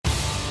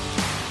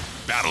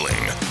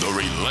battling the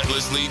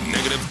relentlessly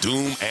negative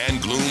doom and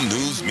gloom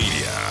news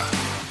media.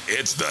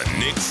 It's the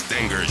Nick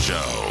Stenger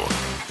Show,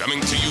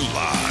 coming to you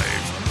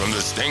live from the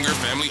Stenger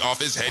family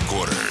office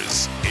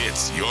headquarters.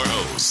 It's your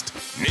host,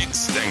 Nick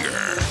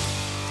Stenger.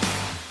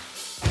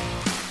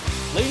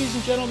 Ladies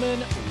and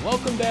gentlemen,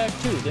 welcome back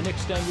to the Nick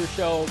Stenger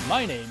Show.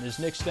 My name is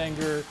Nick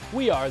Stenger.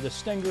 We are the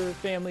Stenger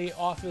family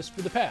office.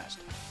 For the past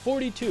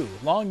 42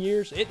 long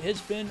years, it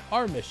has been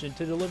our mission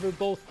to deliver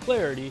both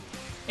clarity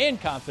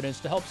and confidence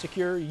to help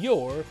secure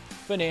your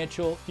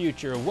financial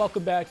future.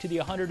 Welcome back to the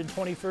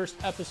 121st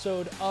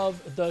episode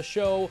of the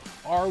show.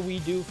 Are we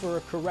due for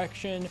a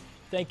correction?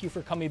 Thank you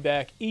for coming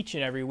back each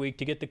and every week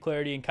to get the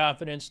clarity and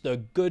confidence, the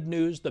good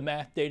news, the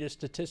math, data,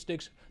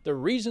 statistics, the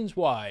reasons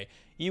why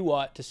you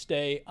ought to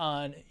stay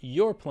on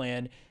your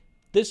plan.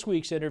 This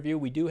week's interview,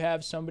 we do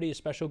have somebody, a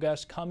special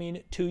guest,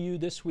 coming to you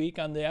this week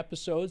on the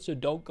episode, so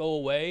don't go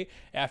away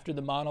after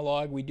the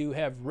monologue. We do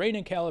have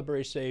Rena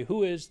Calabrese,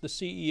 who is the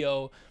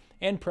CEO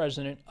and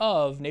president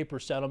of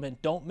Naples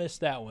Settlement. Don't miss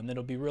that one.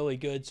 That'll be really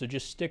good. So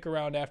just stick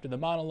around after the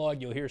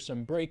monologue. You'll hear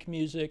some break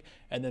music,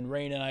 and then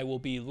Rain and I will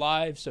be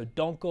live. So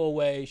don't go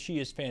away. She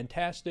is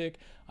fantastic.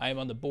 I am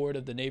on the board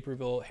of the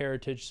Naperville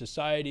Heritage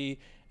Society,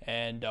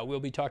 and we'll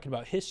be talking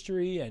about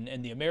history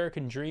and the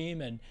American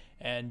dream and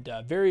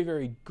very,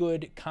 very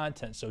good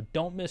content. So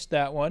don't miss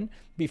that one.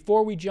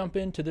 Before we jump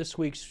into this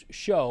week's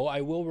show,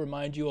 I will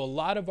remind you a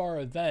lot of our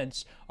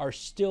events are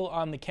still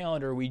on the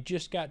calendar. We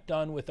just got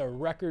done with a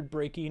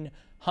record-breaking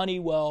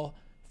Honeywell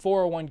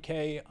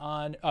 401k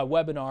on a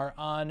webinar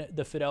on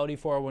the Fidelity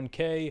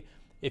 401k.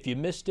 If you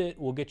missed it,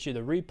 we'll get you the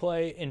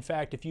replay. In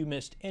fact, if you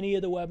missed any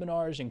of the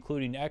webinars,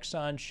 including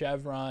Exxon,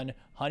 Chevron,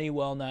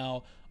 Honeywell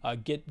now,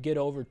 get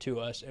over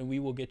to us and we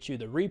will get you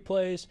the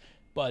replays.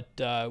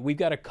 But we've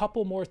got a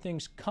couple more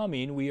things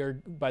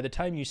coming. By the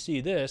time you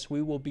see this,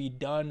 we will be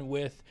done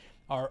with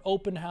our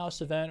open house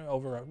event.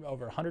 Over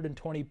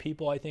 120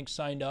 people, I think,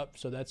 signed up.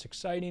 So that's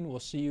exciting. We'll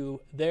see you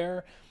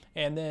there.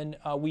 And then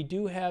we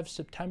do have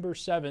September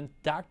 7th,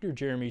 Dr.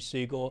 Jeremy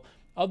Siegel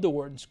of the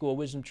Wharton School of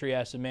Wisdom Tree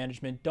Asset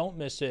Management. Don't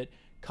miss it.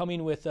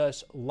 Coming with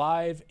us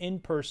live in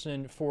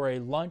person for a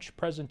lunch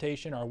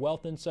presentation, our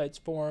Wealth Insights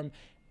Forum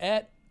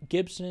at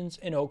Gibson's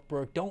in Oak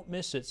Brook. Don't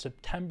miss it,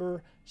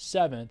 September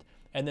 7th.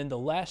 And then the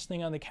last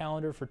thing on the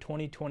calendar for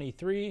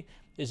 2023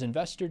 is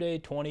Investor Day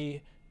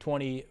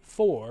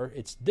 2024.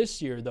 It's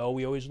this year, though.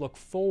 We always look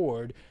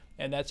forward,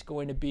 and that's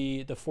going to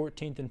be the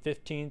 14th and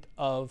 15th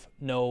of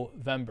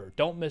November.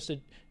 Don't miss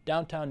it.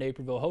 Downtown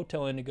Naperville,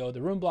 Hotel Indigo.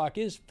 The room block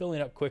is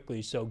filling up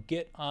quickly, so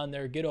get on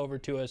there. Get over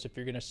to us if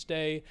you're going to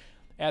stay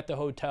at the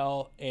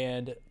hotel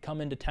and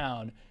come into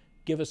town.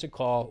 Give us a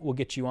call. We'll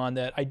get you on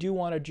that. I do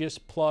want to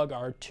just plug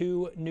our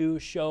two new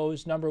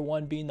shows. Number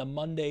one being the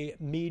Monday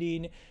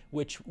meeting,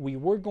 which we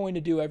were going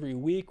to do every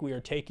week. We are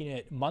taking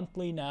it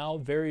monthly now.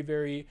 Very,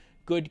 very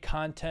good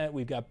content.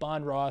 We've got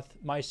Bon Roth,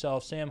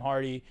 myself, Sam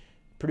Hardy,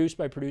 produced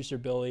by producer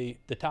Billy,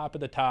 the top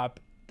of the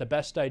top, the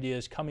best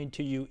ideas coming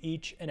to you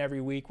each and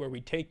every week, where we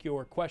take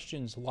your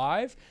questions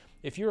live.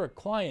 If you're a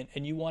client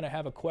and you want to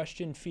have a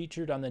question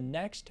featured on the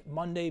next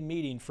Monday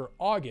meeting for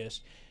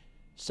August,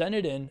 send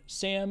it in,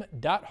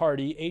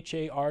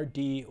 sam.hardy,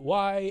 Hardy,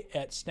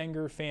 at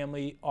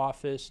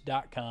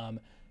stengerfamilyoffice.com.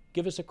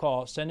 Give us a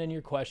call. Send in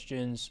your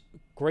questions.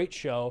 Great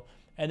show.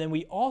 And then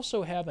we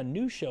also have a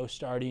new show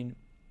starting,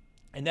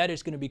 and that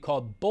is going to be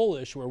called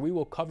Bullish, where we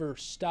will cover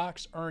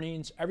stocks,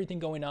 earnings, everything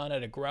going on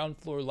at a ground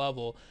floor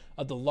level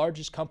of the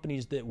largest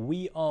companies that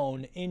we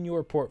own in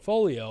your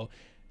portfolio.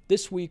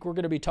 This week, we're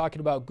going to be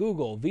talking about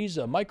Google,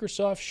 Visa,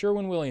 Microsoft,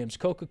 Sherwin-Williams,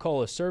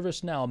 Coca-Cola,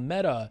 ServiceNow,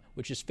 Meta,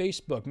 which is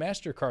Facebook,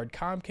 MasterCard,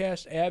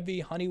 Comcast,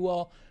 AbbVie,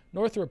 Honeywell,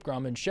 Northrop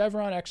Grumman,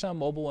 Chevron,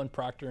 ExxonMobil, and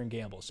Procter &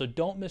 Gamble. So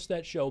don't miss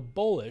that show,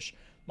 Bullish.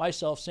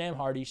 Myself, Sam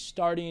Hardy,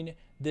 starting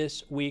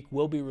this week,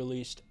 will be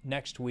released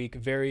next week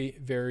very,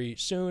 very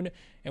soon,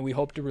 and we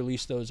hope to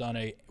release those on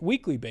a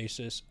weekly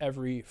basis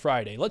every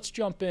Friday. Let's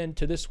jump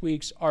into this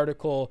week's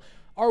article.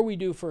 Are we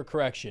due for a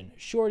correction?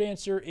 Short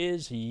answer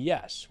is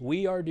yes.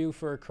 We are due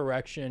for a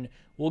correction.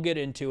 We'll get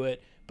into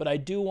it. But I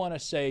do want to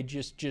say,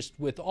 just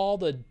with all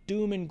the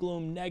doom and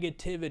gloom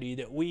negativity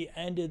that we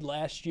ended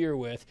last year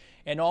with,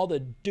 and all the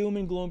doom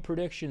and gloom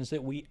predictions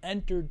that we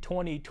entered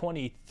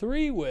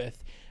 2023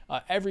 with,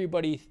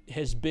 everybody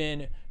has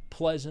been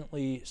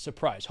pleasantly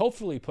surprised,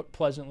 hopefully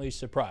pleasantly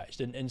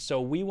surprised. And so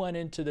we went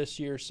into this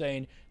year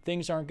saying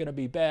things aren't going to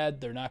be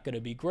bad. They're not going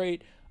to be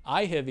great.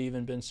 I have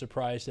even been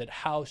surprised at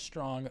how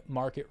strong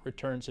market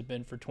returns have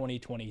been for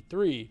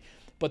 2023.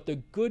 But the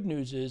good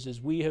news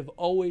is we have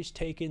always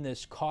taken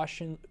this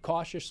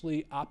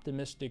cautiously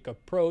optimistic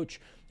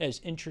approach as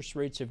interest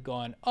rates have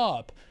gone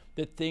up,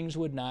 that things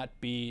would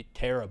not be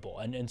terrible.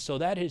 And so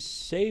that has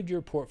saved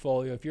your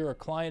portfolio. If you're a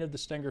client of the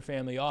Stenger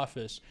family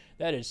office,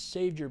 that has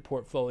saved your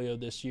portfolio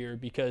this year,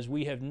 because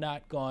we have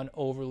not gone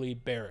overly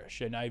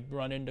bearish. And I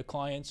run into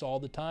clients all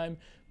the time,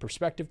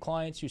 prospective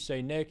clients, who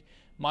say, Nick,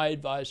 my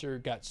advisor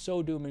got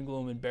so doom and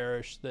gloom and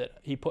bearish that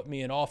he put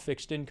me in all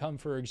fixed income,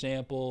 for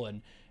example,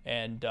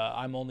 and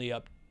I'm only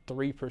up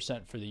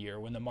 3% for the year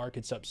when the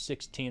market's up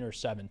 16 or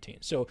 17.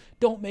 So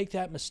don't make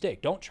that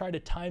mistake. Don't try to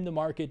time the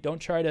market. Don't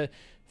try to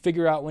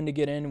figure out when to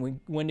get in,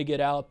 when to get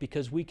out,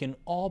 because we can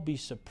all be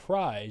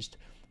surprised.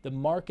 The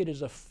market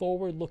is a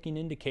forward-looking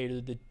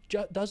indicator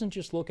that doesn't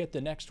just look at the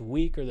next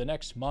week or the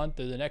next month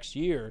or the next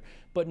year,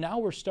 but now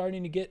we're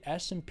starting to get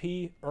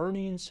S&P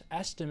earnings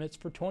estimates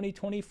for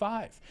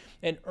 2025.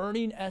 And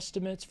earning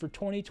estimates for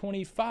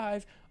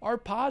 2025 are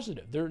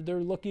positive. They're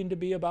looking to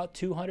be about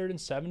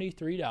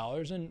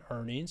 $273 in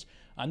earnings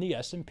on the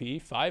S&P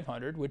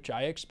 500, which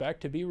I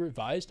expect to be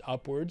revised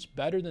upwards,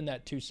 better than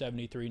that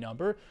 273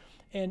 number.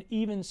 And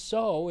even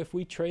so, if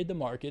we trade the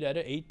market at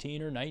an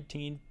 18 or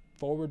 19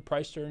 forward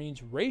price to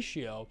earnings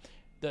ratio,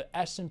 the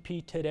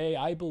S&P today,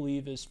 I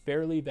believe, is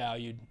fairly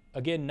valued.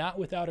 Again, not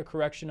without a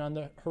correction on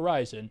the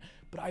horizon,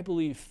 but I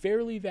believe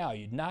fairly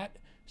valued, not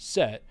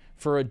set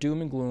for a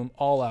doom and gloom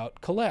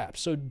all-out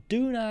collapse. So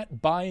do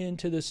not buy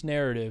into this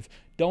narrative.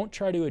 Don't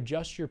try to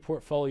adjust your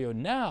portfolio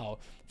now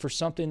for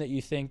something that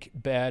you think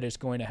bad is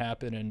going to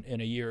happen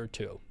in a year or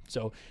two.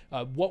 So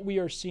what we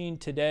are seeing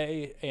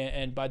today,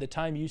 and by the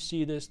time you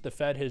see this, the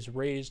Fed has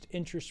raised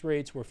interest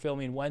rates. We're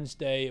filming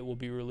Wednesday. It will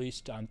be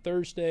released on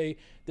Thursday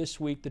this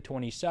week, the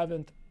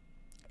 27th.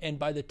 And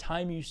by the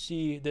time you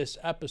see this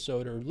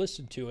episode or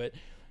listen to it,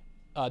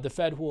 the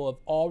Fed will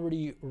have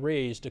already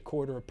raised a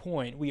quarter a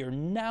point. We are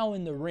now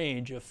in the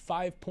range of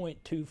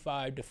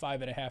 5.25 to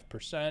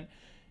 5.5%.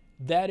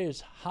 That is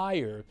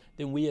higher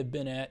than we have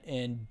been at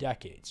in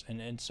decades.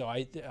 And so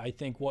I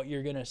think what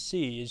you're going to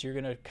see is you're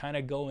going to kind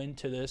of go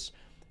into this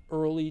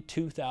early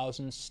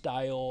 2000s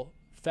style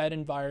Fed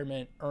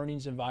environment,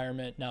 earnings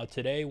environment. Now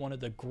today, one of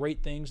the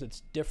great things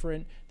that's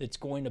different, that's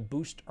going to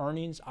boost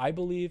earnings, I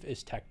believe,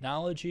 is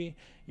technology.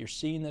 You're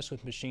seeing this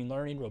with machine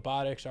learning,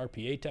 robotics,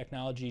 RPA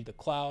technology, the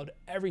cloud,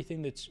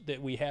 everything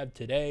that we have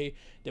today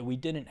that we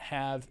didn't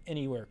have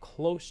anywhere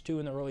close to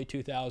in the early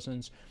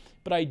 2000s.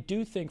 But I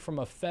do think from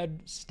a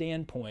Fed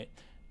standpoint,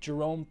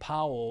 Jerome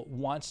Powell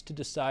wants to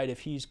decide if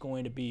he's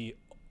going to be,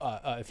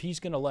 if he's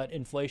going to let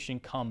inflation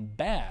come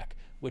back,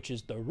 which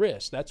is the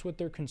risk. That's what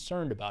they're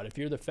concerned about. If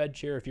you're the Fed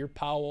chair, if you're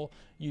Powell,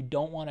 you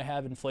don't want to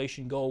have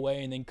inflation go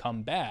away and then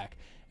come back.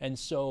 And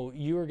so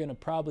you are going to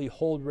probably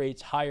hold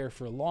rates higher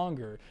for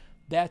longer.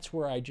 That's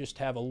where I just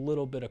have a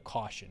little bit of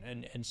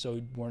caution. And so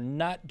we're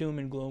not doom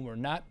and gloom. We're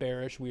not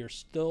bearish. We are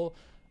still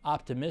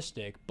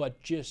optimistic,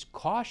 but just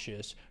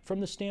cautious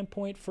from the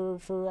standpoint for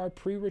our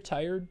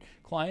pre-retired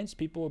clients,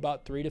 people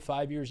about 3 to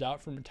 5 years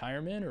out from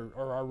retirement,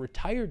 or our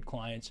retired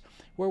clients,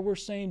 where we're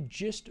saying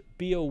just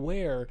be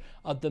aware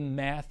of the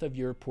math of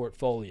your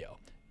portfolio.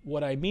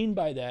 What I mean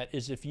by that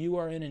is if you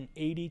are in an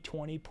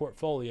 80-20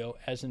 portfolio,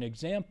 as an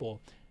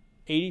example,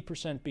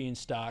 80% being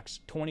stocks,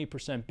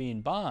 20%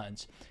 being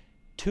bonds,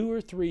 2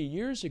 or 3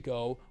 years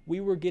ago, we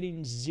were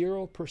getting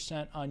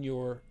 0% on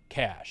your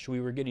cash. We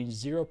were getting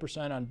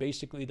 0% on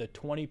basically the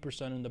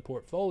 20% in the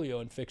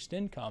portfolio in fixed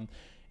income.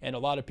 And a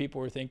lot of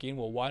people were thinking,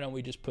 well, why don't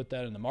we just put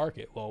that in the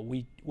market? Well,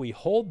 we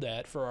hold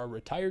that for our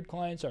retired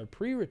clients, our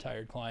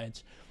pre-retired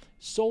clients,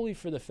 solely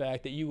for the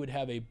fact that you would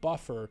have a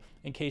buffer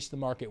in case the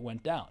market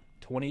went down.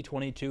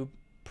 2022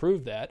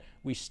 proved that.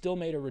 We still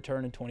made a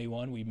return in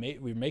 21.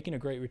 We're making a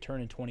great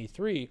return in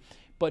 23.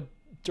 But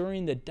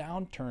during the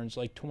downturns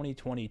like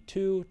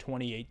 2022,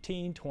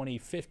 2018,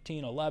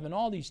 2015, 11,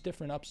 all these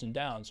different ups and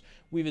downs,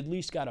 we've at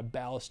least got a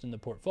ballast in the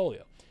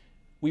portfolio.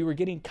 We were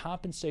getting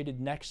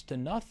compensated next to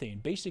nothing,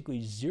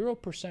 basically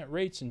 0%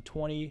 rates in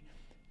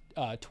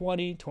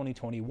 2020,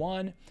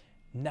 2021.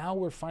 Now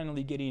we're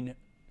finally getting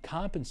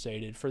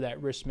compensated for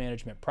that risk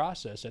management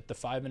process at the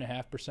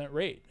 5.5%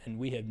 rate. And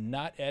we have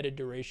not added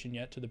duration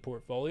yet to the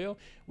portfolio.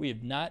 We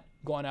have not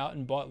gone out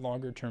and bought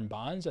longer term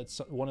bonds. That's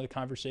one of the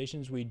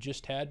conversations we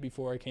just had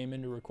before I came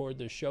in to record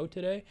this show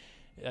today.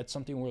 That's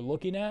something we're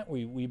looking at.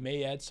 We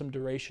may add some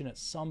duration at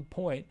some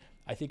point.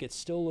 I think it's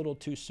still a little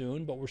too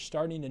soon, but we're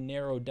starting to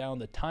narrow down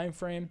the time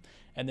frame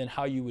and then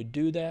how you would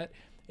do that.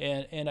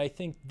 And I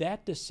think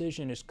that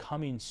decision is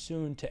coming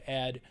soon to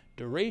add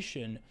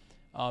duration,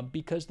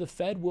 because the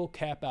Fed will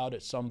cap out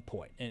at some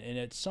point. And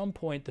at some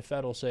point, the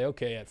Fed will say,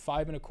 okay, at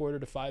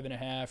 5.25 to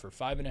 5.5 or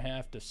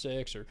 5.5 to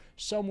 6 or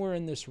somewhere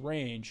in this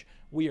range,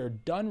 we are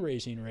done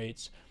raising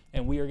rates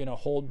and we are going to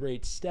hold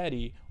rates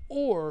steady,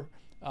 or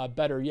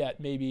better yet,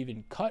 maybe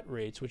even cut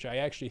rates, which I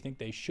actually think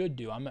they should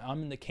do. I'm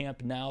in the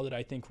camp now that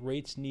I think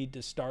rates need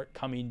to start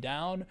coming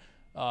down.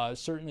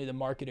 Certainly the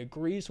market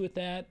agrees with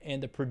that,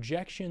 and the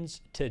projections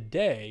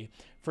today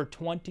for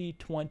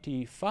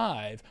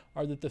 2025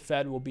 are that the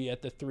Fed will be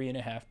at the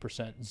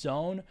 3.5%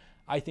 zone.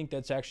 I think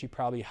that's actually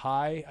probably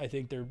high. I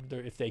think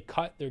if they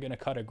cut, they're going to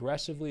cut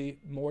aggressively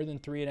more than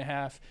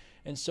 3.5.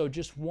 And so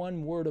just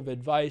one word of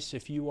advice,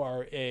 if you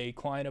are a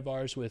client of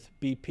ours with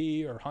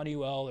BP or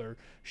Honeywell or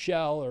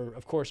Shell, or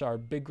of course our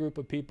big group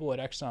of people at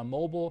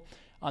ExxonMobil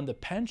on the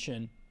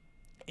pension,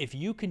 if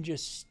you can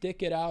just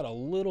stick it out a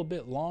little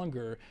bit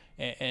longer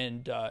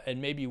and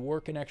maybe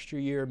work an extra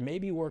year,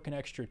 maybe work an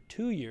extra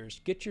 2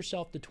 years, get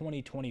yourself to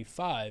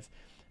 2025,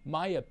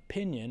 my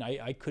opinion,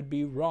 I could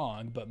be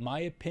wrong, but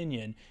my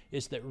opinion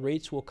is that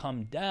rates will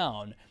come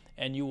down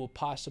and you will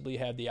possibly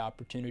have the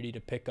opportunity to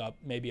pick up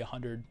maybe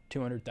 100,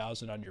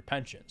 200,000 on your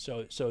pension.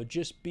 So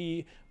just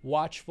be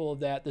watchful of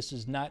that. This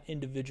is not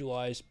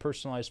individualized,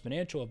 personalized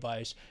financial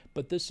advice,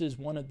 but this is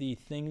one of the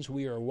things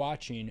we are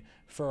watching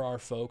for our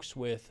folks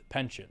with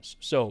pensions.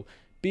 So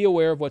be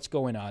aware of what's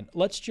going on.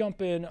 Let's jump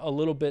in a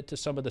little bit to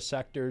some of the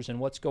sectors and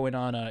what's going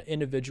on at an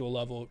individual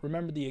level.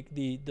 Remember,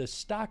 the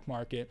stock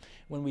market,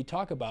 when we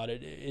talk about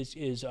it,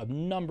 is a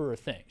number of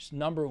things.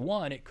 Number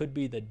one, it could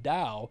be the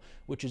Dow,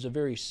 which is a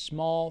very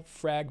small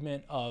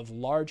fragment of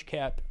large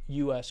cap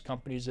U.S.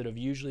 companies that have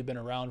usually been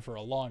around for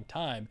a long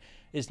time,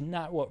 is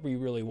not what we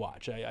really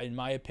watch. In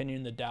my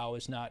opinion, the Dow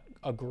is not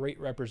a great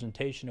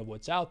representation of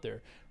what's out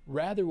there.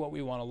 Rather, what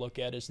we want to look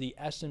at is the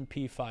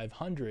S&P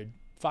 500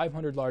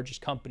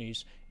 largest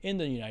companies in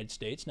the United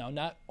States. Now,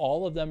 not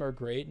all of them are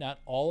great. Not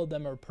all of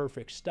them are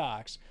perfect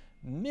stocks.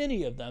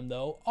 Many of them,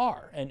 though,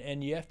 are.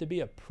 And you have to be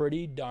a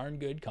pretty darn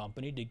good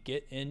company to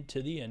get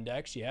into the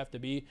index. You have to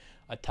be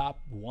a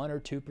top 1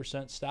 or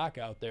 2% stock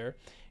out there.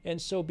 And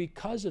so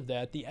because of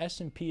that, the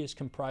S&P is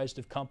comprised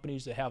of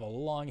companies that have a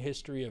long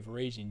history of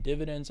raising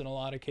dividends in a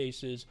lot of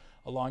cases,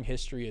 a long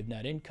history of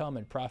net income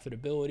and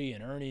profitability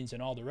and earnings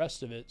and all the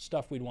rest of it,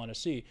 stuff we'd want to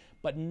see,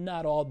 but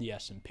not all the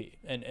S&P.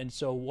 And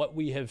so what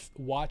we have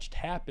watched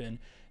happen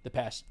the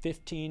past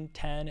 15,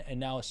 10, and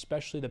now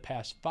especially the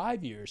past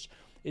 5 years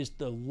is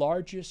the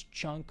largest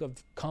chunk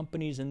of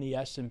companies in the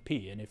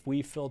S&P. And if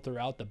we filter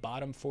out the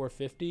bottom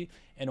 450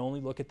 and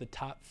only look at the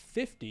top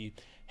 50,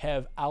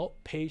 have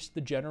outpaced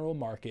the general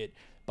market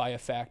by a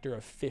factor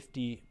of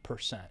 50%.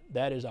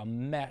 That is a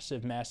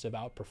massive, massive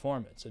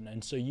outperformance.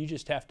 And so you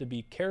just have to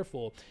be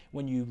careful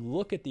when you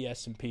look at the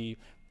S&P.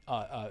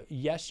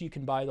 Yes, you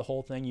can buy the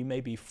whole thing. You may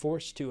be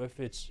forced to if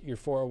it's your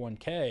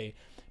 401k.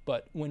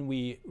 But when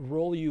we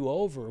roll you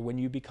over, when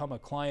you become a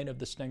client of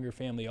the Stenger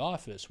Family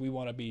Office, we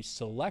want to be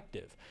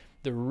selective.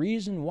 The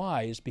reason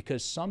why is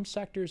because some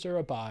sectors are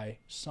a buy,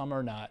 some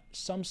are not.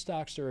 Some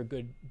stocks are a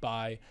good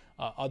buy,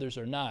 others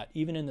are not.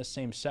 Even in the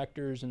same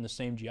sectors, in the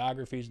same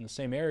geographies, in the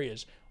same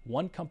areas,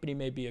 one company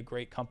may be a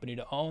great company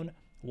to own,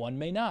 one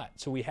may not.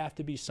 So we have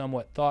to be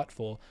somewhat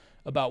thoughtful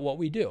about what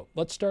we do.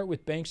 Let's start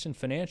with banks and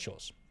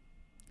financials.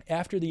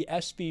 After the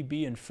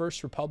SVB and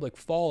First Republic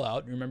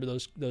fallout, remember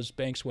those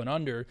banks went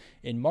under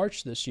in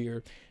March this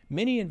year,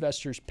 many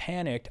investors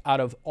panicked out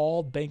of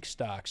all bank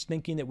stocks,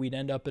 thinking that we'd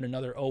end up in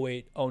another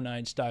 08,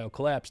 09 style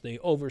collapse. They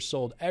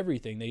oversold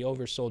everything. They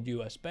oversold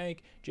U.S.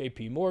 Bank,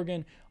 JP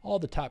Morgan, all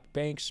the top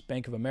banks,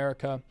 Bank of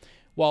America.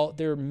 While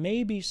there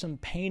may be some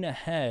pain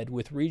ahead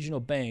with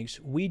regional banks,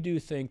 we do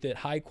think that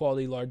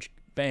high-quality large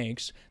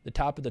banks, the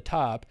top of the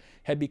top,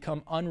 had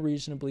become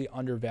unreasonably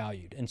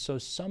undervalued. And so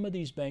some of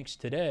these banks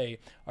today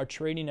are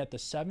trading at the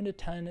 7 to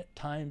 10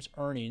 times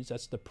earnings,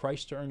 that's the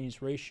price to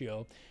earnings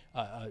ratio,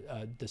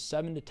 the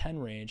 7 to 10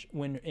 range,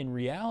 when in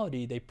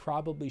reality they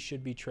probably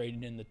should be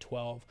trading in the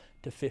 12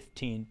 to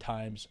 15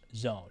 times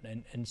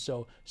zone. And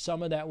so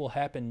some of that will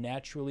happen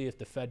naturally if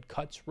the Fed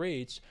cuts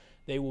rates.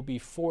 They will be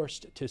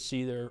forced to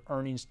see their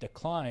earnings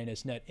decline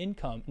as net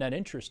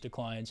interest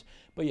declines.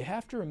 But you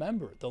have to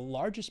remember, the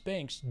largest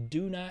banks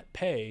do not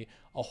pay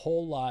a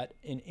whole lot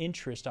in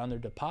interest on their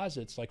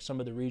deposits like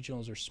some of the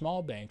regionals or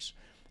small banks.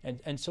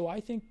 And so I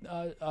think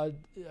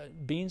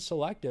being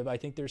selective, I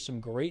think there's some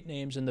great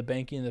names in the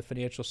banking and the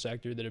financial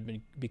sector that have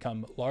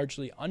become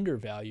largely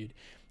undervalued.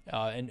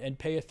 And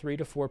pay a 3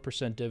 to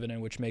 4%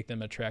 dividend, which make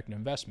them attractive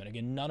investment.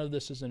 Again, none of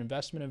this is an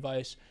investment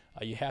advice.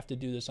 You have to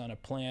do this on a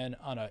plan,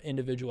 on an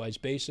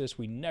individualized basis.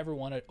 We never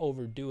want to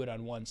overdo it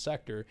on one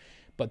sector,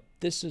 but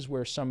this is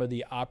where some of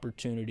the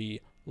opportunity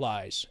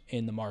lies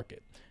in the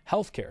market.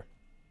 Healthcare.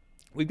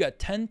 We've got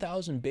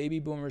 10,000 baby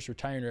boomers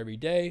retiring every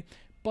day,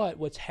 but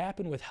what's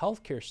happened with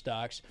healthcare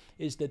stocks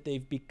is that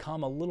they've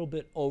become a little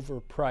bit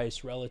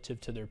overpriced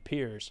relative to their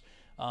peers.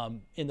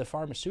 In the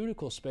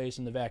pharmaceutical space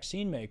and the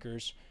vaccine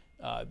makers,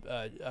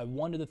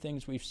 one of the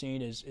things we've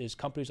seen is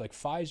companies like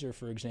Pfizer,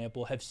 for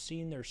example, have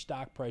seen their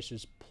stock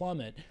prices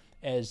plummet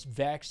as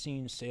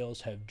vaccine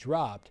sales have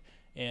dropped.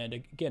 And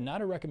again,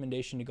 not a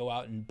recommendation to go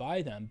out and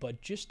buy them,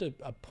 but just a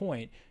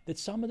point that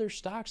some of their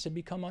stocks have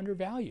become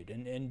undervalued.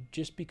 And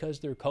just because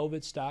their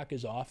COVID stock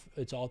is off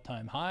its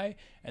all-time high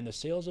and the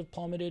sales have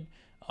plummeted,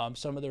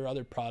 some of their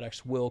other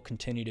products will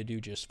continue to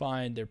do just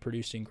fine. They're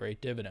producing great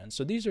dividends.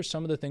 So these are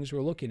some of the things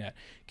we're looking at.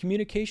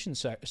 Communication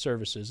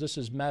services. This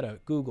is Meta,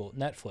 Google,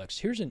 Netflix.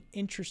 Here's an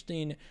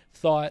interesting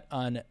thought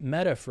on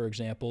Meta, for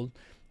example.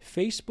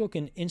 Facebook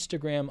and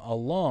Instagram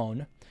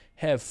alone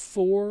have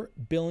 4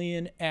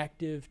 billion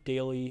active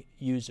daily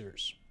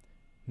users.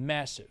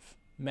 Massive,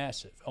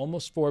 massive.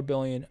 Almost 4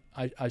 billion.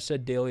 I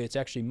said daily. It's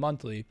actually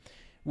monthly,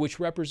 which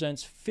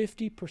represents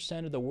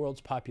 50% of the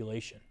world's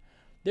population.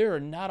 There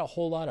are not a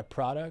whole lot of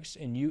products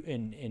in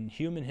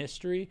human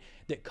history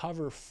that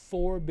cover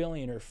 4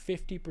 billion or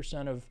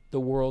 50% of the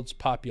world's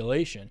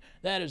population.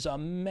 That is a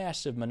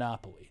massive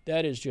monopoly.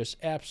 That is just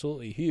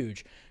absolutely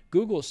huge.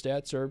 Google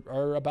stats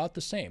are about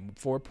the same,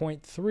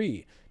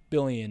 4.3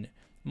 billion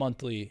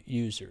monthly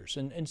users.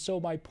 And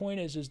so my point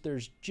is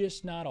there's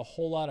just not a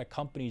whole lot of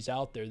companies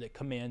out there that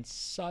command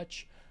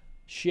such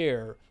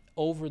share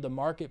over the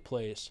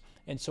marketplace.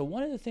 And so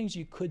one of the things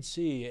you could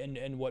see,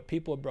 and what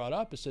people have brought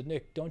up is said,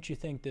 Nick, don't you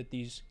think that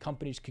these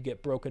companies could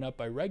get broken up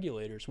by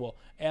regulators? Well,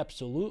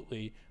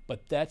 absolutely,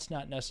 but that's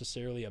not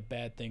necessarily a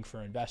bad thing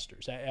for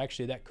investors.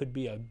 Actually, that could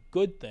be a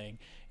good thing.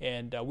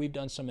 And we've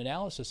done some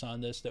analysis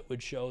on this that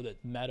would show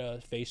that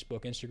Meta,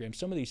 Facebook, Instagram,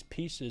 some of these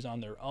pieces on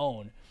their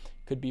own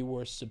could be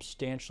worth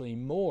substantially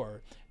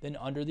more than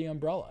under the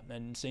umbrella.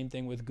 And same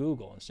thing with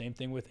Google, and same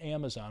thing with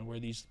Amazon,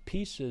 where these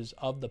pieces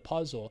of the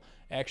puzzle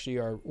actually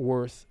are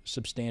worth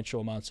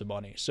substantial amounts of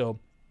money. So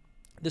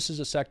this is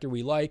a sector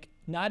we like,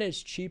 not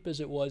as cheap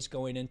as it was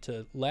going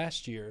into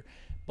last year,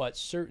 but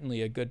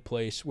certainly a good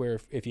place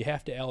where if you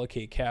have to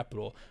allocate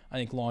capital, I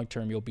think long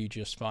term you'll be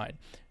just fine.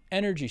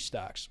 Energy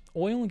stocks.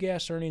 Oil and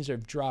gas earnings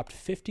have dropped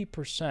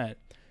 50%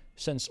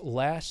 since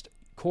last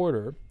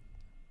quarter.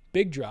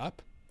 Big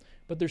drop,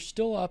 but they're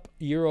still up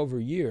year over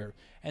year.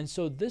 And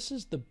so this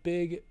is the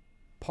big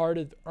part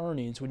of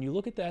earnings. When you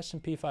look at the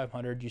S&P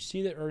 500, you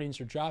see that earnings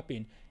are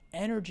dropping.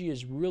 Energy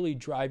is really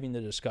driving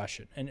the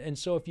discussion. And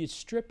so if you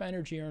strip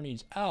energy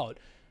earnings out,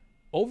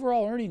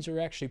 overall earnings are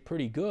actually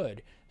pretty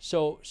good.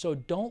 So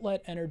don't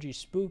let energy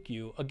spook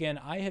you. Again,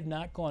 I have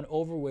not gone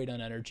overweight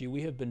on energy.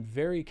 We have been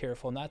very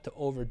careful not to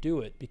overdo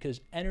it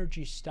because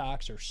energy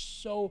stocks are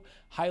so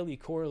highly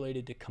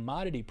correlated to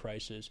commodity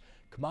prices.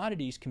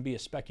 Commodities can be a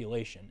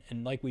speculation.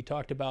 And like we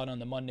talked about on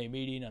the Monday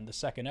meeting on the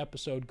second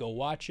episode, go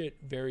watch it.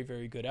 Very,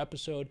 very good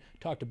episode.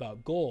 Talked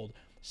about gold.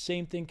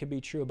 Same thing can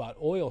be true about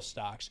oil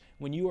stocks.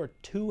 When you are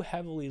too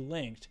heavily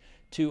linked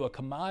to a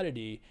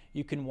commodity,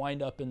 you can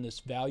wind up in this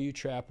value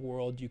trap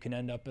world. You can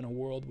end up in a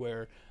world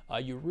where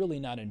you're really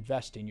not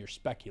investing, you're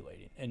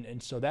speculating.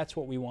 And so that's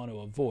what we want to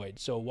avoid.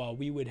 So while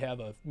we would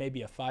have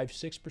maybe a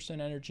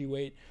 5-6% energy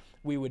weight,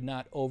 we would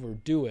not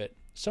overdo it.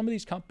 Some of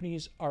these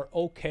companies are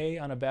okay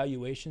on a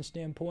valuation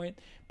standpoint,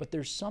 but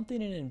there's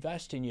something in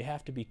investing you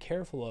have to be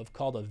careful of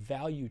called a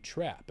value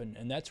trap.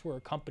 And that's where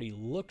a company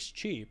looks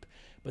cheap,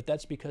 but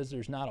that's because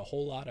there's not a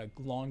whole lot of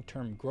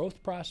long-term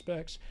growth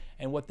prospects.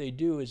 And what they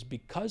do is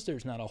because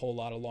there's not a whole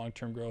lot of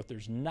long-term growth,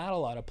 there's not a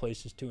lot of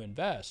places to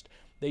invest.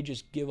 They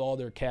just give all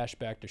their cash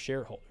back to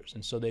shareholders.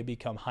 And so they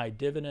become high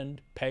dividend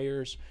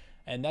payers.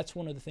 And that's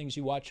one of the things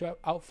you watch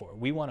out for.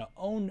 We want to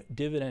own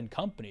dividend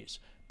companies,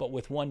 but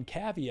with one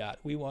caveat,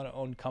 we want to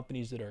own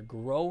companies that are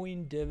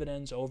growing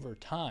dividends over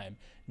time,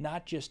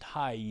 not just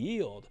high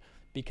yield.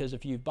 Because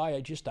if you buy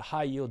just a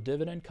high yield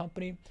dividend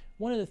company,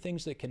 one of the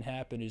things that can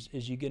happen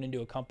is you get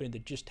into a company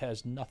that just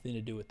has nothing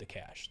to do with the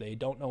cash. They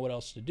don't know what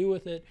else to do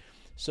with it,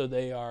 so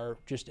they are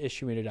just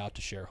issuing it out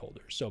to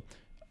shareholders. So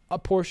a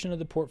portion of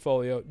the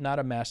portfolio, not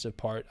a massive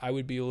part. I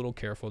would be a little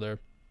careful there.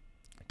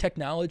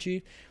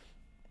 Technology.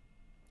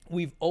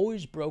 We've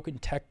always broken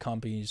tech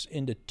companies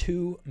into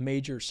two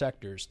major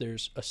sectors.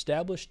 There's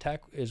established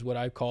tech is what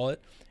I call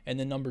it, and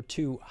then number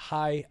two,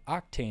 high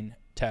octane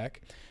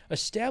tech.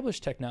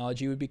 Established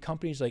technology would be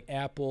companies like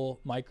Apple,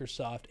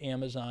 Microsoft,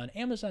 Amazon.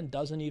 Amazon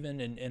doesn't even,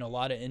 in a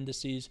lot of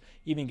indices,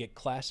 even get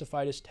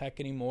classified as tech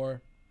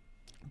anymore,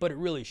 but it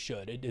really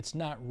should. It's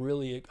not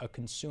really a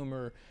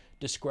consumer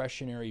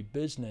discretionary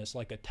business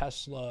like a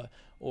Tesla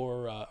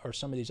or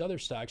some of these other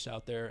stocks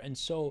out there. And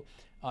so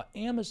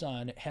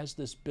Amazon has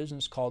this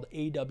business called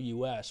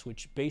AWS,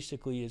 which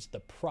basically is the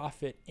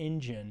profit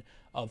engine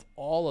of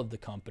all of the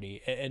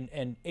company.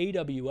 And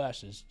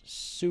AWS is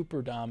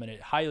super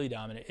dominant, highly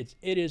dominant.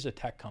 It is a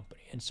tech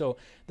company. And so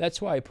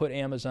that's why I put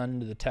Amazon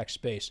into the tech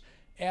space.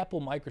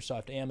 Apple,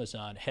 Microsoft,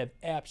 Amazon have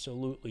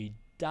absolutely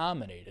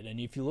dominated. And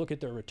if you look at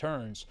their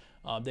returns,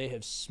 they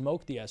have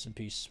smoked the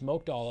S&P,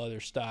 smoked all other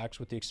stocks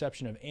with the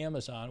exception of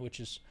Amazon, which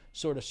has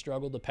sort of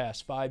struggled the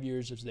past 5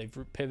 years as they've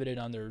pivoted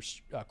on their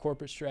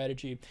corporate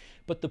strategy.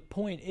 But the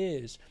point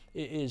is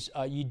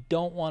you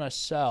don't want to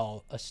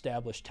sell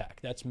established tech.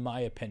 That's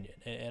my opinion.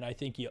 And I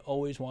think you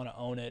always want to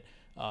own it,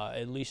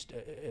 at least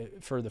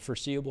for the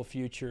foreseeable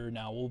future.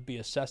 Now, we'll be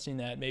assessing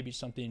that. Maybe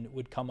something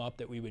would come up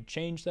that we would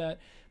change that.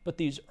 But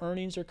these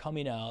earnings are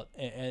coming out,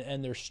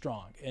 and they're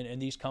strong.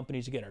 And these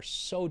companies, again, are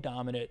so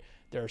dominant.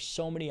 There are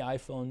so many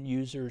iPhone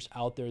users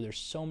out there. There's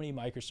so many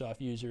Microsoft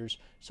users,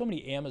 so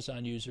many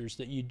Amazon users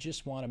that you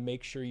just want to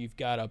make sure you've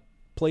got a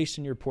place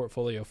in your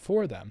portfolio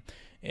for them.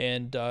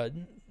 And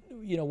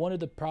one of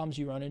the problems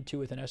you run into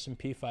with an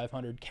S&P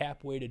 500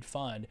 cap-weighted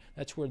fund,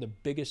 that's where the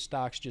biggest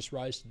stocks just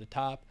rise to the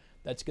top.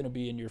 That's going to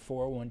be in your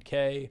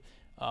 401k,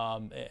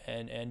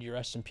 and your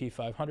S&P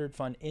 500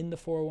 fund in the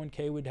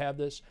 401k would have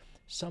this.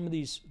 Some of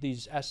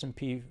these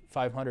S&P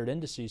 500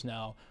 indices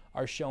now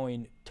are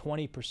showing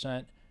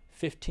 20%,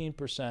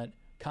 15%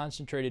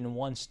 concentrated in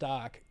one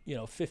stock.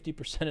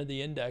 50% of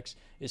the index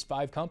is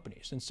 5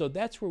 companies. And so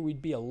that's where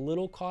we'd be a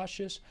little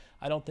cautious.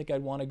 I don't think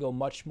I'd want to go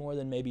much more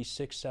than maybe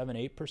 6, 7,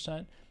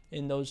 8%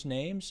 in those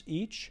names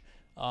each.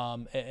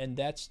 And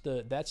that's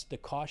the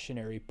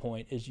cautionary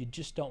point, is you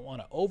just don't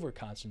want to over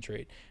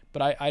concentrate.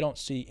 But I don't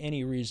see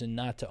any reason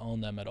not to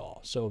own them at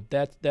all. So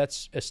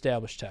that's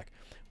established tech.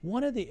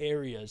 One of the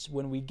areas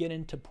when we get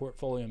into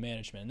portfolio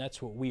management, and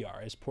that's what we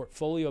are as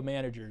portfolio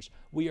managers,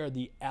 we are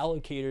the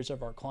allocators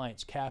of our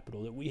clients'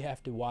 capital, that we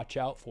have to watch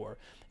out for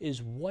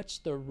is what's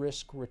the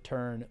risk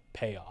return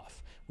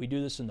payoff. We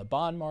do this in the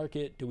bond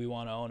market. Do we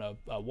want to own a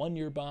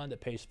 1-year bond that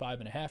pays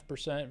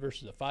 5.5%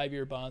 versus a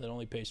 5-year bond that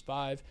only pays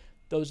 5%?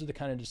 Those are the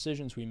kind of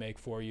decisions we make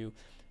for you.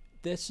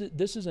 This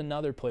is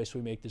another place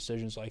we make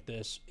decisions like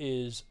this,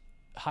 is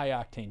high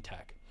octane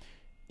tech.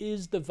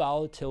 Is the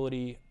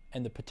volatility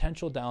and the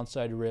potential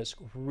downside risk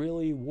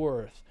really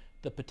worth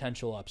the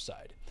potential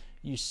upside?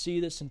 You see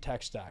this in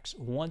tech stocks.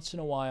 Once in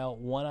a while,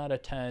 1 out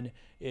of 10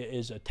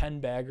 is a 10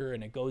 bagger,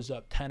 and it goes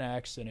up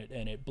 10x, and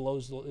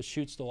it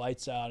shoots the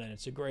lights out, and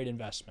it's a great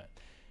investment.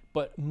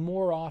 But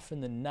more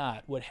often than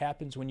not, what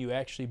happens when you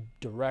actually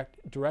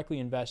directly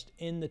invest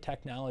in the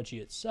technology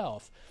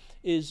itself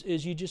is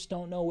you just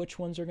don't know which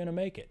ones are going to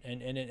make it.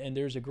 And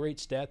there's a great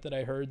stat that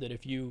I heard that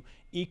if you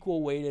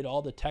equal weighted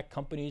all the tech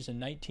companies in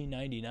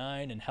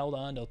 1999 and held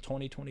on till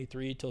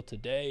 2023 till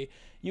today,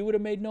 you would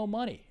have made no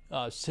money.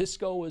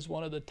 Cisco was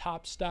one of the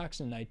top stocks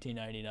in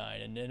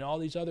 1999, and all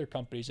these other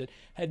companies that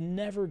had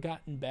never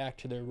gotten back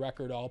to their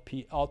record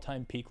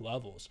all-time peak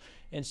levels.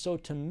 And so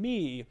to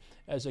me,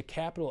 as a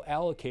capital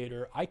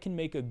allocator, I can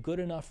make a good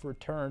enough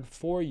return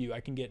for you. I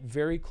can get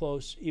very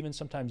close, even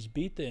sometimes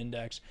beat the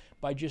index,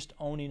 by just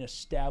owning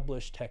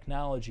established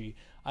technology.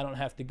 I don't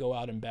have to go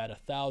out and bat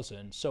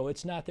 1,000. So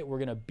it's not that we're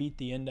going to beat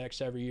the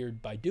index every year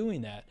by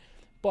doing that,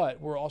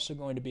 but we're also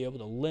going to be able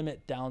to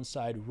limit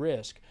downside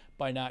risk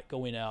by not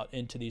going out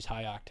into these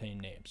high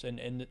octane names.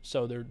 And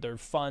so they're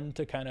fun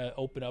to kind of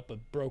open up a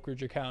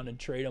brokerage account and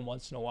trade them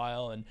once in a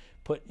while and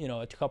put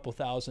a couple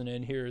thousand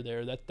in here or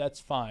there. That's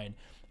fine.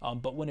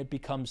 But when it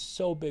becomes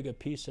so big a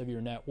piece of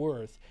your net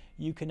worth,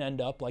 you can end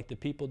up like the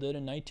people did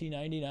in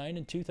 1999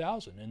 and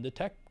 2000 in the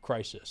tech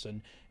crisis.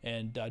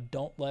 And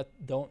don't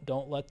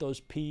let those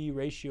PE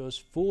ratios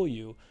fool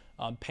you.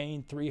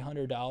 Paying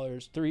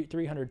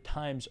 $300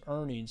 times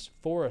earnings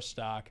for a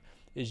stock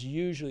is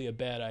usually a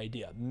bad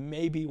idea.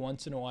 Maybe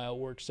once in a while it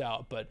works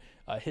out, but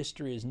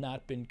history has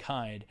not been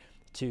kind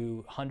to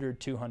 100,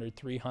 200,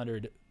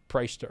 300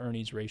 price to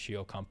earnings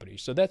ratio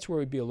companies. So that's where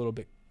we'd be a little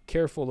bit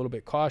careful, a little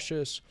bit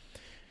cautious.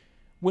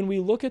 When we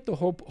look at the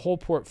whole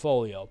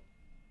portfolio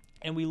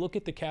and we look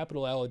at the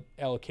capital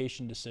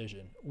allocation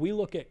decision, we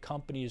look at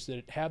companies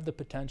that have the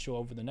potential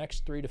over the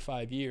next 3 to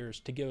 5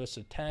 years to give us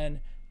a 10,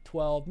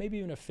 12, maybe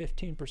even a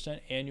 15%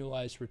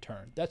 annualized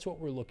return. That's what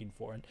we're looking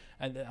for.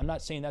 And I'm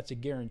not saying that's a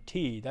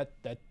guarantee. That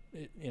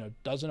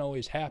doesn't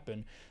always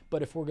happen.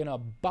 But if we're going to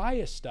buy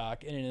a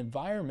stock in an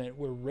environment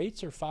where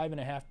rates are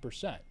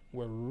 5.5%,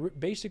 where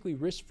basically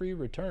risk-free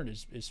return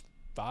is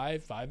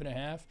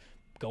 5.5,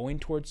 going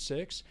towards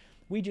 6,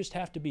 we just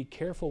have to be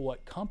careful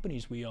what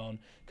companies we own,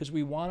 because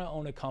we want to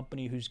own a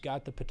company who's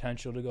got the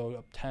potential to go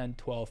up 10,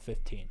 12,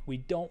 15. We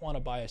don't want to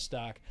buy a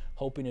stock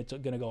hoping it's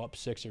going to go up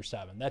 6 or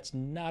 7. That's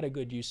not a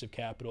good use of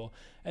capital,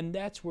 and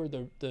that's where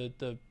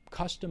the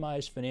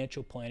customized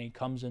financial planning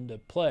comes into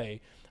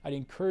play. I'd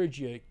encourage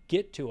you,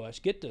 get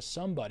to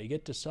some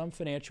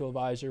financial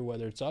advisor,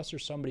 whether it's us or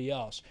somebody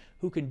else,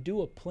 who can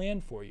do a plan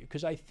for you,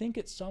 because I think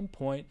at some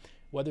point,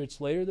 whether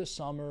it's later this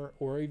summer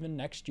or even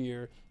next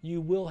year, you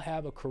will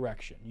have a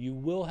correction. You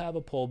will have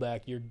a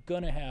pullback. You're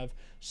going to have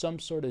some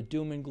sort of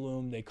doom and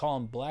gloom. They call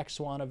them black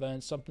swan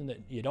events, something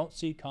that you don't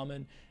see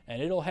coming, and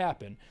it'll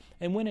happen.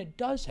 And when it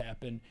does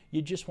happen,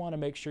 you just want to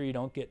make sure you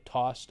don't get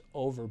tossed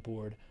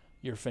overboard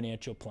your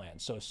financial plan.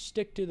 So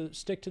stick to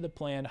the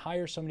plan,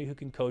 hire somebody who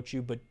can coach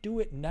you, but do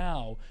it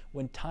now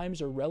when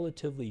times are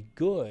relatively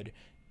good.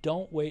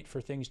 Don't wait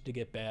for things to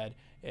get bad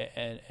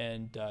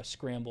and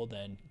scramble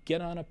then. Get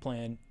on a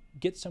plan.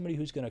 Get somebody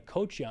who's going to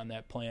coach you on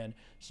that plan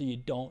so you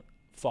don't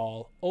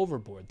fall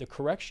overboard. The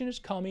correction is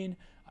coming.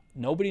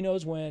 Nobody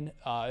knows when.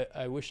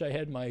 I wish I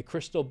had my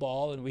crystal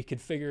ball and we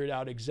could figure it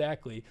out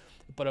exactly.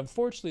 But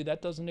unfortunately,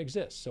 that doesn't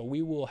exist. So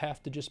we will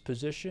have to just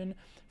position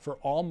for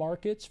all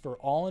markets, for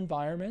all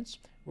environments.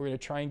 We're going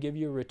to try and give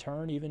you a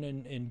return even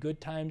in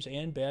good times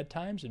and bad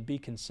times and be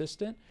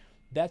consistent.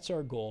 That's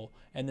our goal.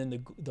 And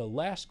then the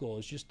last goal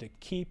is just to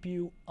keep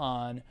you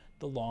on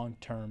the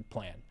long-term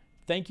plan.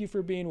 Thank you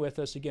for being with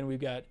us. Again,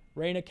 we've got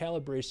Rena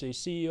Calabrese,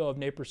 CEO of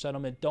Napier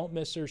Settlement. Don't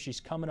miss her. She's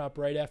coming up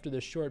right after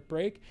this short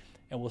break.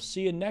 And we'll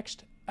see you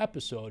next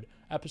episode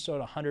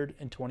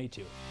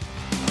 122.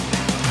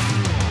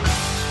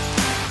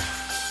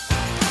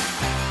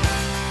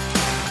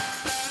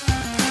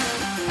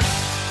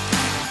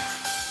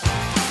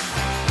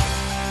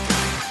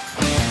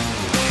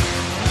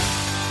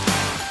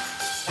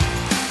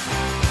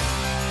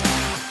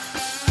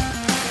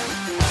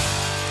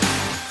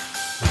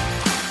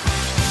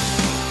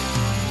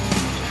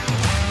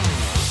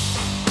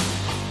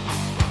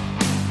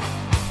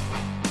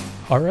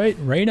 All right,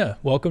 Rena,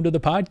 welcome to the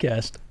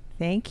podcast.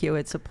 Thank you.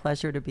 It's a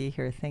pleasure to be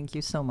here. Thank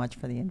you so much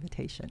for the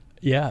invitation.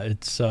 Yeah,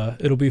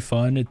 it'll be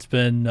fun. It's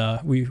been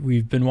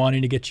we've been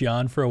wanting to get you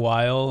on for a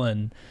while,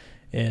 and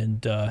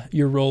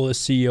your role as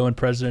CEO and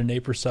president of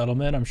Napier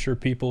Settlement, I'm sure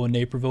people in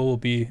Naperville will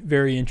be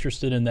very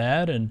interested in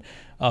that. And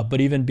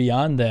but even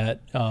beyond that,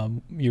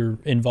 you're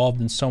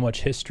involved in so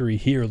much history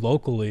here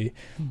locally.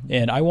 Mm-hmm.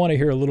 And I want to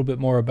hear a little bit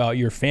more about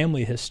your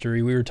family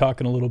history. We were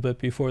talking a little bit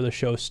before the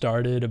show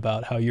started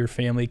about how your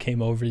family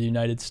came over to the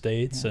United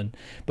States. Yeah.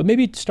 But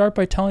maybe start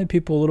by telling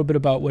people a little bit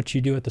about what you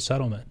do at the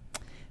settlement.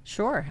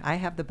 Sure. I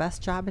have the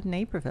best job in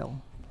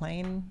Naperville,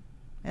 plain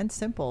and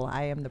simple.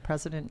 I am the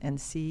president and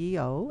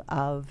CEO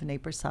of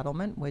Napier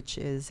Settlement, which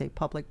is a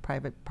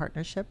public-private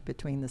partnership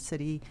between the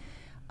city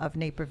of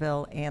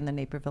Naperville and the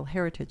Naperville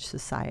Heritage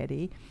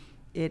Society.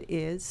 It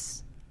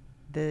is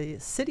the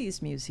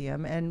city's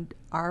museum, and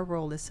our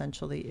role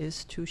essentially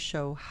is to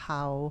show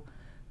how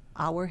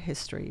our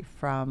history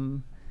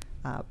from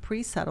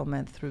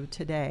pre-settlement through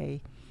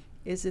today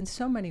is in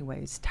so many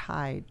ways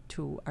tied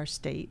to our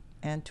state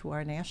and to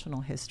our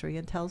national history,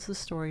 and tells the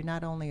story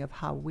not only of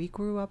how we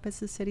grew up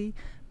as a city,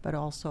 but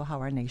also how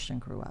our nation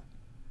grew up.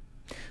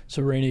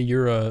 So, Rena,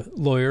 you're a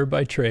lawyer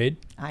by trade.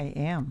 I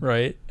am.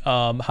 Right.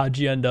 How'd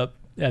you end up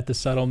at the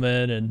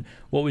settlement, and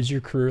what was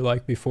your career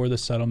like before the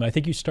settlement? I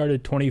think you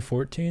started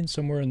 2014,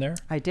 somewhere in there?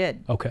 I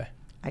did. Okay.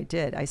 I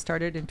did. I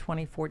started in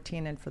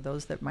 2014, and for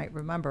those that might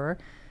remember,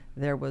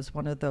 there was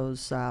one of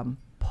those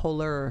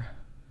polar,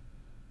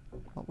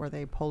 what were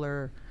they,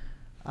 polar...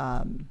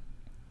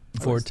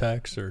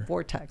 vortex or?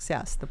 Vortex,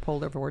 yes, the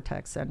polar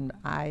vortex, and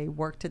I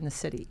worked in the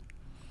city.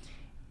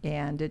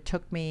 And it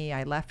took me,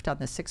 I left on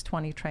the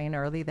 6:20 train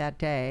early that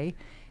day,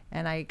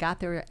 and I got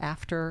there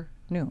after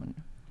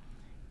noon.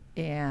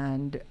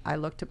 And I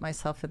looked at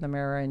myself in the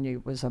mirror, and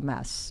it was a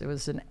mess. It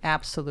was an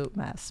absolute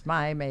mess.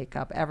 My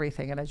makeup,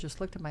 everything. And I just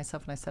looked at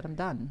myself and I said, I'm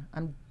done.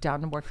 I'm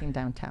done working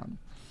downtown.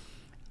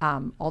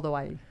 Although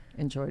I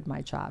enjoyed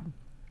my job.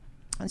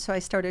 And so I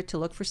started to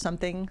look for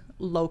something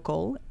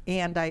local.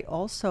 And I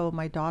also,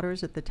 my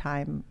daughters at the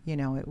time, you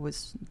know, it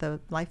was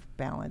the life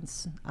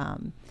balance.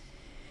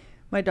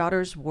 My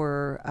daughters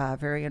were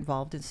very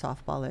involved in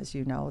softball, as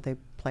you know. They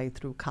played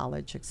through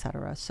college, et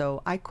cetera.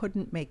 So I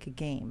couldn't make a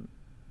game,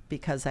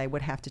 because I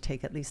would have to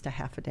take at least a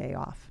half a day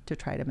off to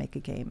try to make a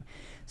game.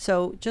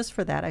 So just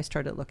for that, I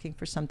started looking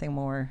for something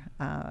more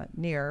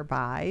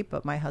nearby.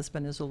 But my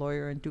husband is a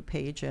lawyer in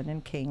DuPage and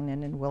in Kane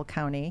and in Will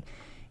County,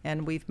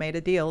 and we've made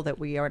a deal that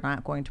we are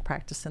not going to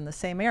practice in the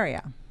same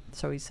area.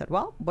 So he said,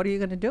 well, what are you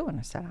going to do? And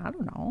I said, I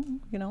don't know.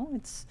 You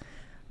know,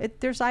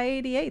 there's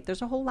I-88.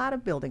 There's a whole lot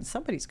of buildings.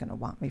 Somebody's going to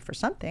want me for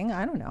something.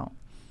 I don't know.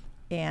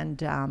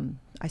 And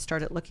I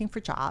started looking for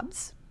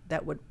jobs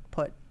that would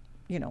put,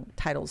 you know,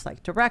 titles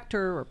like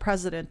director or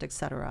president, et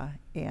cetera.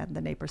 And the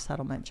Napier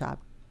Settlement job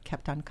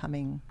kept on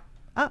coming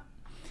up.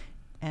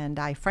 And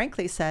I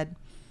frankly said,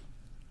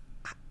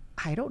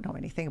 I don't know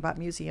anything about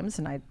museums.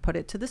 And I put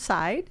it to the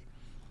side.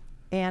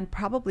 And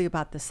probably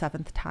about the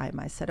seventh time,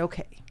 I said,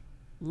 okay,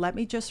 let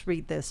me just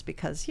read this,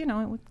 because, you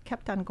know, it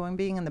kept on going,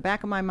 being in the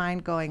back of my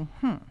mind going,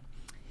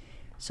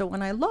 So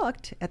when I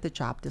looked at the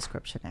job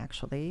description,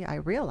 actually, I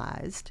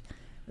realized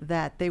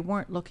that they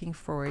weren't looking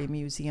for a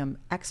museum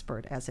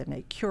expert, as in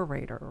a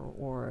curator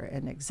or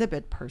an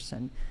exhibit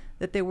person,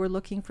 that they were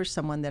looking for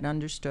someone that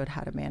understood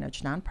how to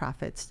manage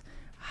nonprofits,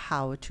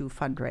 how to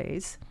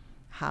fundraise,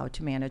 how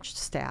to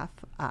staff,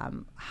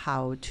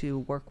 how to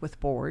work with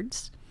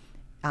boards,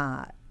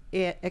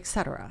 et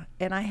cetera.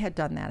 And I had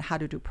done that, how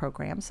to do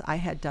programs. I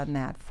had done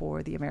that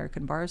for the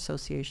American Bar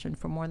Association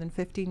for more than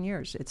 15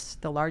 years. It's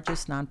the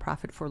largest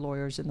nonprofit for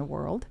lawyers in the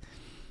world.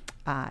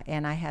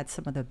 And I had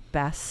some of the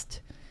best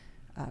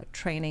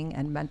training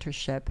and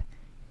mentorship.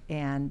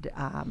 And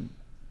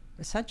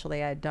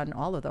essentially, I had done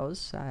all of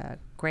those,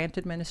 grant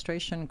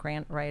administration,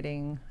 grant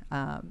writing.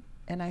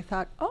 And I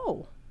thought,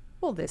 oh,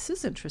 well, this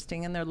is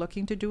interesting, and they're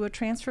looking to do a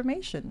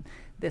transformation.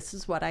 This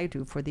is what I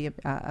do for the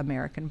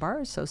American Bar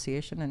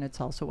Association, and it's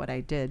also what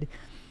I did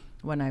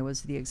when I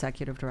was the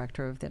executive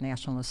director of the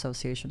National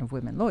Association of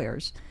Women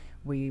Lawyers.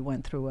 We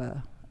went through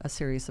a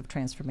series of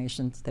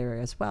transformations there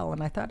as well,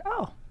 and I thought,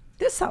 oh,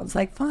 this sounds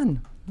like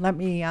fun. Let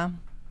me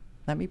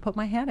put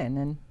my hat in,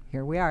 and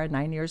here we are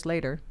 9 years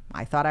later.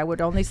 I thought I would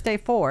only stay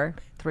 3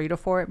 to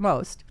 4 at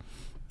most.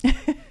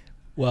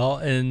 Well,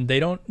 and they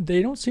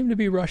don't seem to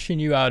be rushing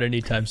you out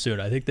anytime soon.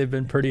 I think they've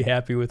been pretty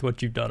happy with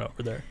what you've done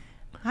over there.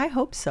 I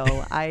hope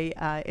so.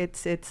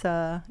 It's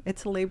a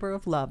labor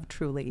of love,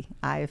 truly.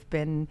 I've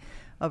been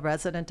a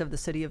resident of the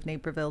city of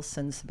Naperville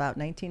since about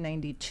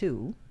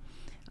 1992.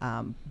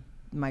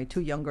 My 2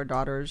 younger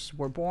daughters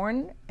were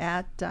born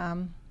at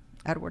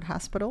Edward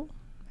Hospital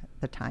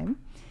at the time,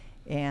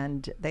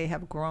 and they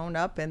have grown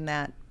up in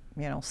that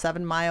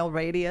 7-mile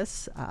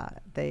radius.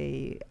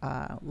 They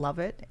love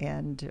it,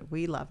 and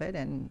we love it.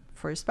 And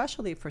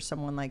especially for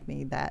someone like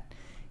me that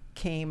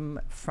came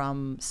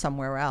from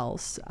somewhere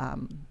else,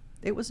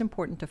 it was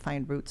important to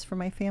find roots for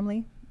my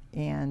family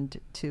and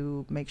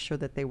to make sure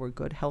that they were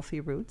good, healthy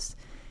roots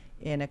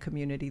in a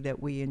community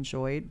that we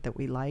enjoyed, that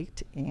we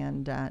liked,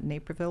 and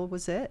Naperville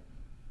was it.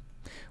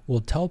 Well,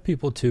 tell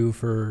people too,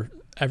 for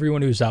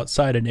everyone who's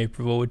outside of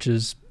Naperville, which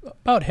is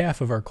about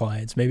half of our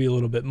clients, maybe a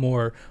little bit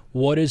more,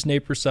 what is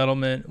Naper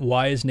Settlement?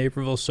 Why is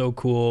Naperville so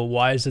cool?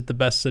 Why is it the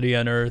best city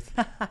on earth?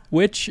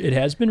 Which it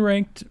has been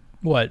ranked,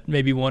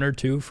 maybe 1 or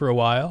 2 for a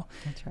while.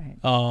 That's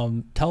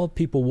right. Tell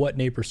people what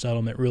Naper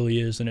Settlement really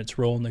is and its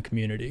role in the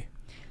community.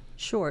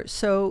 Sure.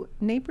 So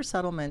Naper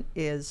Settlement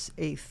is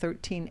a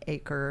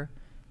 13-acre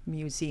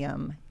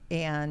museum,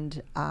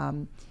 and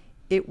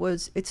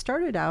it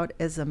started out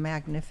as a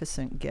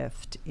magnificent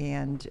gift,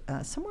 and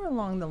somewhere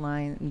along the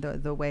line,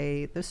 the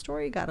way the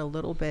story got a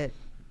little bit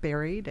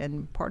buried,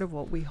 and part of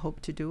what we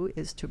hope to do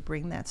is to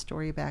bring that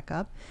story back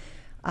up.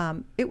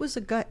 It was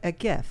a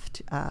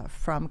gift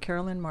from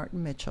Carolyn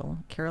Martin Mitchell.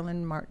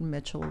 Carolyn Martin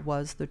Mitchell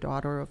was the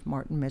daughter of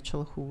Martin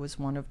Mitchell, who was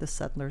one of the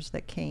settlers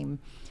that came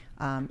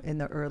in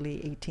the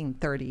early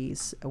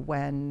 1830s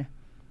when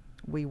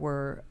we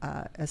were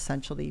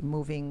essentially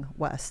moving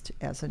west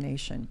as a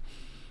nation.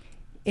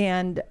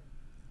 And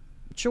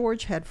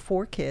George had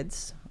 4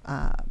 kids,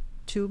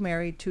 2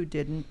 married, 2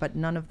 didn't, but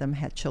none of them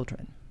had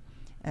children.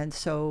 And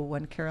so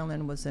when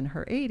Carolyn was in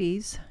her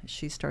 80s,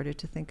 she started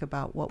to think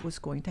about what was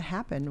going to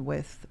happen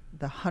with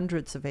the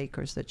hundreds of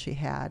acres that she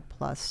had,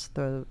 plus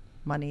the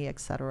money, et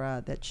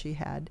cetera, that she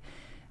had,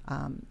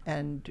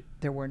 and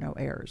there were no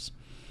heirs.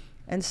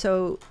 And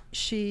so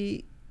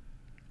she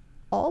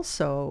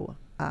also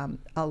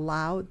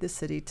allowed the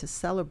city to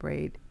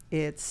celebrate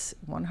its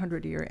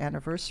 100-year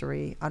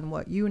anniversary on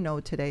what you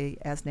know today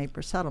as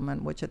Naper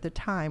Settlement, which at the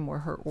time were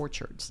her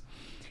orchards.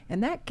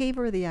 And that gave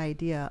her the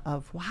idea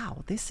of,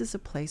 wow, this is a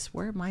place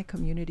where my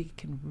community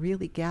can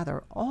really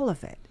gather all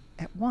of it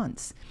at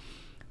once.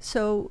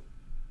 So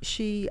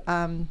she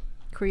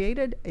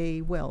created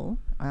a will,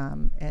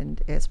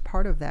 and as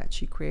part of that,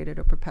 she created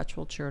a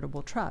perpetual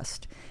charitable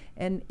trust.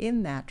 And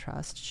in that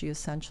trust, she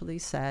essentially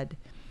said,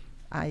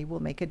 I will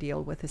make a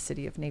deal with the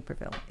city of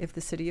Naperville. If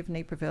the city of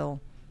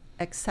Naperville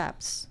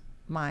accepts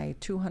my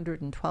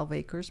 212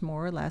 acres,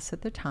 more or less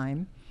at the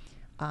time,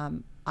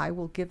 I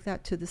will give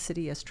that to the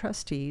city as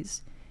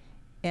trustees,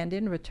 and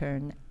in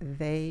return,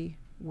 they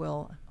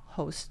will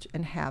host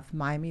and have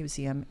my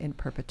museum in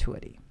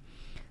perpetuity.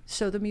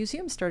 So the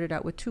museum started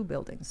out with 2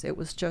 buildings. It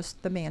was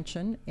just the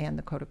mansion and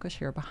the Cote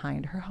Cochere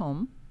behind her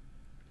home,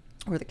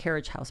 or the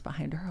carriage house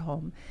behind her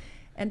home.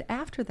 And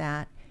after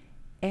that,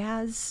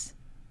 as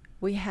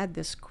we had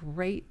this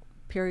great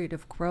period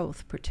of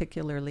growth,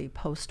 particularly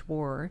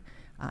post-war,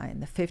 in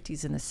the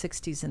 50s and the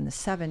 60s and the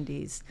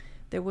 70s,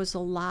 there was a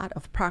lot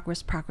of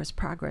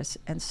progress,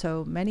 and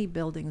so many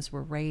buildings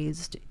were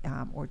razed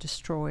or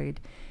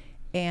destroyed.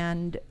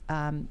 And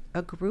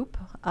a group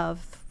of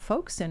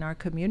folks in our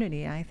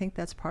community, and I think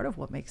that's part of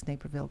what makes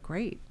Naperville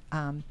great,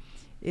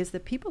 is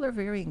that people are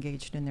very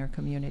engaged in their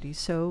community.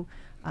 So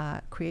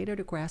created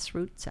a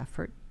grassroots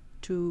effort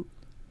to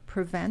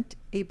prevent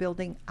a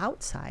building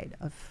outside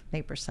of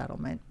Naper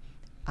Settlement.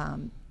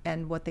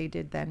 And what they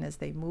did then is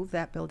they moved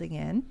that building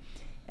in,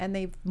 and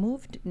they've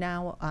moved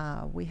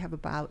now, we have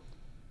about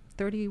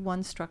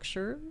 31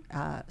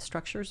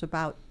 structures,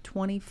 about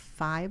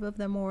 25 of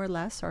them more or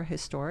less are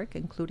historic,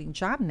 including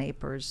John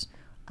Naper's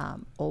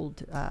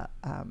old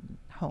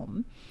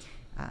home.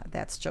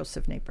 That's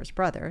Joseph Naper's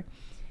brother.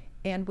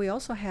 And we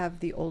also have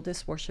the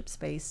oldest worship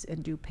space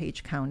in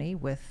DuPage County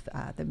with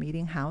the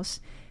meeting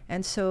house.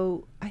 And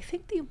so I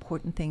think the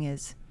important thing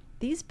is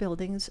these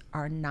buildings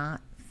are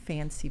not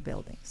fancy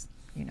buildings.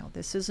 You know,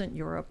 this isn't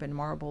Europe and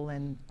marble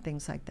and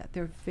things like that.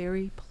 They're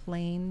very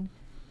plain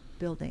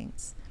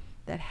buildings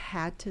that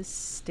had to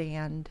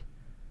stand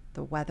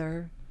the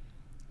weather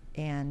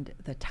and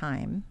the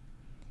time.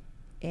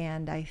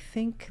 And I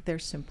think their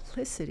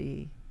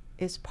simplicity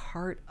is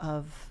part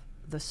of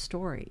the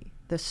story.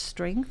 The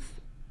strength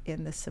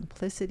in the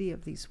simplicity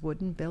of these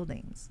wooden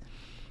buildings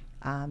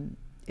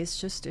is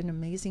just an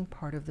amazing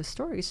part of the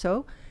story.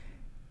 So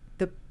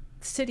the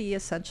city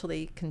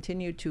essentially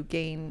continued to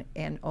gain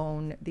and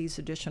own these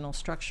additional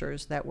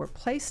structures that were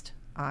placed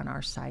on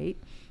our site.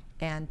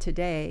 And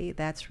today,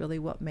 that's really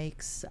what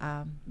makes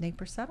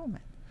Naper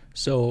Settlement.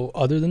 So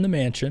other than the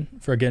mansion,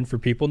 for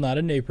people not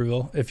in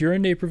Naperville, if you're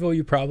in Naperville,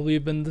 you probably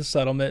have been to the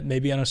settlement,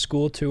 maybe on a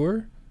school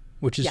tour,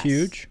 which is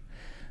huge.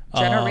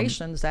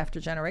 Generations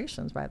after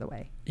generations, by the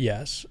way.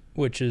 Yes,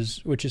 which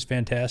is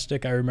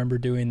fantastic. I remember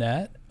doing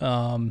that.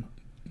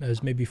 It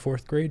was maybe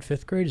 4th grade,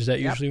 5th grade. Is that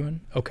usually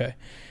when? Okay.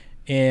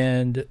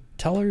 And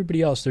tell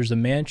everybody else, there's a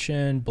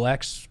mansion,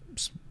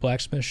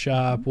 blacksmith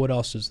shop. What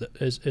else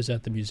is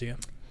at the museum?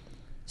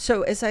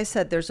 So as I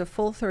said, there's a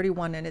full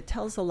 31, and it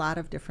tells a lot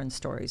of different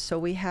stories. So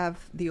we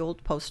have the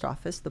old post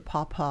office. The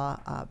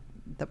Pawpaw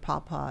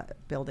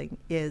building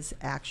is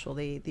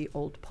actually the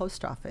old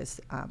post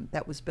office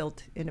that was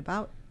built in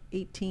about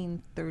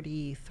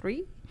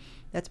 1833.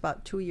 That's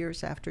about 2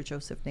 years after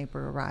Joseph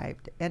Naper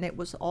arrived. And it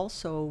was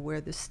also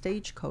where the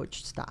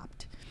stagecoach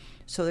stopped.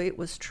 So it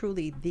was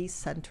truly the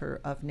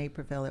center of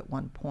Naperville at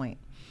one point.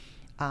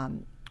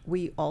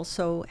 We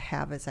also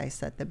have, as I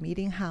said, the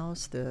meeting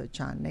house, the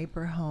John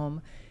Naper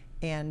home,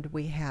 and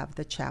we have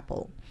the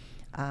chapel.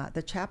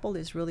 The chapel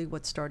is really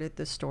what started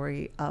the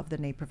story of the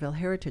Naperville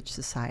Heritage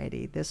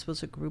Society. This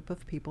was a group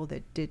of people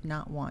that did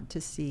not want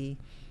to see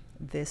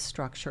this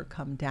structure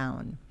come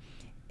down.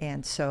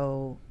 And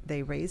so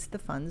they raised the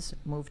funds,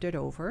 moved it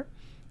over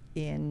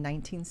in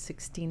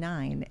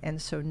 1969.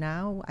 And so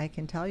now I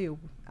can tell you,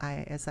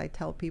 as I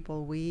tell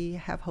people, we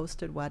have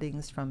hosted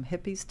weddings from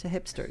hippies to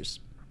hipsters.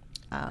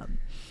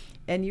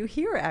 And you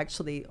hear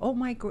actually, oh,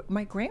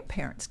 my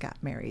grandparents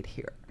got married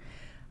here.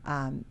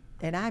 And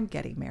I'm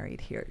getting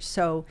married here.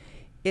 So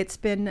it's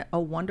been a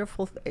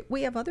wonderful,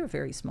 we have other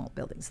very small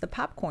buildings. The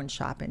popcorn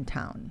shop in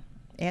town,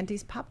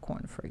 Andy's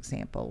Popcorn, for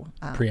example.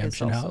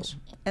 Preemption House?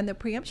 And the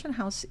Preemption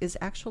House is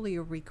actually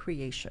a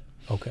recreation.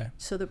 Okay.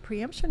 So the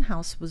Preemption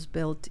House was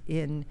built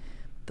in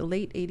the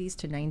late 80s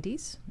to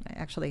 90s.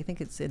 Actually, I think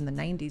it's in the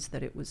 90s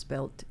that it was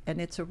built. And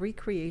it's a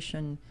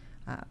recreation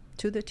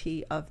to the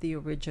T of the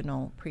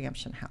original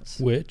Preemption House.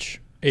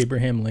 Which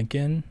Abraham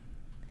Lincoln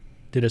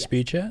did a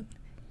speech at?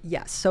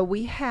 Yes. So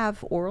we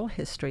have oral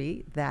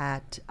history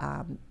that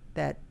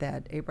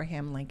that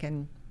Abraham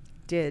Lincoln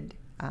did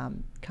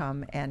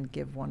come and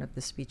give one of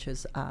the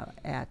speeches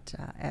at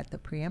the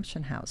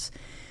Preemption House.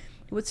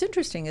 What's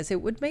interesting is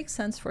it would make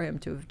sense for him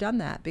to have done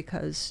that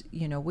because,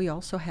 we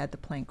also had the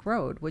Plank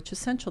Road, which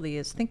essentially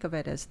is, think of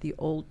it as the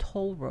old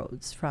toll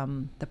roads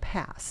from the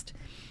past.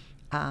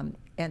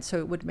 And so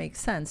it would make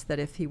sense that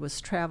if he was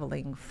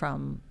traveling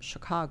from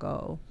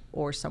Chicago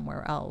or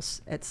somewhere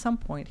else, at some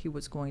point he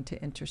was going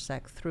to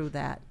intersect through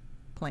that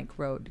Plank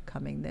Road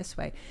coming this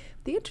way.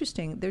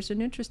 There's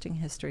an interesting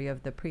history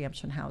of the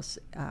Preemption House,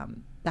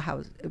 the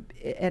house,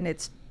 and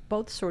it's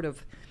both sort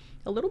of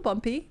a little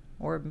bumpy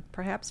or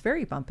perhaps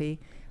very bumpy,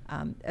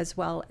 as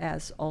well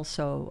as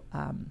also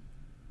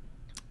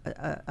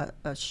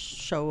a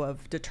show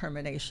of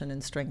determination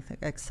and strength,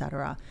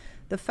 etc.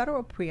 The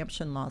federal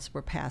preemption laws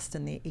were passed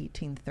in the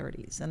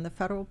 1830s, and the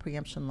federal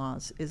preemption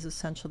laws is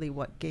essentially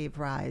what gave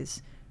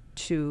rise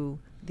to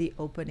the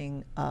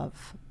opening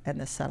of and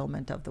the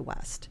settlement of the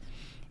West.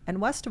 And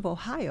west of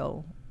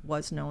Ohio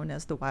was known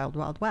as the Wild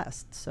Wild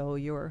West. So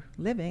you're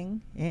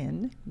living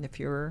in, if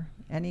you're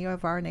any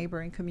of our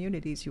neighboring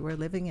communities, you were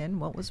living in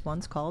what was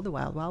once called the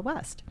Wild Wild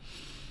West.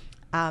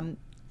 And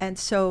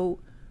so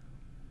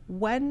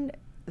when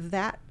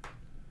that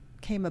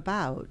came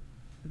about,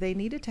 they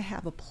needed to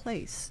have a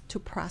place to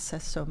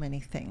process so many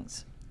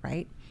things,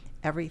 right?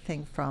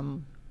 Everything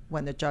from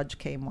when the judge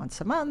came once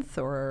a month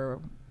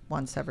or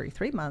once every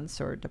 3 months,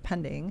 or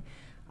depending,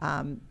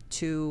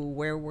 to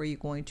where were you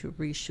going to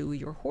reshoe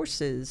your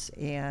horses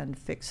and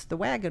fix the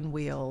wagon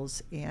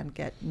wheels and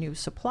get new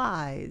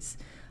supplies.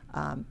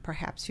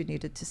 Perhaps you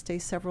needed to stay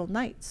several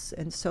nights.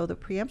 And so the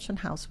Preemption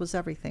House was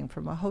everything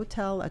from a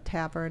hotel, a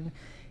tavern,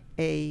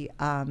 a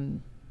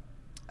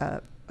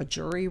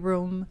jury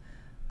room,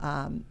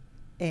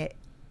 a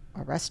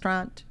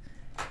restaurant,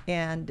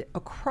 and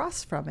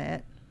across from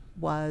it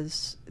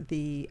was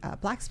the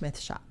blacksmith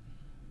shop.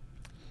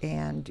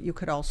 And you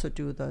could also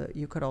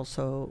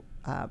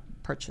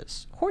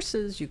purchase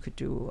horses. You could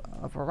do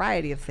a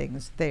variety of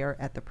things there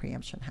at the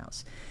Preemption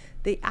House.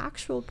 The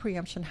actual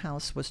Preemption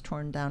House was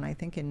torn down, I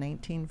think, in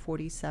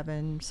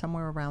 1947,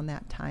 somewhere around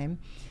that time.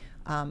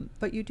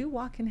 But you do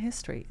walk in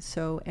history.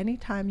 So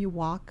anytime you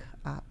walk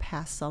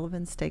past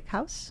Sullivan's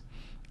Steakhouse,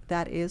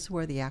 that is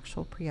where the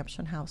actual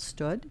Preemption House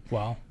stood.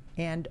 Wow.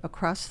 And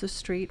across the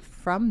street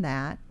from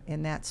that,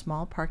 in that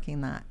small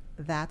parking lot,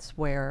 that's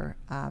where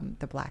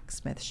the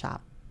blacksmith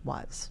shop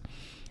was.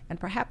 And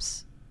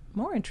perhaps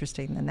more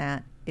interesting than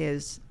that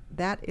is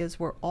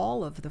where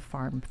all of the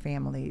farm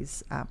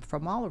families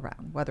from all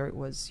around, whether it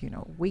was,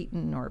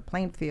 Wheaton or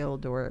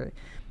Plainfield or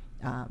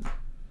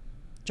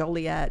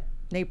Joliet,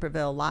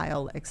 Naperville,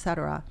 Lisle,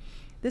 etc.,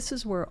 this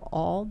is where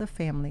all the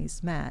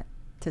families met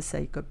to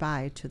say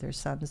goodbye to their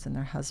sons and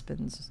their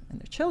husbands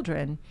and their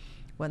children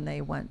when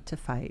they went to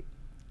fight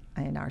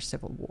in our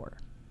Civil War.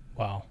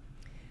 Wow.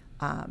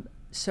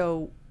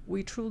 So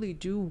we truly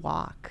do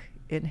walk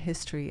in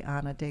history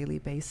on a daily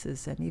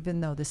basis, and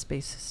even though the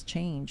spaces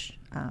change,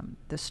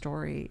 the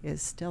story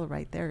is still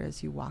right there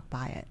as you walk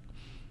by it.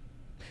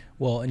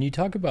 Well, and you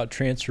talk about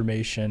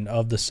transformation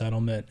of the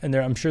settlement, and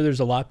I'm sure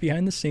there's a lot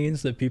behind the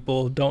scenes that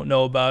people don't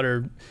know about,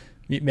 or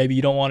maybe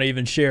you don't want to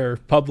even share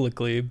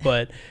publicly,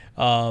 but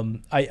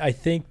I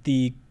think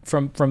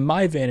from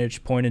my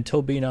vantage point,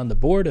 until being on the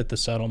board at the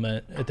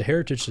settlement, at the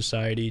Heritage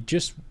Society,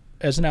 just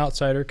as an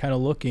outsider kind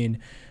of looking,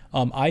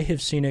 I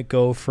have seen it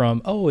go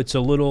from, it's a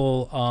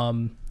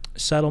little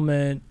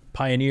settlement,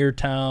 pioneer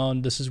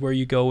town, this is where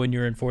you go when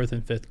you're in 4th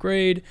and 5th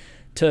grade,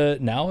 to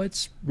now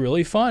it's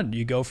really fun.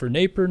 You go for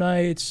Naper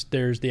nights,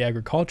 there's the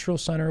Agricultural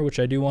Center, which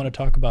I do want to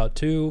talk about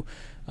too.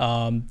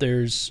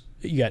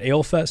 You got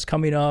Ale Fest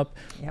coming up.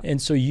 Yep.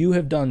 And so you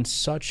have done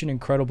such an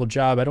incredible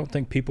job. I don't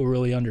think people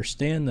really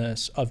understand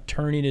this, of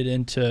turning it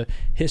into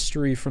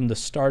history from the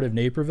start of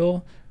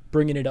Naperville,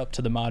 bringing it up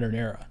to the modern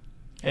era.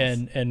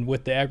 Yes. And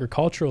with the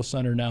Agricultural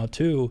Center now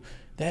too,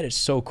 that is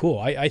so cool.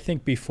 I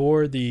think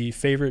before, the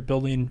favorite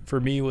building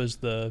for me was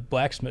the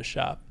blacksmith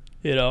shop,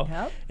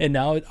 Yep. And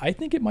now I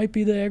think it might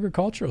be the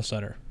Agricultural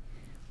Center.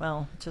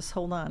 Well, just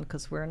hold on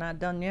because we're not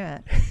done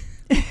yet.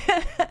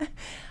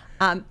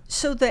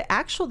 So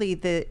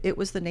it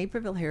was the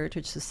Naperville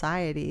Heritage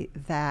Society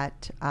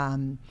that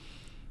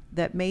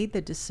that made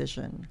the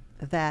decision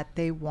that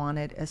they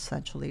wanted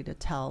essentially to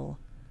tell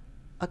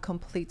a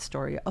complete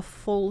story, a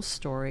full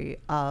story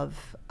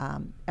of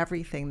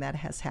everything that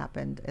has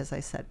happened, as I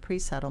said,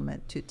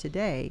 pre-settlement to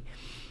today.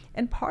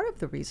 And part of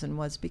the reason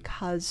was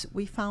because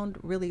we found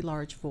really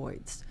large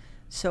voids.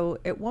 So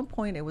at one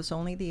point it was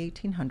only the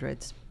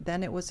 1800s,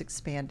 then it was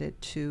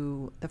expanded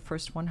to the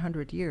first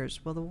 100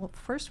 years. Well, the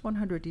first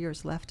 100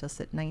 years left us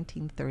at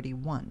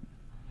 1931.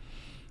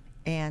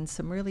 And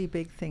some really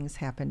big things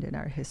happened in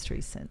our history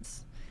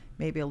since.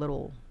 Maybe a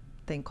little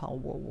thing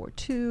called World War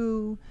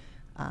II.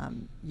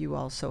 You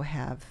also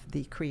have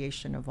the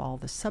creation of all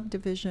the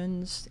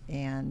subdivisions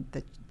and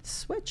the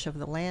switch of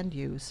the land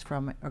use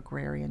from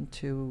agrarian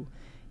to,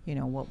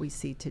 what we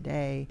see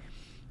today,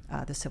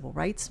 the civil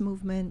rights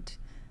movement,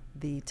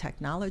 the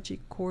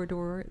technology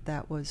corridor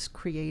that was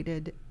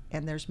created,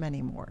 and there's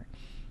many more.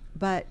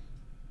 But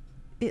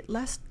it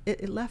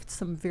left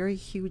some very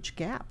huge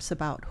gaps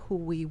about who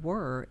we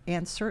were,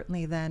 and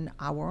certainly then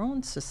our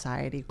own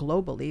society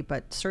globally,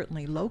 but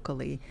certainly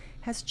locally,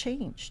 has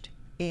changed.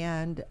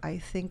 And I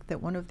think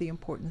that one of the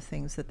important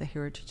things that the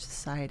Heritage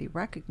Society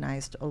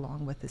recognized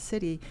along with the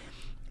city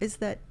is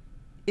that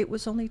it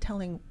was only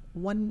telling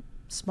one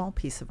small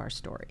piece of our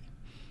story.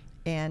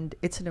 And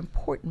it's an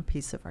important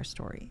piece of our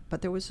story.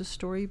 But there was a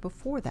story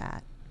before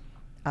that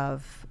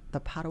of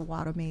the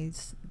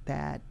Potawatomis,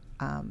 that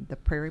the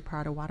Prairie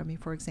Potawatomi,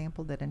 for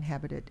example, that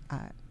inhabited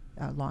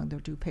along the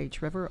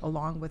DuPage River,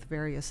 along with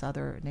various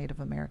other Native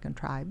American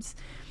tribes.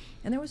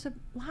 And there was a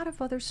lot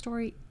of other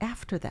story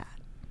after that.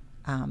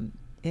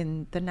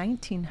 In the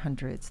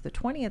 1900s, the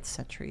 20th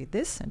century,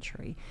 this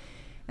century.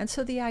 And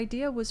so the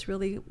idea was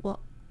really, well,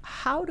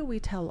 how do we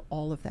tell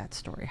all of that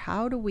story?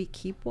 How do we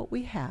keep what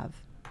we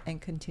have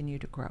and continue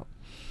to grow?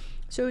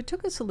 So it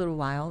took us a little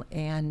while,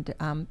 and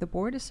the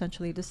board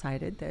essentially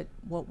decided that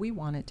what we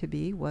wanted to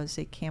be was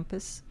a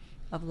campus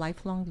of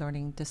lifelong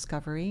learning,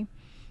 discovery,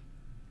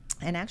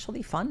 and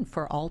actually fun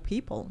for all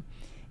people.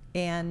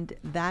 And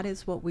that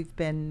is what we've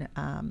been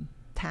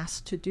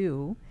tasked to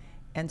do.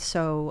 And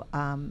so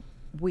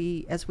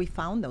as we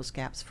found those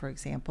gaps, for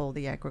example,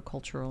 the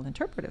Agricultural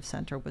Interpretive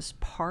Center was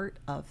part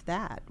of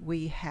that.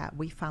 We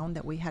found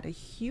that we had a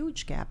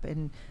huge gap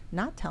in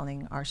not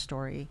telling our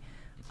story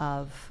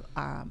of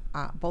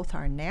both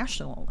our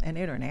national and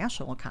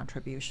international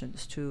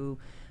contributions to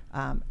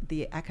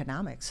the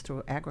economics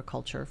through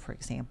agriculture, for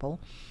example,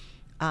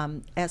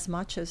 as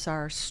much as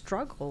our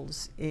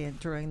struggles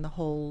during the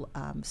whole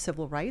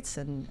civil rights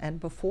and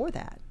before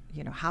that.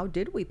 How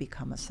did we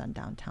become a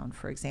sundown town,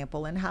 for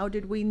example, and how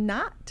did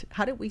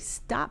we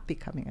stop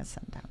becoming a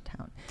sundown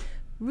town?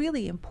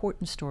 Really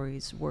important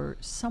stories were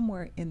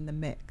somewhere in the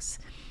mix.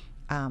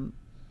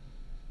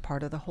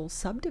 Part of the whole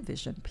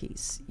subdivision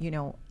piece,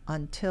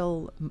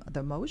 until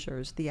the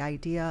Mosers, the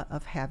idea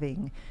of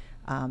having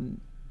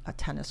a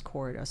tennis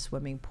court, a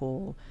swimming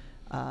pool,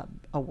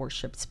 a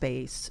worship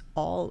space,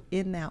 all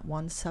in that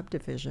one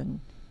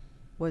subdivision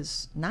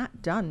was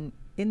not done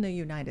in the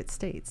United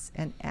States.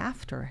 And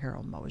after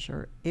Harold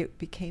Mosier, it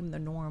became the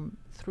norm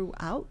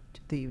throughout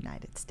the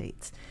United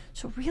States.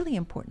 So really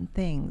important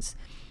things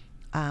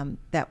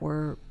that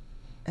were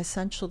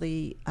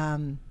essentially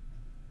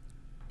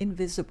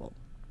invisible.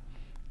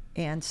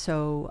 And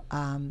so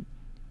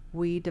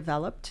we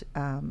developed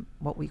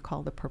what we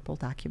call the Purple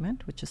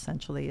Document, which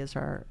essentially is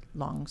our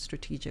long-range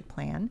strategic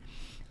plan.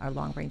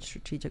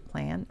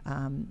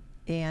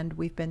 And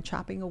we've been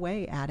chopping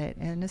away at it.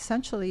 And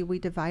essentially, we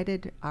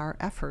divided our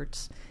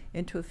efforts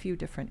into a few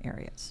different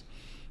areas.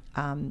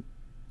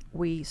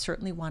 We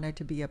certainly wanted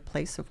to be a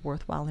place of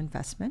worthwhile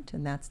investment,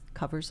 and that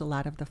covers a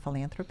lot of the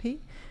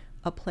philanthropy.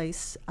 A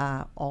place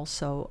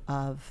also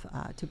of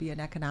to be an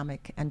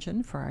economic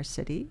engine for our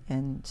city.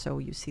 And so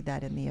you see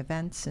that in the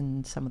events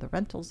and some of the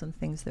rentals and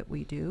things that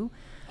we do.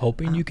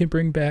 Hoping you can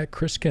bring back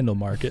Chris Kindle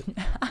Market.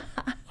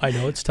 I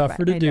know it's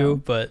tougher to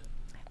do, but...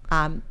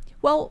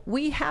 Well,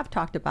 we have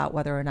talked about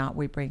whether or not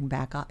we bring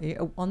back,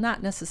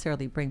 not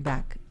necessarily bring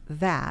back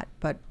that,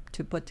 but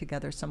to put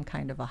together some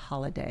kind of a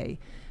holiday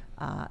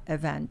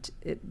event.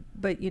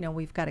 But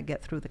we've got to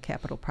get through the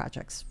capital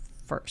projects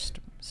first.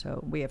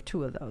 So we have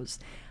two of those.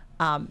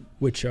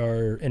 Which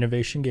are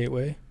Innovation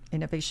Gateway.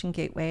 Innovation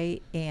Gateway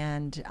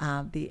and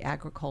the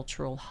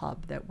agricultural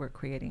hub that we're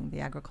creating, the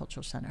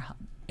Agricultural Center Hub.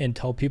 And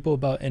tell people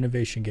about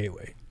Innovation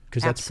Gateway,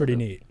 because that's pretty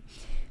neat.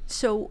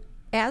 So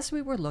as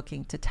we were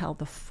looking to tell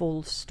the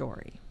full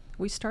story,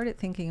 we started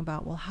thinking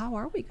about, well, how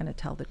are we going to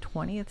tell the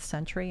 20th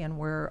century? And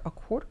we're a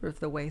quarter of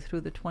the way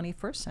through the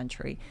 21st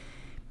century.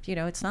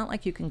 It's not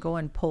like you can go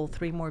and pull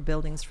 3 more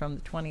buildings from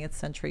the 20th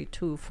century,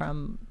 2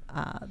 from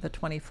the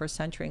 21st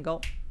century and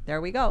go,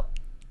 there we go,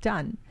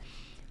 done.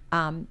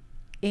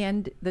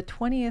 And the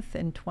 20th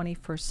and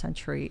 21st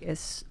century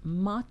is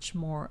much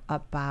more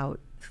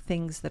about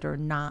things that are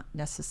not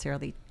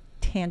necessarily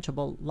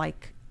tangible,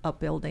 like a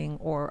building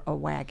or a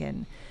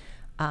wagon.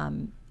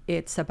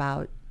 It's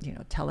about,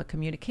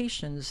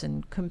 telecommunications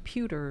and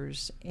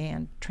computers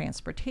and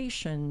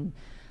transportation.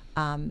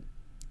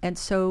 And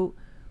so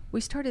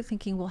we started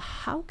thinking, well,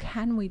 how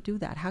can we do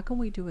that? How can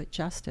we do it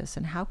justice?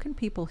 And how can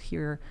people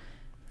hear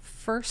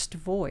first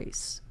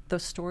voice the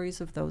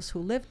stories of those who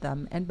lived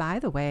them? And by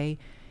the way,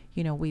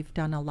 we've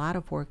done a lot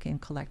of work in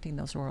collecting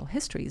those oral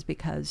histories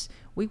because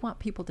we want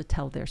people to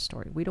tell their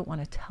story. We don't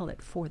want to tell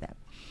it for them.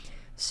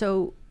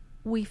 So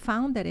we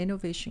found that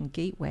Innovation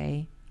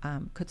Gateway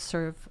could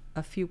serve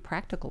a few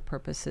practical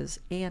purposes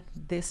and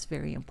this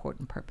very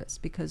important purpose,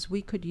 because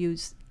we could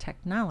use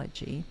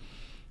technology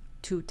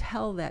to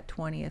tell that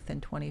 20th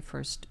and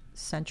 21st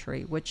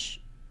century,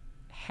 which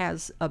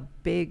has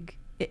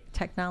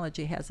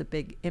technology has a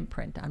big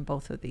imprint on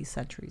both of these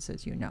centuries,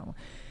 as you know.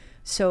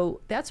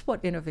 So that's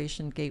what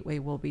Innovation Gateway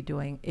will be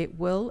doing. It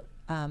will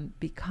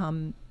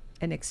become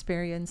an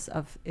experience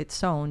of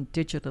its own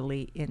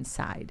digitally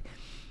inside.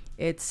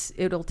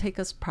 It'll take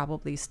us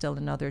probably still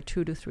another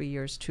 2 to 3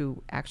 years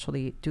to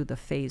actually do the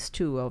phase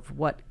 2 of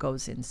what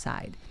goes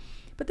inside.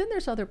 But then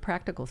there's other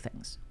practical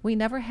things. We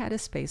never had a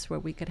space where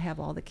we could have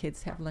all the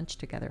kids have lunch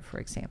together, for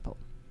example.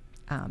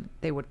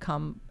 They would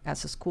come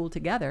as a school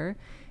together,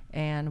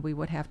 and we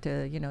would have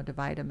to,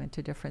 divide them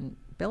into different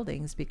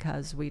buildings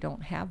because we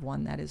don't have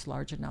one that is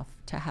large enough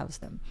to house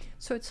them.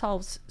 So it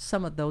solves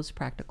some of those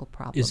practical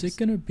problems. Is it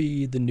going to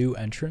be the new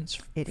entrance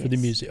for the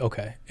is. museum?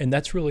 Okay. And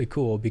that's really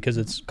cool because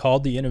it's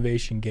called the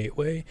Innovation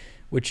Gateway,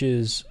 which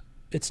is,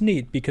 it's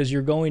neat because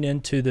you're going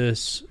into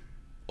this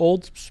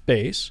old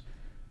space,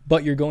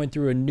 but you're going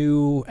through a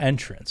new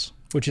entrance,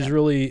 which is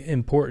really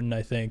important,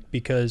 I think,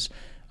 because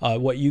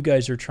what you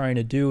guys are trying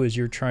to do is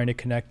you're trying to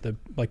connect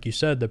like you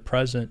said, the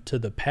present to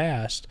the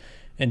past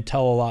and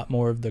tell a lot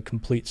more of the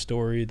complete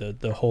story,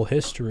 the whole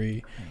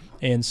history.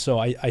 And so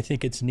I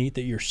think it's neat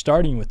that you're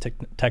starting with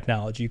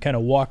technology. You kind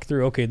of walk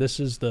through, okay, this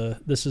is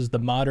the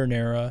modern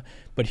era,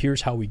 but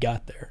here's how we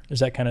got there.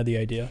 Is that kind of the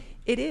idea?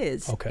 It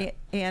is. Okay.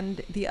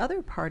 And the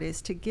other part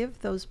is to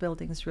give those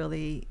buildings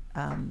really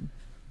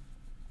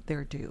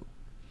their due,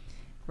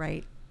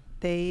 right?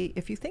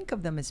 If you think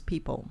of them as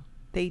people,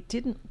 they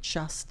didn't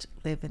just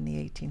live in the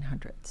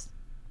 1800s.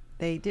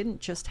 They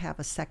didn't just have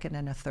a second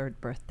and a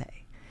third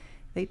birthday.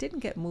 They didn't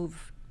get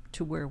moved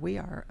to where we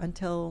are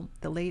until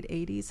the late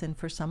 80s, and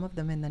for some of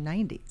them in the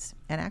 90s.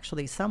 And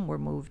actually some were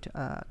moved,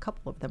 a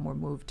couple of them were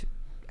moved,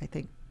 I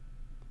think,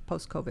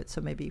 post-COVID,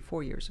 so maybe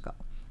 4 years ago,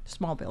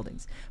 small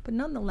buildings. But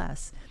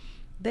nonetheless,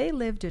 they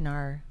lived in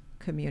our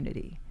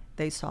community.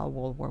 They saw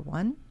World War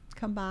I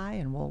come by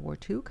and World War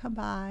II come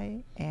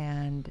by,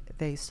 and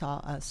they saw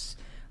us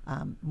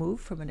move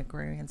from an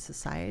agrarian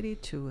society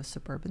to a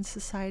suburban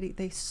society.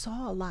 They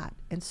saw a lot.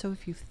 And so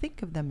if you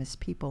think of them as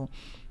people,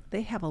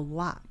 they have a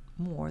lot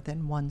more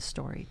than one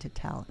story to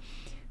tell.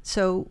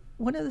 So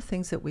one of the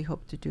things that we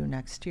hope to do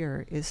next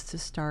year is to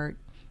start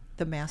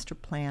the master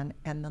plan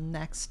and the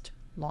next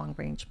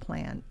long-range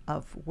plan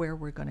of where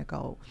we're going to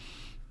go.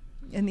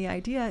 And the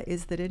idea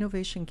is that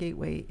Innovation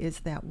Gateway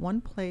is that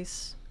one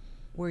place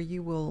where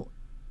you will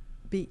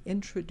be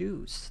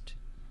introduced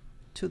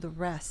to the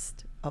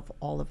rest of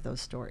all of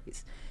those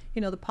stories.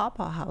 The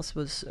Pawpaw House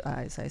was,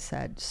 as I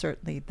said,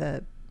 certainly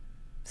the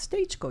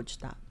stagecoach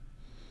stop.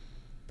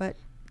 But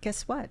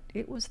guess what?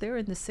 It was there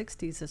in the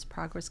 60s as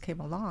progress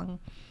came along,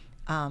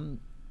 and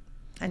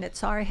it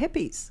saw our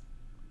hippies.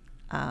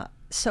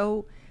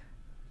 So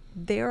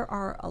there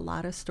are a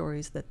lot of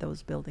stories that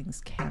those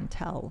buildings can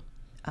tell,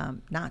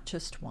 not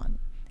just one.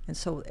 And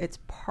so it's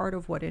part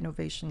of what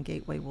Innovation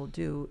Gateway will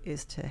do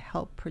is to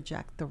help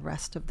project the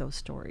rest of those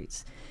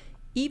stories,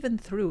 even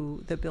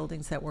through the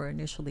buildings that were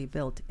initially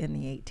built in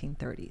the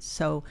 1830s.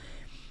 So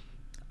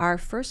our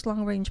first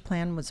long-range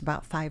plan was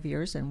about 5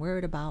 years, and we're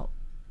at about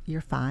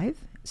year 5.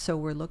 So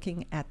we're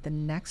looking at the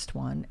next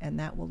one, and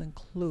that will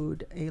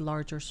include a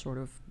larger sort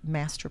of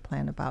master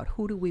plan about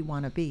who do we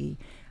want to be,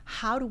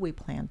 how do we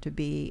plan to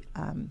be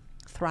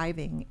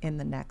thriving in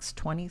the next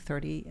 20,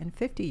 30, and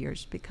 50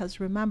 years. Because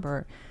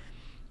remember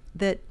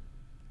that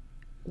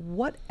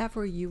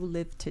whatever you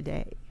live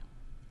today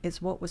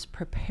is what was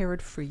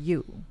prepared for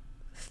you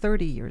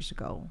 30 years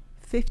ago,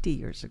 50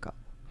 years ago.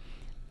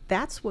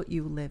 That's what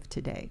you live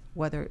today,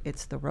 whether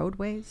it's the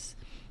roadways,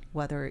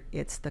 whether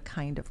it's the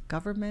kind of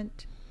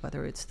government,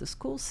 whether it's the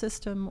school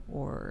system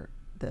or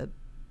the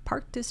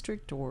park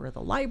district or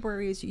the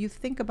libraries. You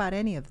think about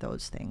any of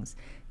those things.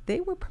 They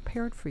were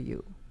prepared for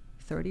you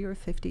 30 or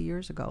 50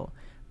 years ago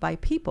by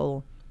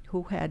people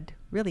who had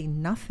really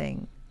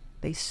nothing.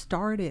 They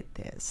started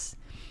this.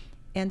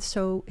 And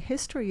so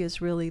history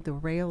is really the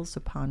rails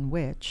upon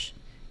which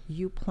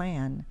you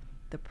plan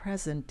the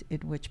present in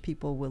which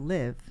people will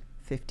live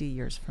 50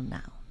 years from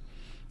now.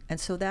 And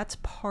so that's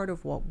part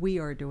of what we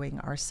are doing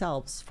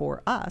ourselves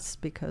for us,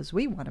 because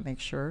we want to make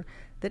sure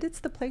that it's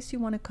the place you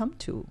want to come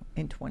to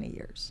in 20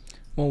 years.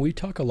 Well, we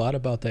talk a lot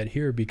about that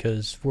here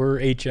because we're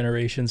 8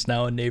 generations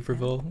now in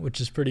Naperville, which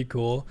is pretty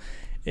cool.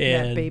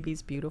 And that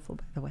baby's beautiful,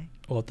 by the way.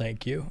 Well,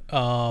 thank you.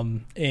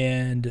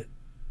 And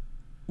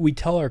we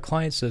tell our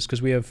clients this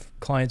because we have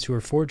clients who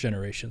are 4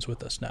 generations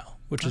with us now,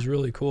 which is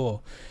really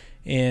cool.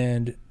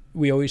 And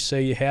we always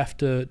say you have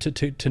to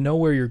know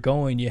where you're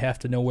going, you have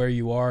to know where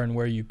you are and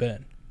where you've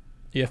been.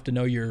 You have to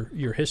know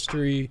your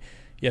history,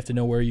 you have to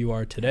know where you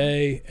are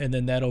today, and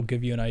then that'll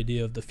give you an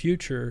idea of the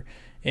future.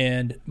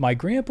 And my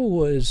grandpa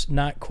was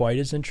not quite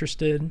as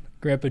interested,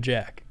 Grandpa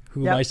Jack,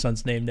 who Yep. my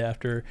son's named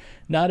after,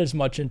 not as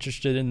much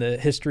interested in the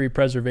history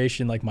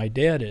preservation like my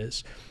dad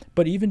is,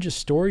 but even just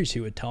stories he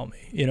would tell me.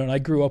 You know, and I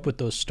grew up with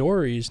those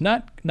stories,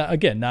 not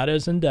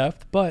as in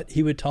depth, but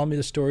he would tell me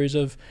the stories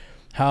of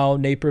how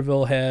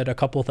Naperville had a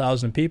couple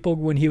thousand people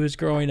when he was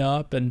growing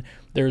up, and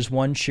there's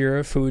one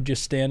sheriff who would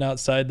just stand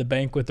outside the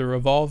bank with a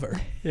revolver,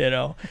 you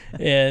know,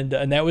 and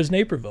that was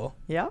Naperville.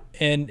 Yeah.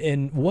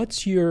 And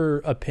what's your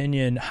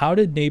opinion? How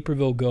did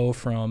Naperville go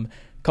from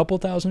a couple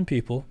thousand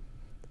people,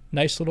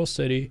 nice little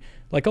city,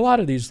 like a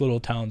lot of these little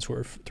towns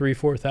were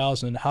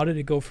 3,000-4,000? How did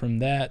it go from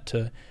that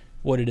to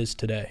what it is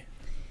today?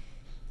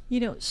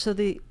 You know, so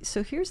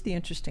here's the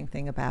interesting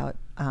thing about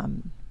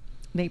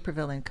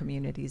Naperville and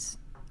communities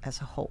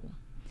as a whole.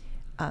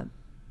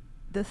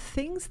 The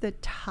things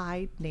that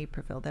tied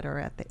Naperville, that are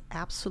at the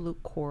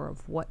absolute core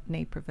of what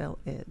Naperville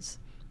is,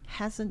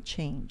 hasn't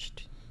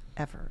changed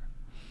ever.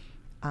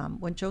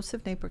 When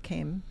Joseph Napier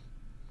came,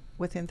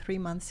 within 3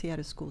 months he had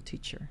a school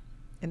teacher.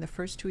 In the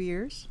first 2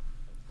 years,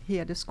 he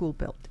had a school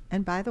built.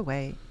 And by the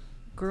way,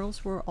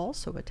 girls were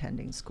also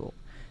attending school.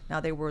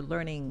 Now they were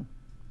learning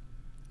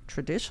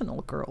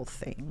traditional girl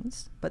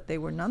things, but they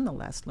were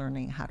nonetheless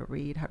learning how to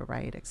read, how to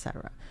write,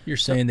 etc. You're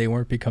saying they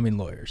weren't becoming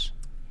lawyers?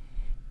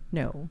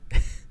 No,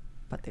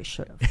 but they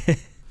should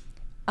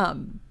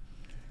have.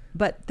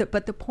 But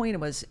the point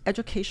was,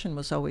 education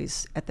was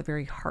always at the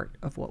very heart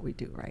of what we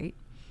do, right?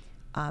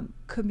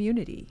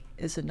 Community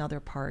is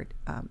another part.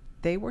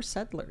 They were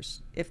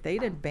settlers. If they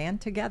didn't band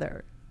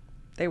together,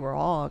 they were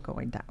all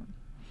going down.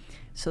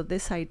 So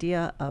this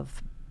idea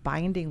of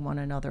binding one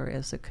another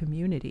as a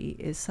community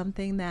is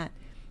something that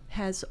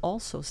has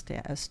also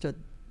stood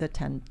the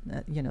time.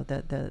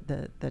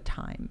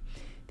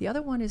 The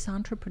other one is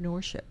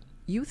entrepreneurship.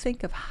 You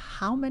think of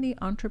how many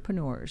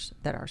entrepreneurs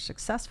that are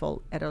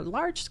successful at a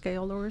large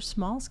scale or a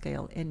small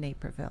scale in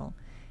Naperville,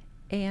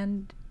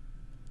 and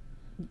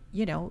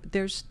you know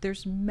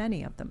there's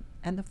many of them.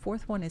 And the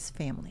fourth one is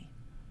family.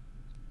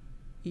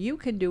 You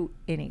can do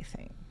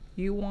anything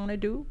you want to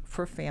do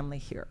for family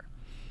here.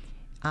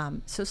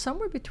 So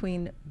somewhere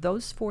between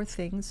those four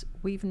things,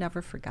 we've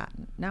never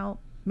forgotten. Now,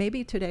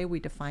 maybe today we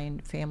define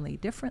family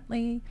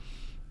differently,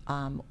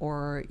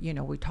 or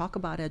we talk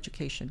about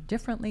education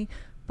differently,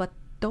 but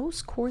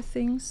those core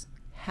things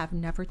have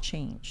never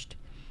changed.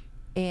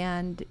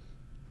 And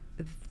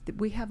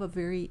we have a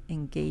very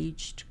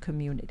engaged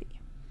community,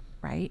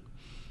 right?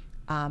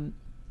 And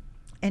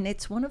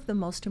it's one of the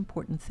most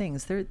important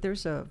things.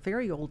 There's a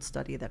very old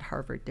study that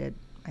Harvard did,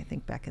 I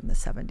think back in the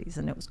 70s,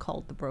 and it was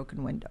called The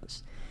Broken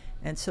Windows.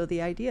 And so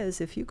the idea is,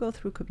 if you go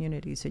through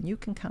communities and you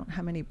can count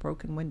how many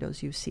broken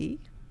windows you see,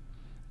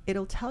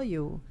 it'll tell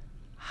you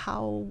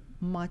how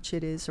much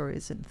it is or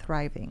isn't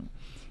thriving.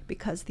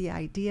 Because the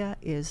idea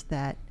is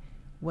that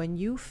when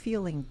you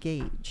feel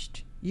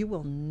engaged, you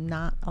will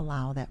not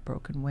allow that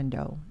broken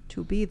window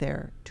to be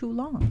there too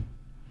long.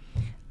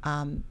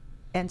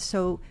 And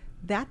so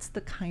that's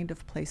the kind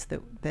of place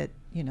that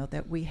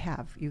we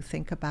have. You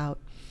think about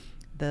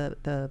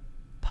the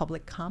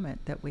public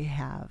comment that we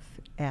have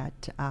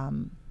at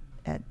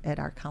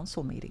our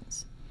council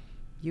meetings.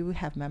 You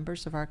have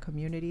members of our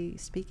community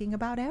speaking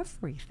about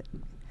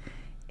everything.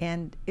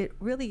 And it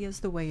really is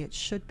the way it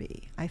should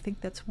be. I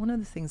think that's one of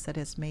the things that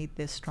has made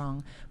this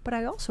strong. But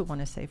I also want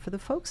to say, for the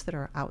folks that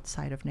are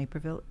outside of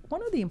Naperville,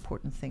 one of the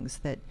important things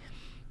that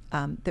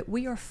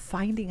we are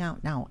finding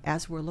out now,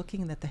 as we're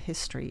looking at the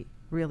history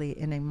really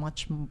in a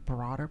much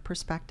broader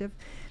perspective,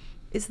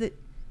 is that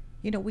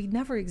we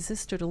never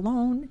existed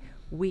alone.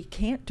 We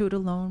can't do it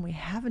alone. We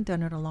haven't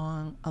done it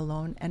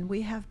alone. And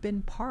we have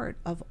been part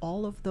of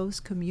all of those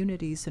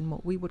communities in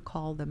what we would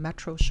call the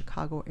Metro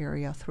Chicago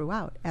area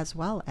throughout, as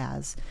well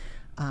as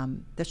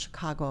the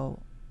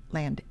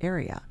Chicagoland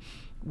area.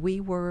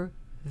 We were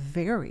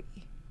very,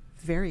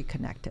 very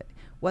connected,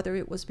 whether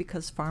it was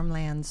because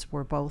farmlands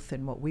were both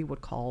in what we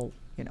would call,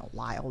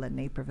 Lyle and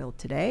Naperville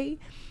today,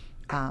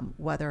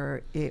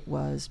 whether it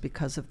was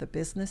because of the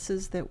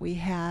businesses that we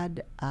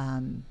had,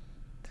 the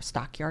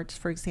stockyards,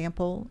 for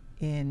example,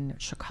 in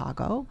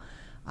Chicago,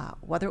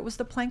 whether it was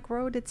the Plank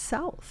Road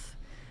itself.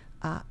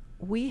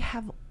 We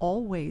have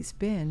always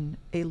been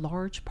a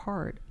large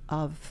part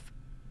of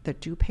the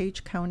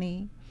DuPage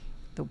County,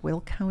 the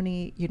Will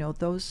County,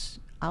 those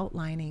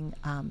outlining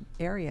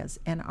areas.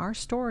 And our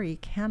story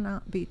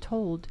cannot be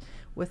told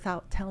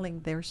without telling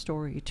their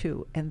story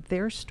too. And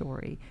their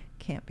story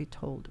can't be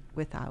told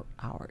without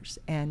ours.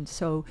 And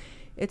so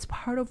it's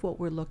part of what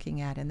we're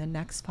looking at in the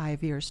next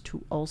 5 years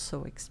to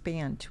also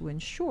expand, to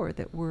ensure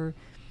that we're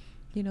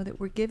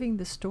giving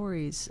the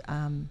stories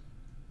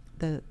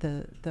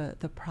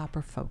the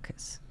proper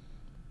focus.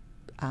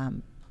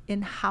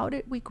 And how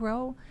did we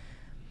grow?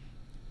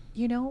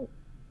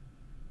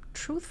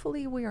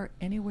 Truthfully, we are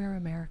anywhere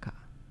America.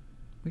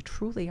 We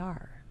truly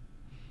are.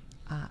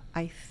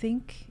 I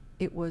think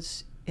it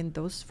was in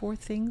those four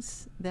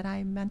things that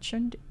I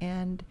mentioned,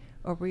 and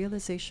a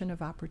realization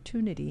of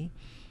opportunity,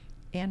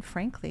 and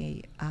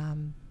frankly,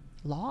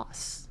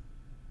 loss.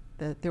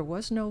 There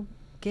was no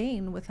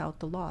gain without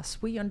the loss.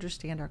 We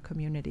understand our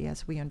community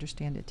as we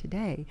understand it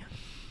today.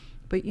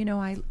 But,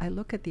 I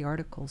look at the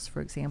articles,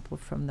 for example,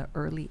 from the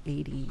early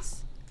 80s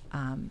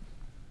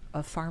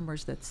of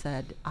farmers that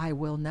said, I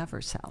will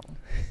never sell.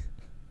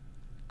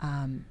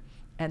 And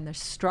the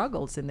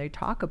struggles, and they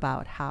talk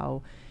about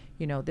how,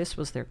 this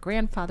was their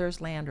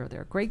grandfather's land or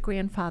their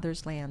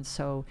great-grandfather's land,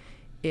 so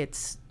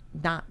it's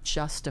not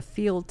just a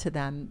field to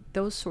them,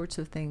 those sorts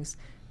of things.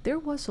 There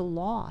was a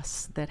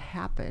loss that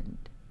happened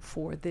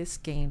for this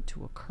gain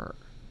to occur.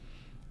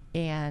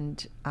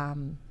 And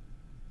on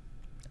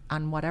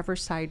whatever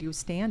side you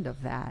stand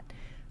of that,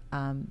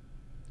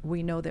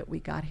 we know that we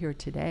got here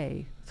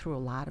today through a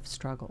lot of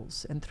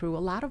struggles and through a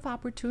lot of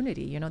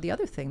opportunity. The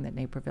other thing that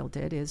Naperville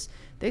did is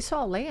they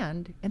saw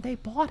land and they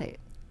bought it.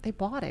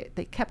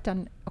 They kept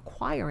on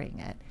acquiring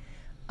it.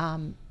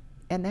 And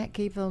that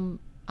gave them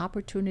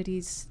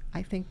opportunities,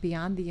 I think,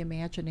 beyond the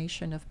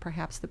imagination of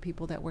perhaps the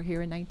people that were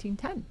here in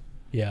 1910.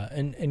 Yeah,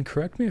 and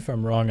correct me if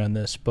I'm wrong on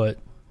this, but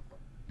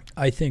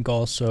I think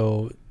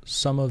also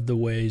some of the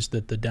ways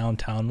that the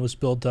downtown was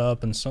built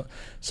up and some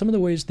of the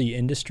ways the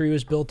industry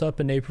was built up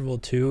in Naperville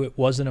too, it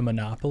wasn't a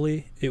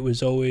monopoly. It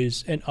was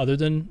always, and other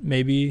than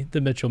maybe the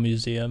Mitchell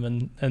Museum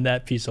and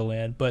that piece of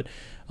land, but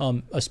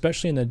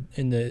especially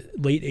in the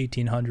late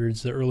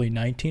 1800s, the early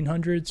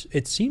 1900s,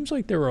 it seems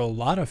like there were a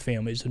lot of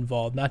families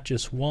involved, not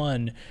just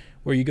one,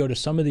 where you go to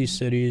some of these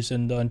cities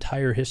and the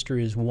entire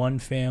history is one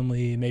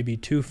family, maybe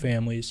two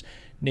families.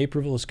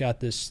 Naperville's got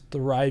this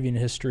thriving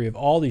history of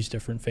all these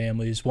different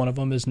families. One of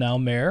them is now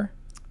mayor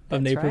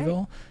of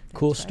Naperville. Right.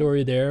 Cool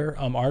story there.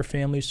 Our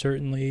family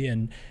certainly,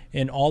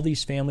 and all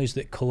these families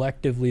that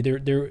collectively,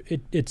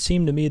 it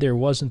seemed to me there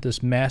wasn't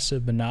this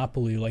massive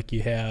monopoly like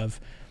you have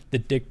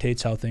that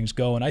dictates how things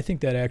go. And I think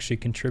that actually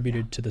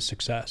contributed to the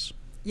success.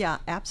 Yeah,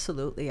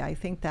 absolutely. I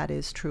think that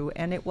is true.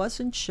 And it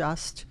wasn't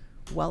just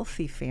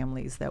wealthy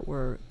families that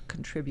were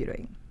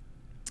contributing.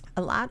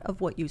 A lot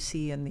of what you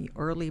see in the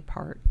early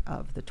part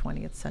of the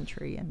 20th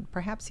century, and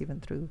perhaps even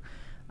through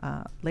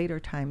later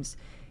times,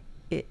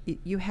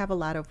 you have a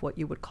lot of what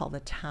you would call the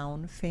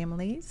town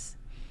families,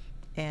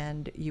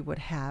 and you would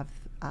have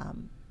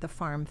the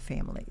farm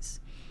families.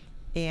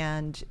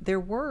 And there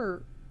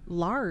were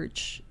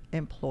large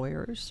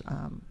employers,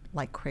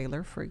 like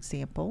Kraler, for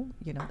example.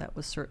 That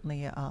was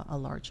certainly a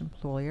large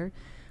employer.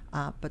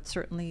 But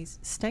certainly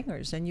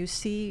Stengers. And you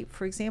see,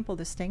 for example,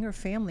 the Stenger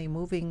family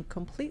moving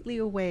completely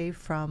away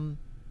from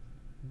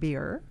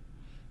beer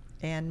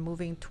and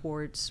moving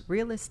towards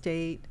real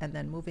estate and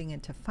then moving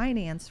into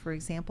finance, for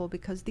example,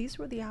 because these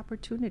were the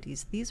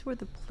opportunities. These were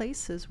the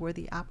places where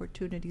the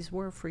opportunities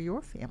were for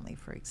your family,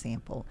 for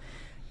example.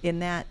 In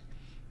that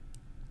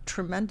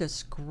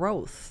tremendous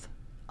growth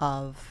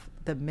of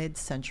the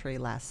mid-century,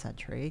 last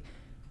century,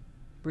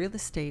 real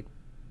estate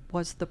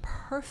was the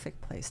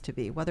perfect place to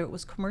be, whether it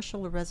was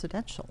commercial or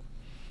residential.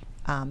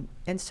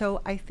 And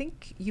so I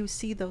think you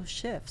see those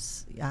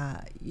shifts,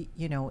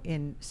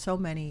 in so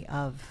many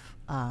of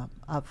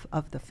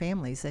the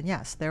families. And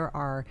yes, there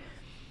are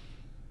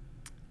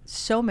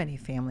so many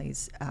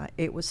families.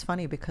 It was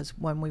funny because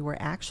when we were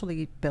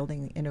actually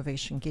building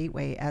Innovation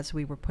Gateway, as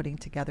we were putting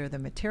together the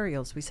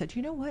materials, we said,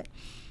 you know what?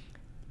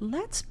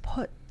 Let's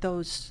put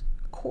those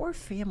core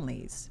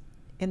families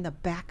in the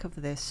back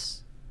of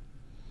this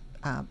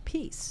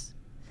piece,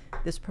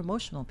 this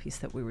promotional piece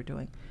that we were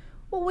doing.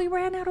 Well, we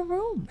ran out of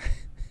room.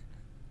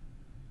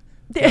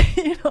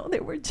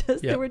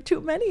 There were too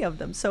many of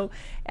them. So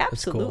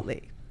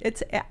absolutely,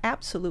 it's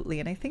absolutely,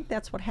 and I think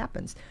that's what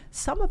happens.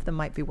 Some of them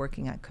might be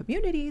working on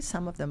community,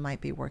 some of them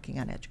might be working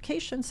on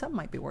education, some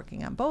might be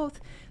working on both,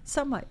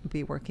 some might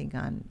be working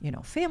on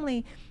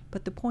family.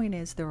 But the point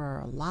is, there are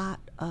a lot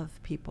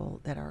of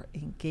people that are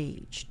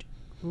engaged,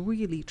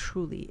 really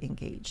truly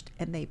engaged,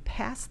 and they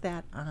pass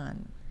that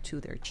on to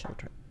their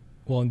children.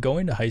 Well, in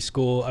going to high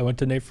school, I went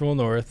to Naperville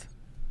North.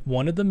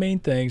 One of the main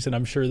things, and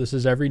I'm sure this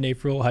is every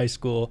Naperville high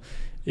school,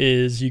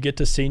 is you get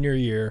to senior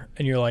year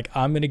and you're like,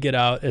 I'm going to get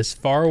out as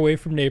far away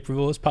from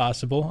Naperville as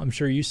possible. I'm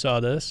sure you saw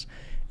this.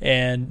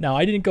 And now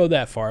I didn't go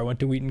that far. I went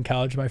to Wheaton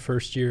College my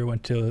first year,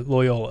 went to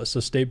Loyola, so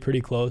stayed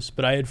pretty close.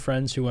 But I had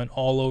friends who went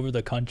all over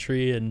the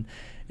country, and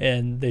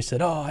they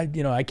said,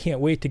 I can't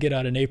wait to get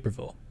out of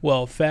Naperville.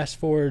 Well, fast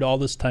forward all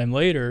this time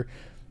later,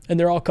 and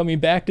they're all coming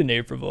back to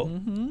Naperville,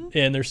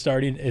 and they're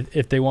starting.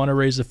 If they want to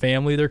raise a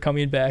family, they're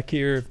coming back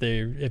here.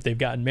 If they've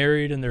gotten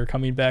married and they're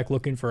coming back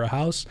looking for a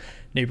house,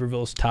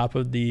 Naperville's top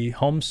of the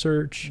home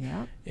search.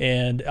 Yep.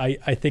 And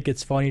I think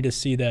it's funny to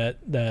see that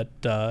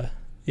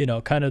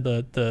kind of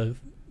the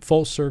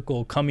full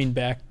circle coming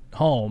back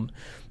home,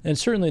 and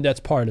certainly that's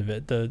part of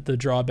it, the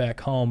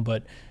drawback home.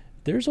 But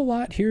there's a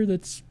lot here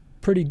that's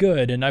pretty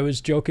good. And I was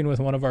joking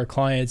with one of our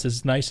clients,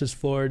 as nice as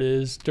Florida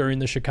is during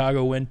the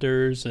Chicago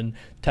winters and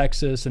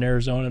Texas and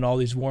Arizona and all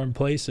these warm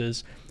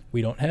places,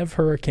 we don't have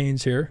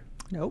hurricanes here.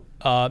 Nope.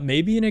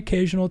 Maybe an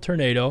occasional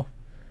tornado.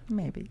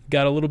 Maybe.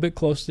 Got a little bit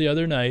close the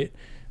other night.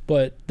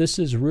 But this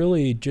is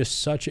really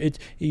just such it.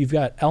 You've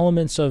got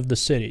elements of the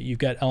city. You've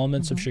got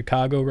elements of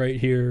Chicago right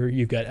here.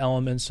 You've got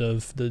elements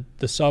of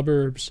the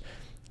suburbs.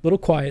 A little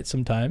quiet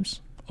sometimes.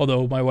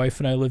 Although my wife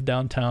and I live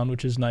downtown,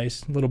 which is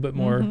nice. A little bit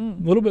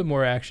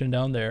more action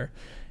down there.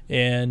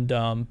 And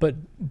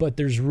but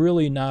there's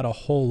really not a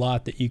whole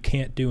lot that you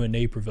can't do in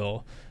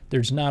Naperville.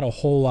 There's not a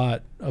whole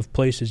lot of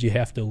places you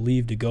have to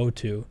leave to go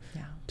to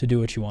do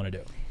what you want to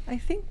do. I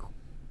think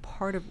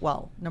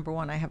number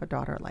one, I have a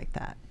daughter like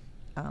that.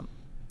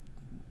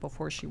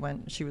 Before she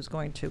was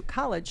going to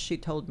college, she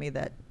told me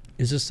that.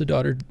 Is this the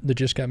daughter that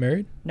just got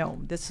married? No,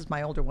 this is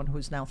my older one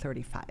who's now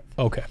 35.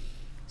 Okay.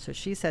 So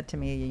she said to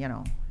me,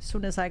 as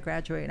soon as I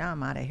graduate,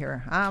 I'm out of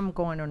here. I'm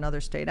going to another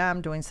state.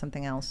 I'm doing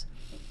something else.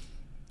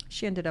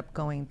 She ended up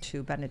going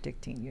to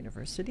Benedictine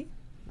University.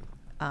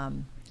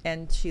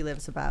 And she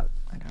lives about,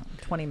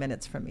 20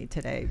 minutes from me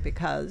today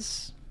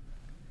because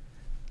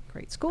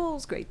great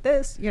schools, great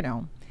this,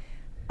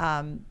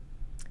 and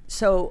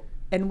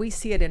we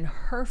see it in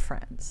her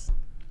friends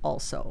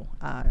also.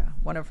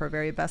 One of her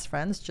very best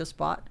friends just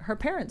bought her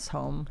parents'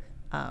 home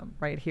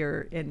right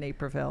here in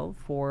Naperville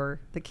for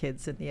the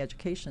kids and the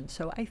education.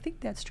 So I think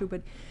that's true.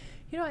 But,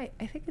 I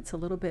think it's a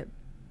little bit,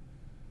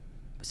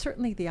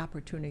 certainly the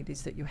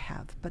opportunities that you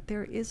have, but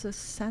there is a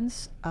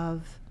sense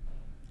of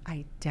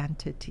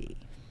identity,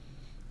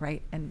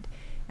 right? And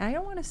I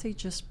don't want to say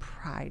just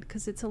pride,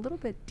 because it's a little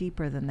bit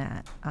deeper than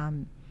that.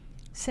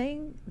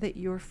 Saying that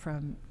you're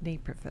from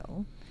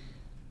Naperville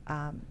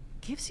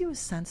gives you a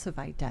sense of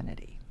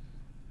identity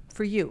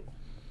for you.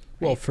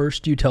 Right? Well,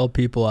 first you tell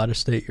people out of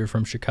state you're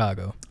from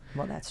Chicago.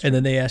 Well, that's true. And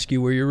then they ask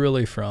you where you're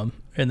really from,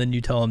 and then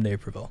you tell them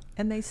Naperville.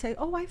 And they say,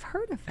 oh, I've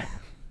heard of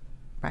that,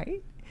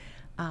 right?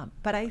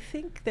 But I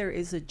think there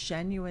is a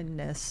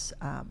genuineness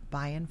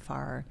by and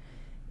far,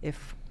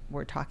 if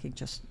we're talking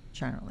just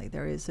generally,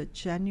 there is a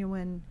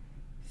genuine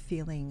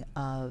feeling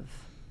of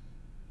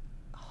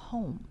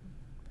home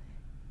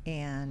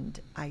and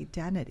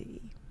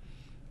identity.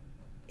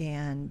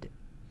 And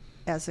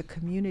as a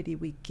community,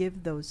 we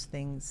give those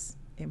things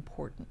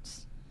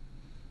importance.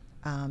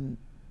 And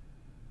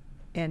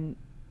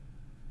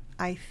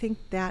I think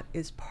that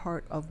is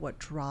part of what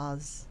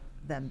draws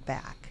them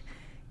back.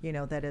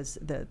 That is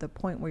the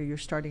point where you're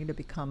starting to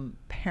become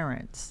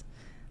parents,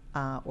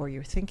 or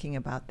you're thinking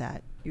about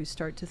that. You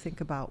start to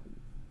think about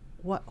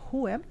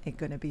who am I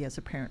going to be as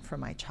a parent for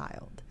my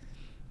child?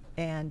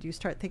 And you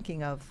start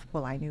thinking of,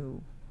 well, I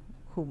knew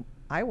who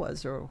I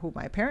was or who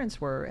my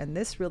parents were, and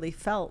this really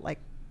felt like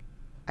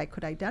I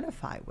could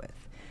identify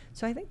with.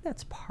 So I think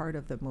that's part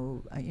of the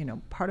move,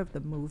 part of the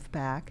move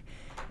back.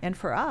 And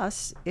for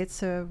us,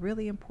 it's a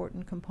really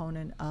important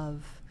component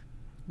of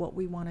what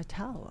we want to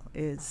tell,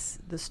 is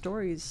the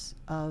stories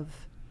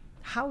of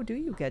how do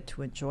you get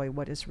to enjoy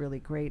what is really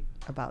great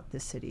about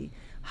this city?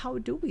 How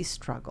do we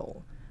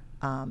struggle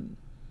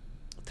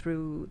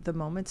through the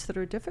moments that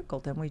are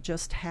difficult? And we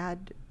just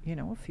had,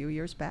 a few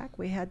years back,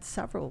 we had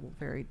several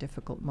very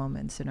difficult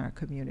moments in our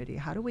community.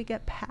 How do we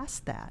get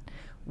past that?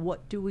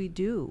 What do we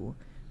do?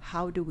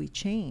 How do we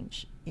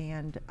change?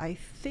 And I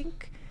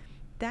think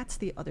that's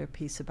the other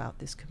piece about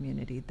this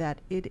community, that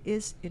it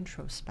is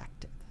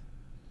introspective,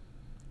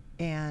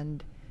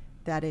 and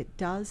that it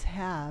does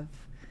have,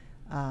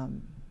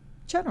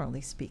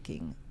 generally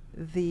speaking,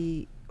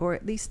 or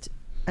at least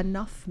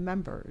enough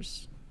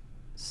members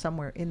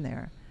somewhere in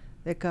there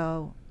that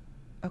go,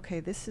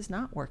 okay, this is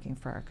not working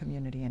for our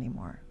community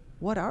anymore.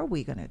 What are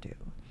we going to do?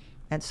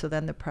 And so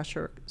then the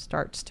pressure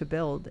starts to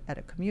build at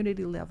a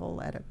community level,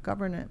 at a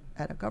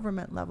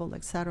government level,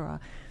 et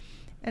cetera.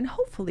 And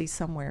hopefully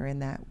somewhere in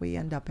that we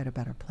end up at a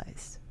better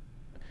place.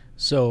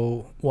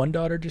 So one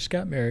daughter just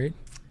got married.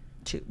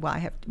 I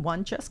have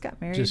one just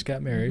got married. Just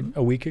got married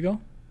a week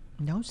ago?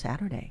 No,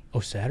 Saturday. Oh,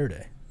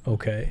 Saturday.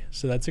 Okay.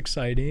 So that's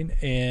exciting.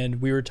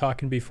 And we were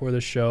talking before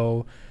the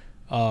show.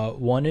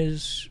 One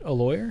is a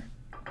lawyer.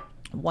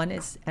 One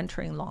is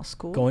entering law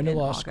school. Going to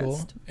law August.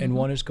 school. And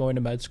one is going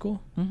to med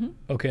school? Mm-hmm.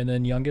 Okay. And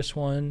then youngest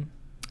one?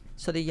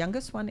 So the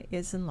youngest one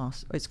is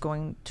is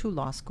going to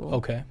law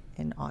school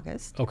in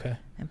August. Okay.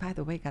 And by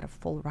the way, got a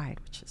full ride,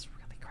 which is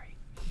really great.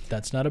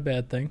 That's not a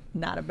bad thing.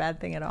 Not a bad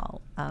thing at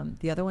all.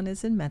 The other one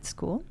is in med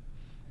school.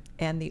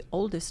 And the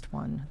oldest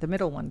one, the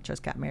middle one,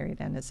 just got married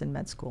and is in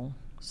med school.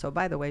 So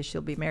by the way, she'll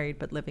be married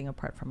but living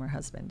apart from her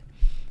husband.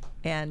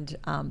 And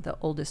the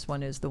oldest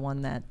one is the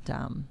one that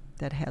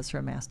has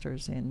her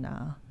master's in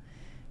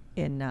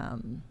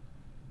data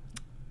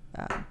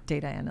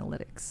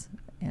analytics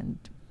and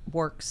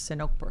works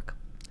in Oak Brook.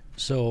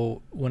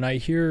 So when I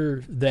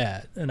hear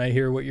that, and I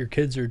hear what your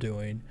kids are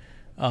doing,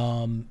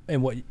 and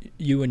what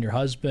you and your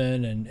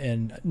husband,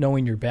 and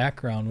knowing your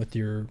background with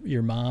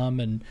your mom,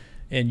 and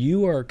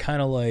you are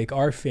kind of like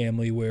our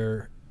family,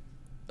 where,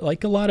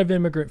 like a lot of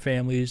immigrant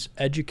families,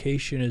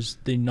 education is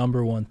the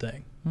number one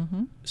thing.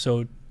 Mm-hmm.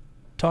 So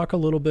talk a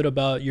little bit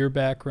about your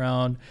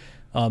background.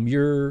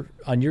 You're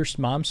on your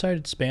mom's side,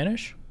 it's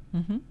Spanish?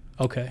 Mm-hmm.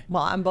 Okay.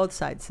 Well, on both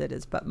sides it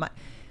is, but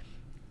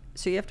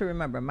so you have to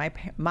remember, my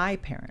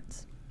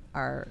parents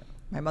are,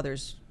 my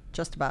mother's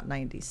just about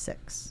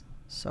 96.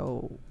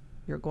 So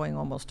you're going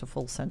almost a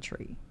full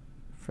century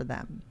for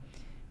them.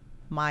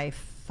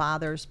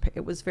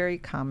 It was very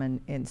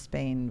common in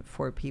Spain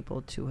for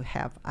people to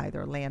have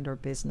either land or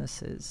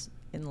businesses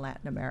in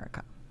Latin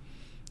America.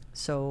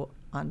 So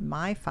on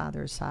my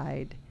father's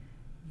side,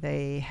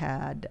 they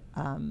had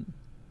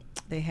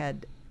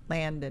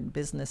land and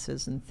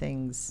businesses and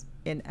things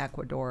in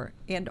Ecuador,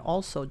 and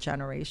also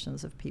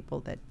generations of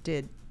people that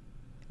did,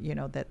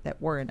 that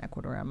were in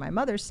Ecuador. On my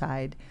mother's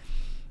side,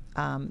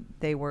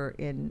 they were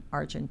in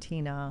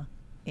Argentina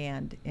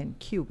and in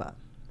Cuba.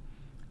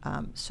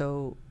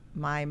 So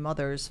my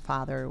mother's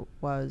father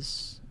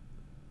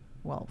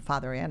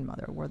father and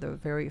mother were the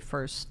very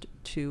first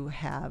to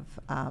have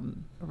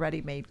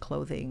ready-made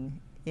clothing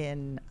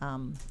in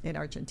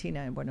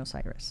Argentina, in Buenos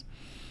Aires.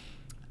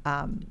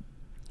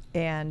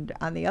 And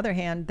on the other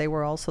hand, they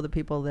were also the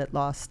people that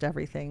lost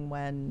everything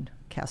when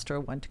Castro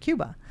went to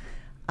Cuba.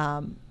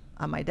 On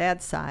my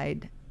dad's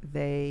side,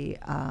 they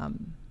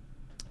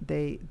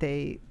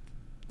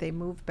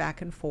moved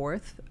back and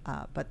forth,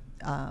 but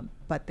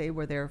they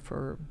were there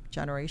for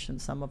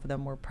generations. Some of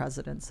them were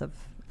presidents of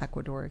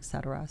Ecuador, et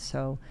cetera.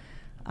 So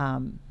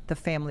the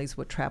families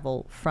would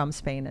travel from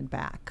Spain and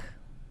back.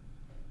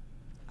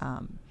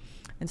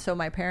 And so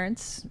my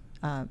parents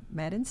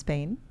met in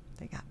Spain.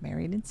 They got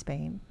married in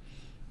Spain.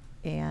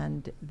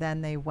 And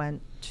then they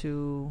went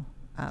to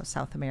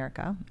South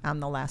America. I'm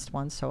the last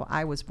one, so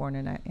I was born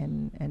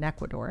in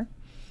Ecuador.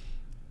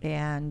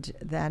 And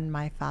then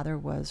my father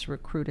was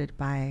recruited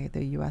by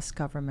the U.S.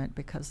 government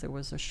because there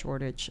was a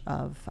shortage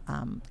of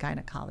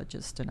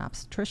gynecologists and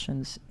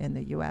obstetricians in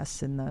the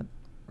U.S. in the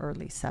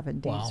early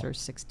 70s or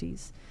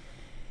 60s.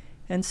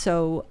 And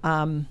so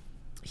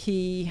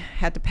he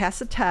had to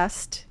pass a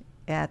test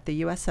at the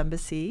U.S.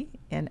 Embassy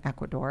in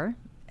Ecuador,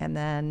 and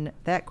then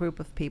that group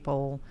of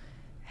people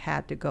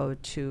had to go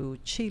to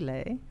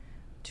Chile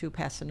to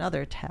pass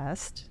another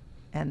test,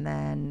 and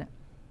then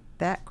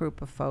that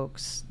group of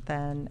folks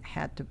then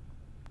had to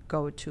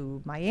go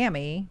to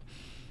Miami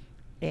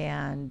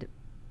and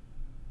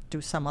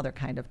do some other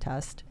kind of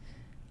test.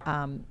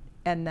 And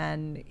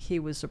then he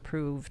was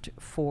approved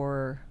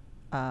for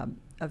a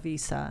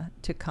visa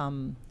to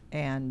come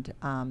and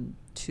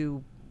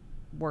to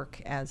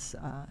work as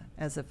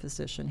a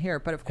physician here.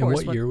 But of course,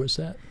 and what year was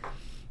that?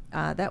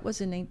 That was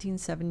in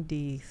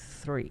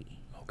 1973.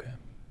 Okay.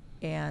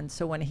 And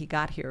so when he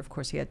got here, of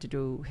course, he had to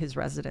do his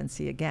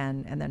residency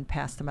again and then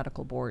pass the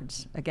medical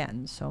boards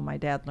again. So my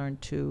dad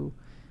learned to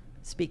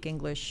speak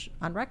English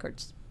on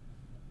records.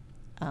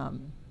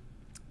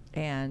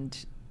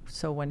 And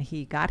so when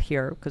he got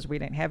here, because we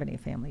didn't have any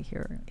family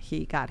here,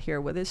 he got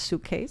here with his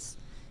suitcase,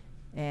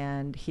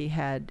 and he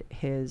had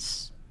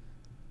his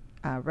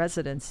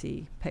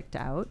residency picked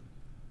out.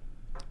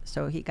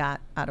 So he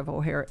got out of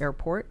O'Hare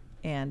Airport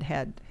and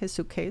had his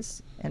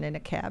suitcase and in a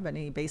cab, and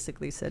he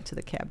basically said to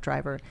the cab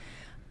driver,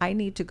 I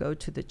need to go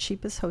to the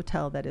cheapest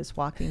hotel that is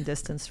walking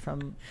distance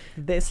from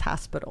this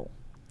hospital.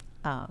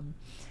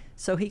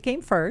 So he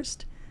came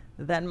first,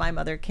 then my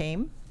mother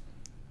came,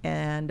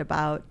 and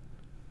about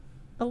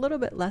a little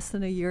bit less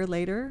than a year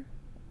later,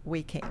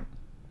 we came.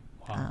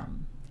 Wow.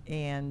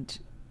 And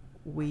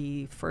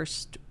we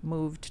first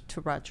moved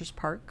to Rogers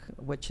Park,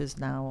 which is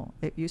now,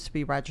 it used to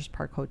be Rogers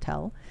Park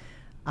Hotel.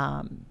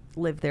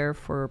 Lived there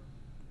for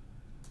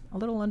a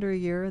little under a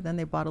year. Then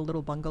they bought a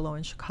little bungalow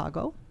in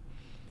Chicago.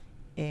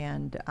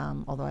 And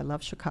although I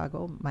love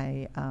Chicago,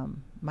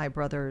 my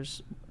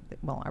brothers,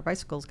 our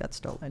bicycles got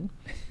stolen.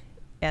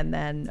 And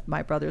then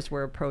my brothers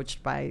were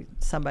approached by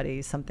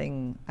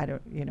something, I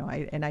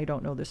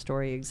don't know the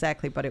story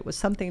exactly, but it was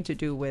something to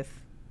do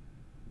with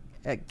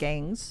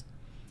gangs.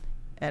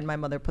 And my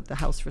mother put the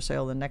house for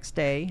sale the next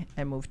day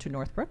and moved to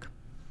Northbrook.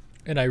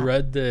 And I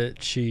read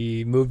that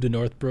she moved to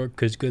Northbrook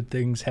because good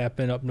things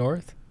happen up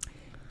north.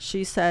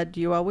 She said,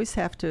 you always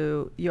have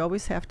to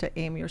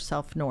aim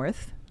yourself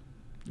north,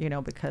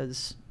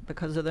 because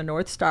of the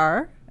North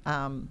Star,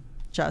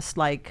 just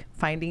like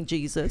finding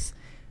Jesus.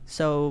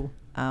 So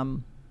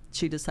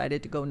she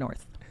decided to go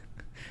north.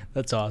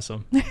 That's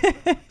awesome.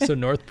 So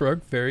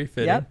Northbrook, very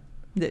fitting.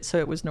 Yep. So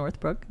it was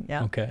Northbrook.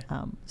 Yeah. Okay.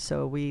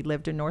 So we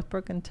lived in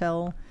Northbrook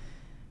until,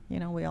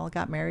 we all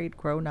got married,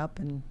 grown up,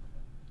 and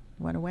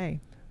went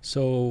away.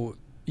 So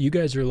you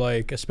guys are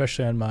like,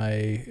 especially on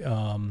my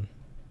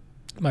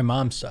my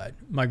mom's side,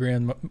 my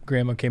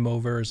grandma came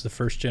over as the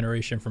first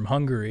generation from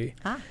Hungary.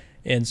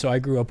 And so I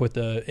grew up with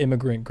the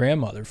immigrant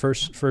grandmother,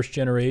 first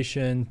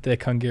generation,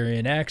 thick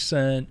Hungarian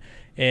accent.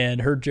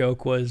 And her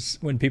joke was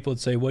when people would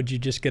say, "What'd you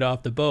just get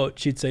off the boat?"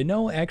 She'd say,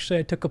 "No, actually,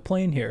 I took a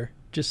plane here,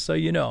 just so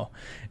you know."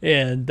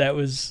 And that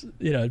was,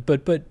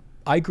 but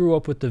I grew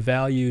up with the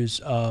values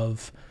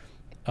of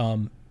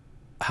how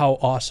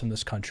awesome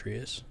this country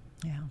is.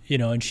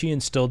 Yeah. And she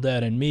instilled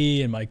that in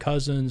me and my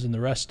cousins and the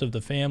rest of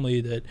the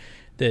family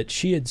that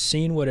she had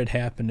seen what had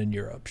happened in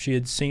Europe. She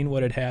had seen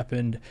what had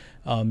happened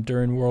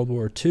during World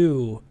War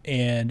II,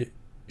 and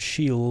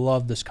she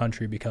loved this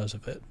country because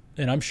of it.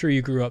 And I'm sure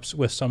you grew up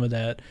with some of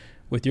that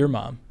with your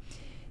mom.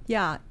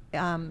 Yeah,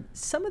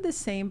 Some of the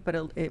same,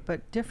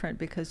 but different,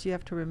 because you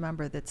have to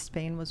remember that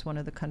Spain was one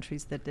of the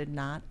countries that did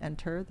not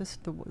enter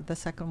the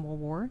Second World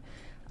War.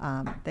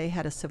 They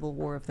had a civil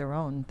war of their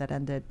own that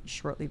ended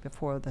shortly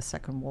before the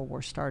Second World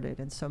War started.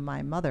 And so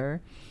my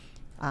mother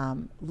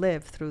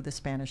lived through the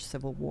Spanish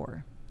Civil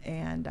War.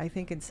 And I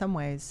think in some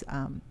ways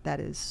that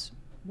is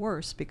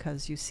worse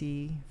because you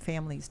see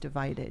families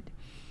divided.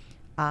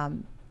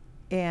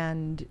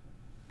 And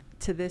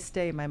to this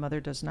day, my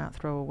mother does not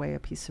throw away a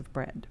piece of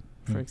bread,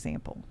 for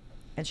example.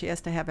 And she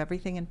has to have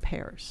everything in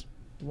pairs,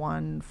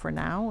 one for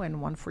now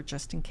and one for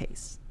just in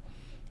case.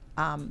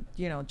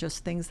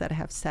 Just things that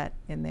have set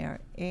in there.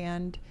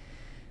 And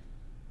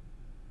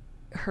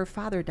her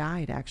father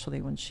died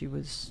actually when she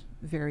was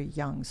very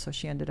young, so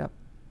she ended up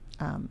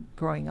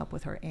growing up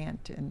with her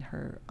aunt and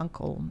her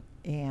uncle,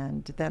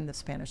 and then the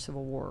Spanish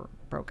Civil War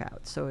broke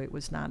out, so it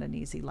was not an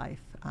easy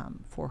life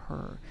for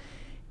her.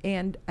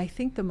 And I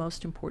think the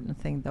most important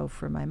thing, though,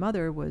 for my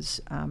mother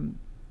was,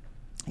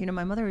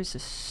 my mother is a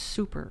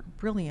super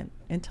brilliant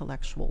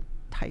intellectual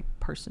type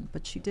person,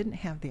 but she didn't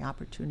have the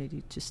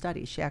opportunity to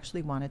study. She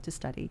actually wanted to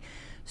study.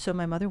 So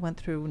my mother went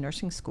through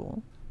nursing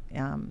school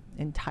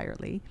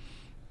entirely,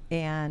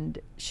 and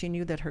she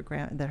knew that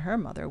her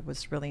mother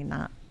was really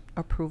not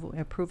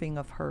approving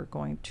of her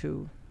going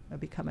to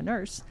become a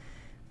nurse.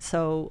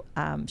 So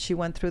she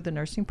went through the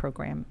nursing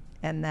program,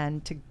 and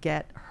then to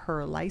get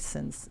her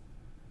license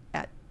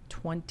at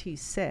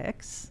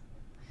 26,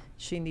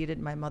 she needed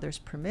her mother's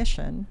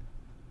permission,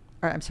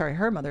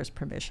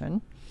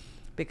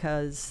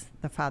 because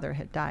the father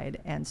had died.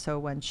 And so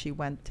when she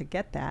went to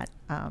get that,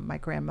 my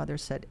grandmother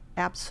said,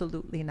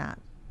 absolutely not.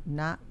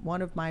 Not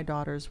one of my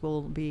daughters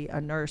will be a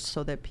nurse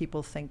so that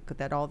people think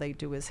that all they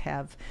do is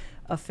have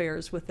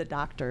affairs with the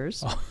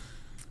doctors.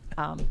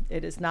 Oh.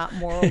 It is not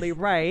morally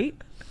right.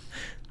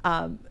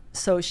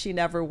 So she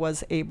never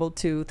was able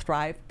to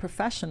thrive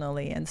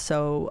professionally. And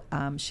so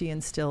she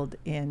instilled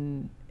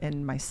in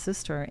my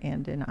sister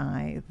and in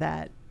I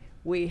that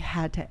we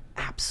had to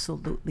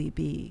absolutely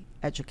be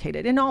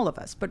educated, in all of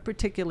us, but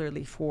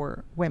particularly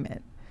for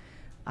women,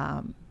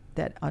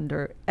 that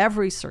under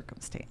every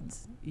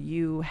circumstance,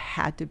 you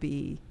had to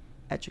be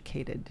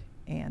educated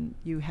and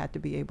you had to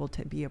be able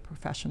to be a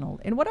professional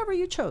in whatever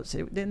you chose.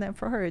 And then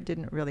for her, it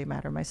didn't really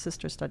matter. My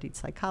sister studied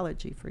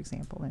psychology, for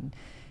example, and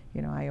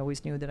I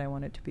always knew that I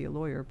wanted to be a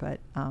lawyer, but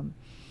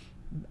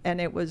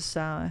and it was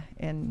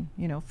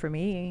for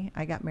me,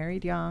 I got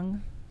married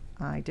young.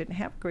 I didn't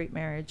have a great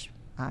marriage.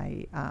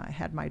 I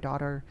had my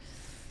daughter.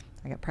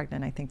 I got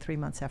pregnant, I think, 3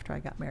 months after I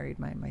got married,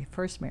 my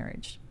first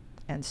marriage.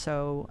 And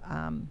so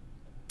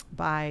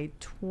by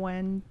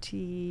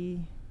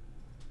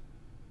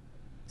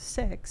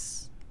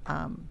 26,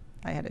 I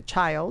had a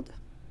child.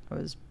 I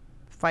was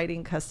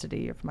fighting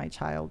custody of my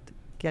child,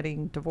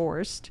 getting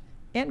divorced,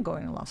 and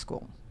going to law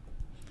school.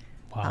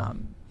 Wow.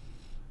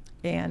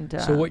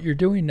 So what you're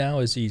doing now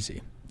is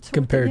easy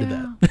compared to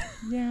that.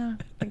 Yeah.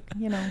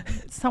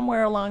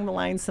 Somewhere along the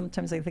line,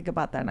 sometimes I think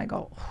about that and I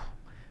go, oh,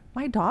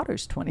 my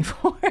daughter's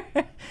 24.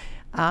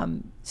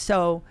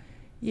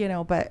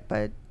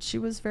 But she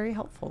was very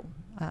helpful.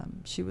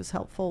 She was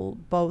helpful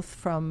both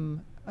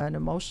from an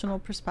emotional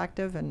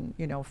perspective and,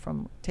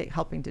 from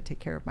helping to take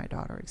care of my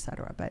daughter, et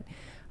cetera. But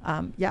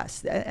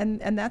yes,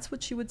 and that's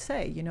what she would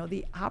say,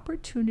 the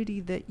opportunity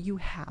that you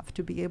have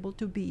to be able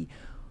to be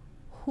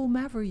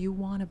whomever you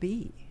want to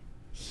be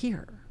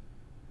here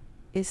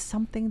is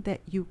something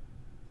that you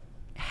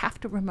have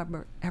to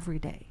remember every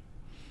day.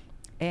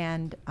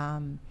 And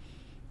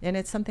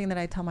it's something that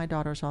I tell my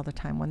daughters all the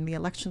time. When the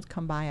elections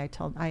come by,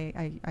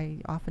 I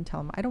often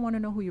tell them, I don't want to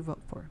know who you vote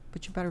for,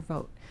 but you better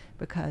vote,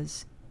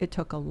 because it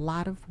took a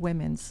lot of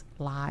women's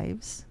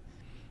lives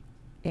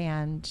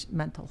and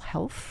mental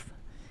health,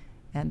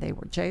 and they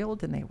were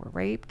jailed and they were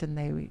raped and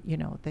they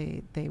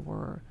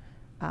were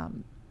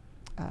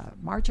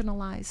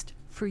marginalized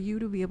for you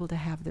to be able to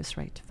have this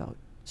right to vote.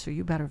 So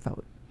you better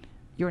vote.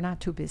 You're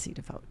not too busy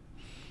to vote.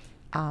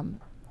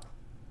 And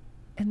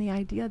the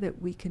idea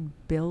that we can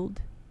build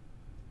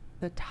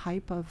the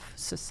type of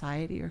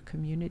society or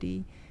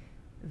community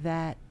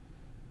that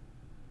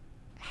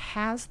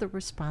has the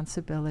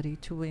responsibility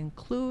to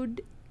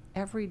include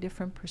every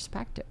different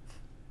perspective,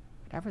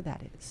 whatever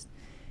that is,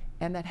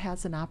 and that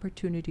has an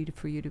opportunity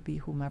for you to be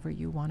whomever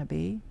you want to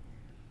be,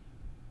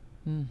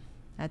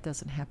 that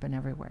doesn't happen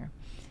everywhere.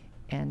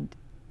 And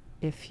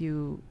if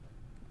you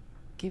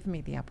give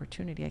me the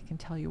opportunity, I can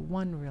tell you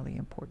one really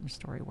important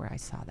story where I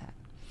saw that.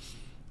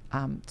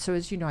 So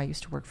as you know, I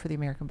used to work for the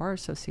American Bar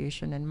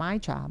Association, and my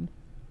job,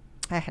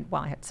 I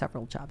had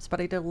several jobs,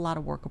 but I did a lot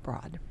of work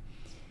abroad.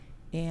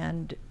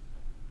 And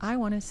I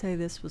want to say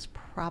this was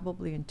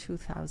probably in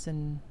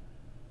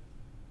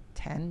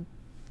 2010,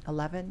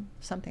 11,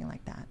 something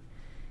like that.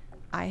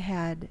 I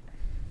had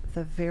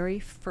the very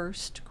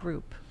first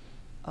group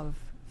of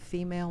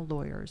female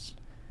lawyers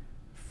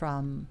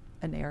from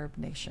an Arab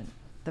nation,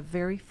 the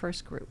very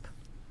first group.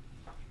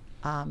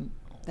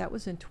 That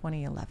was in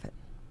 2011.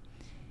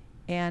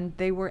 And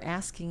they were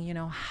asking,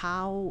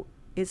 how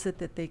is it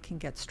that they can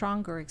get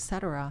stronger, et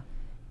cetera.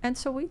 And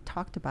so we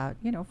talked about,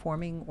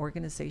 forming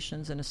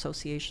organizations and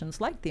associations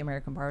like the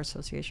American Bar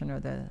Association or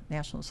the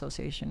National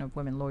Association of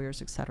Women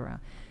Lawyers, et cetera.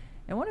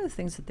 And one of the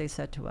things that they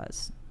said to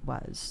us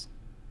was,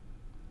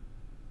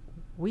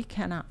 we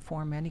cannot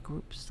form any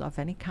groups of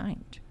any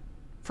kind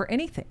for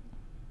anything,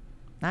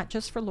 not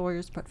just for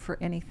lawyers, but for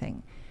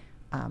anything.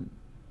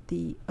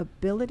 The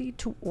ability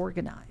to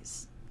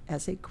organize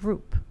as a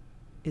group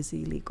is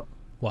illegal.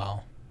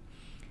 Wow.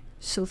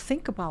 So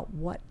think about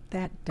what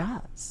that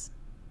does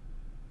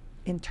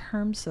in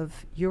terms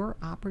of your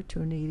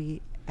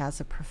opportunity as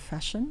a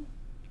profession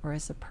or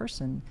as a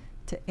person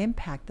to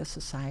impact the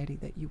society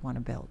that you want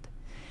to build,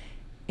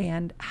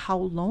 and how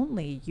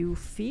lonely you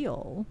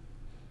feel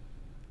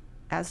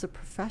as a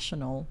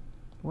professional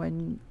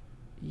when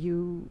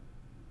you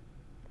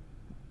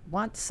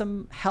want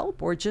some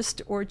help or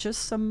just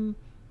some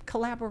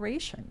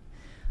collaboration.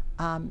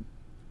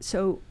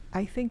 So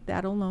I think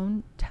that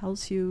alone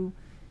tells you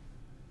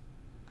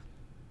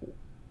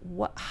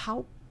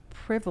how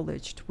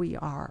privileged we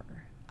are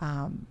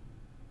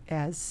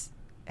as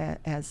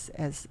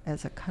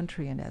a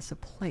country and as a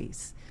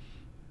place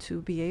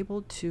to be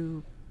able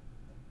to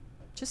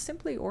just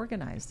simply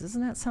organize.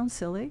 Doesn't that sound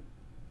silly?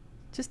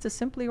 Just to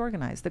simply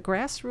organize. The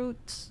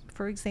grassroots,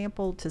 for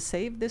example, to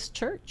save this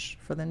church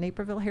for the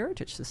Naperville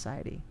Heritage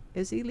Society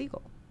is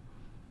illegal.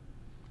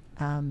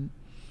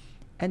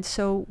 And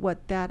so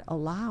what that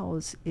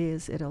allows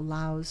is it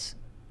allows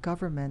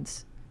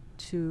governments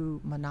to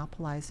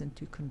monopolize and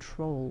to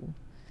control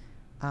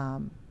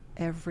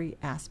every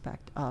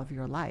aspect of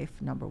your life,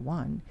 number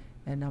one.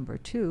 And number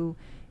two,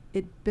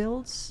 it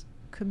builds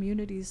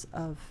communities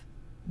of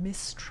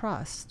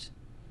mistrust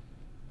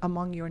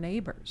among your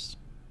neighbors.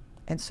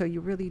 And so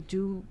you really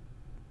do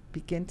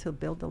begin to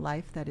build a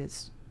life that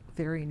is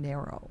very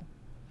narrow.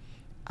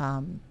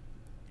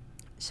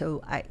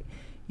 So I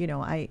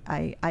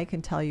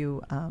can tell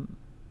you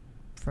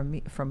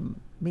from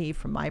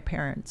my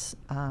parents,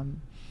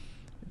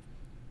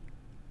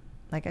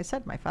 like I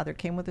said, my father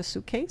came with a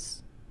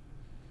suitcase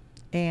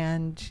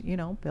and,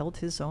 built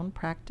his own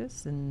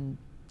practice and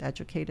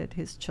educated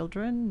his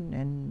children.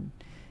 And,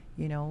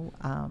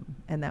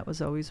 and that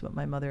was always what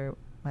my mother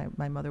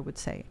would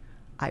say.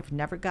 I've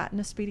never gotten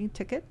a speeding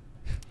ticket.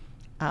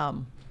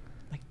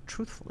 Like,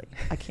 truthfully,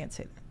 I can't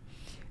say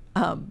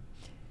that.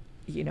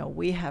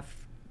 We have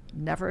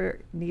never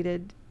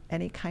needed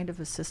any kind of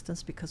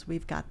assistance because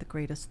we've got the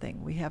greatest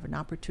thing. We have an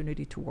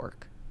opportunity to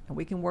work. And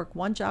we can work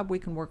one job, we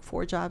can work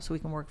 4 jobs, we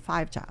can work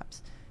 5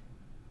 jobs.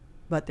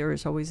 But there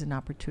is always an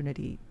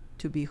opportunity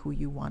to be who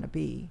you want to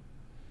be,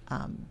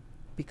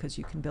 because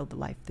you can build the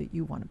life that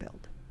you want to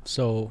build.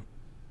 So,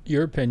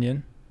 your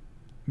opinion,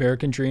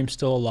 American dream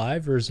still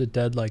alive, or is it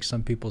dead like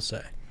some people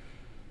say?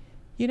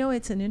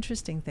 It's an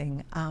interesting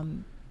thing.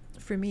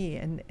 For me,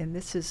 and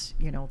this is,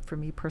 for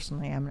me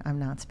personally, I'm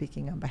not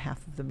speaking on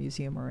behalf of the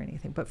museum or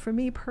anything, but for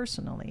me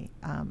personally,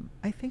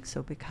 I think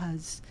so,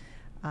 because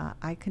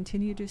I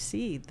continue to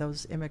see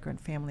those immigrant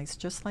families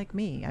just like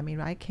me. I mean,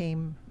 I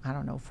came,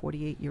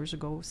 48 years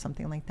ago,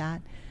 something like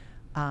that.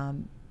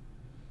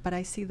 But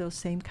I see those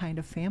same kind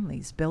of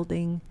families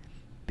building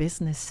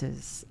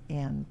businesses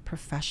and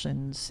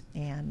professions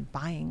and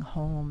buying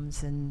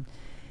homes and,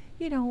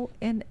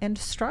 and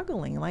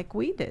struggling like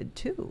we did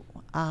too.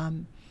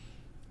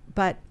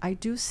 But I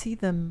do see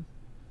them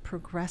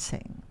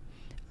progressing.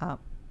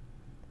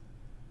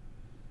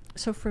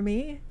 So for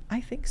me,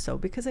 I think so,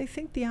 because I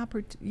think the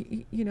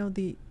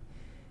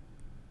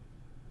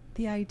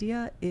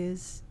idea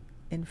is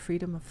in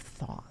freedom of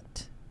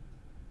thought,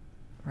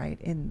 right?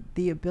 In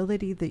the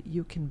ability that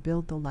you can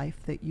build the life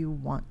that you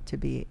want to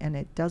be, and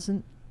it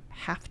doesn't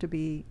have to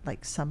be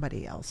like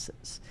somebody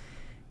else's.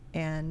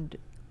 And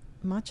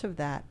much of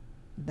that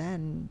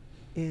then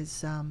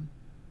is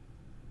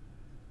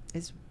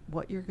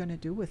what you're going to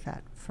do with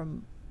that,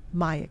 from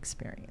my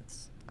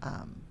experience.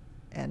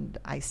 And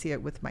I see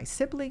it with my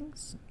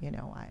siblings,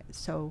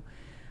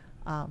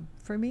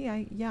 for me,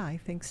 I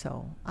think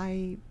so.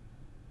 I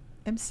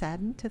am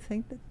saddened to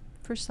think that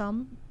for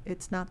some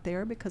it's not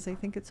there, because I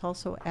think it's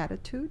also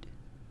attitude,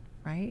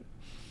 right?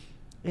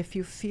 If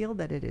you feel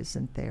that it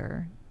isn't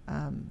there,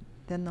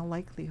 then the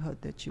likelihood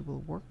that you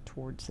will work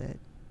towards it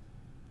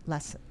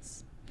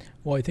lessens.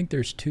 Well, I think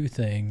there's 2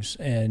 things,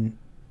 and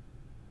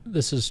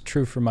this is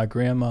true for my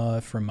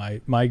grandma, from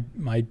my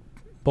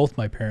both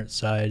my parents'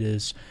 side,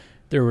 is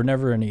there were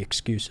never any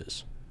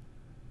excuses.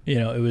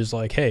 It was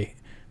like, hey,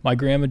 my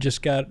grandma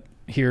just got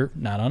here,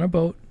 not on a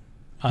boat,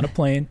 on a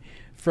plane,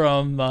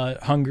 from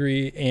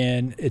Hungary,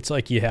 and it's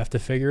like, you have to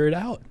figure it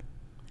out.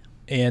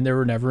 And there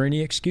were never any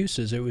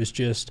excuses. It was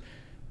just,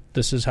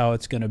 this is how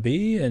it's going to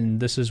be, and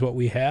this is what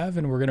we have,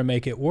 and we're going to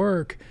make it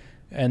work.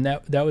 And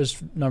that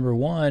was number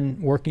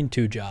one, working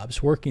 2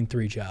 jobs, working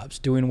 3 jobs,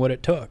 doing what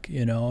it took,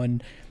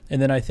 and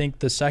then I think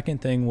the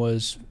second thing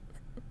was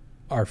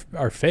our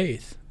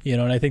faith,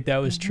 and I think that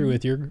was true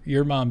with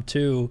your mom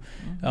too.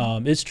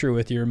 It's true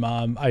with your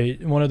mom.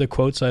 One of the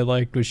quotes I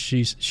liked was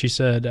she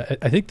said,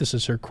 I think this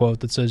is her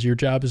quote, that says, "Your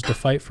job is to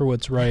fight for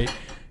what's right.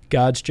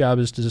 God's job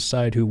is to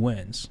decide who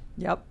wins."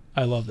 Yep.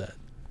 I love that.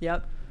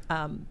 Yep.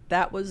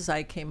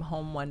 I came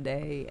home one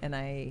day, and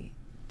I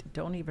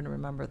don't even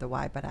remember the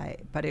why,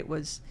 but it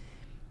was,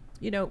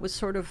 it was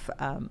sort of,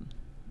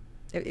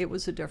 it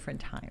was a different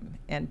time,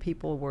 and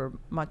people were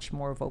much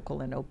more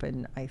vocal and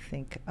open, I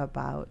think,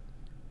 about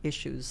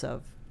issues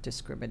of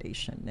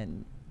discrimination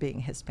and being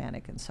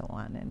Hispanic and so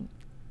on. And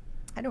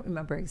I don't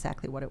remember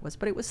exactly what it was,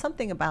 but it was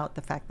something about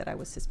the fact that I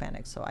was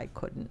Hispanic, so I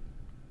couldn't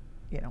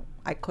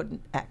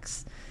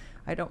X.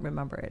 I don't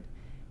remember it.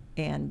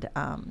 And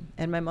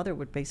my mother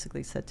would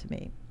basically said to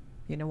me,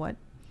 you know what?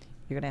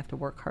 You're going to have to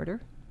work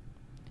harder.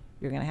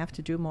 You're going to have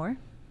to do more.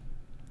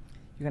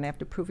 You're going to have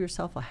to prove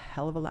yourself a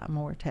hell of a lot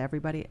more to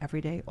everybody,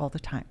 every day, all the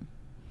time.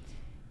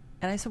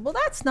 And I said, well,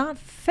 that's not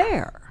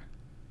fair.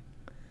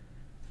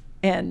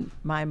 And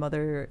my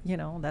mother,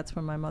 that's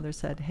when my mother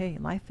said, hey,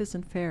 life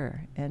isn't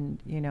fair. And,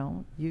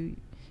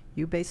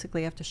 you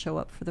basically have to show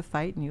up for the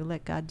fight, and you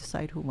let God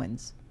decide who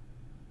wins.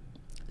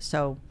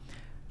 So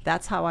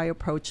that's how I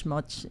approach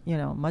much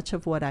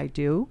of what I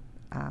do.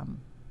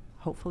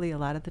 Hopefully a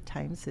lot of the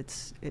times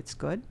it's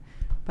good,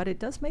 but it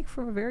does make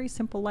for a very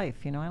simple life.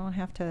 I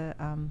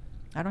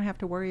don't have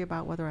to worry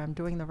about whether I'm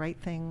doing the right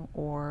thing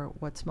or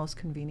what's most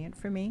convenient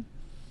for me.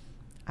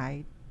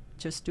 I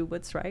just do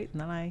what's right, and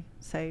then I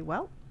say,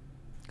 well,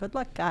 good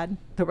luck, God.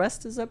 The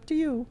rest is up to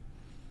you.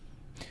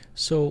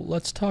 So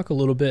let's talk a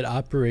little bit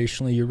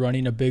operationally. You're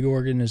running a big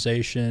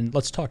organization.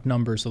 Let's talk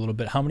numbers a little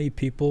bit. How many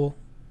people?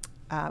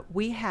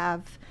 We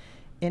have,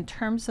 in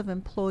terms of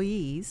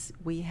employees,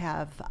 we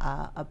have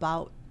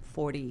about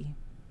 40,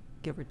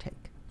 give or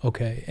take.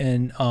 Okay.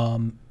 And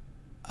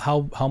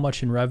how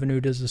much in revenue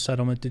does the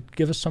settlement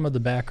give us some of the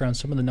background,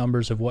 some of the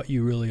numbers of what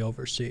you really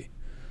oversee?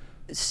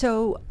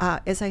 So,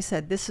 as I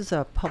said, this is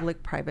a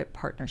public-private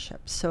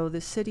partnership. So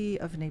the city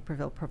of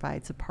Naperville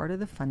provides a part of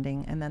the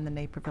funding, and then the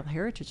Naperville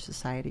Heritage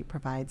Society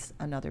provides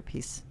another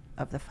piece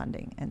of the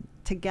funding. And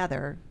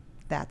together,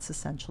 that's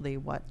essentially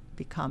what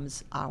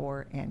becomes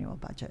our annual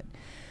budget.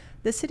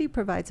 The city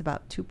provides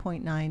about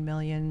 $2.9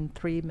 million,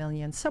 $3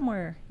 million,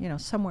 somewhere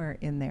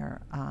in there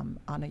on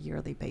a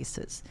yearly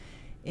basis.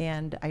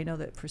 And I know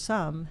that for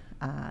some,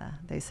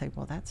 they say,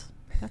 well, that's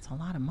a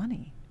lot of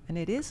money. And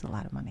it is a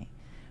lot of money.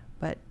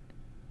 But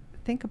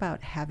think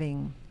about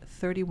having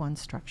 31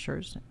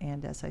 structures,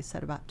 and as I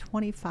said, about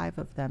 25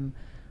 of them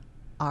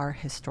are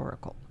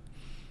historical.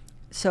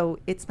 So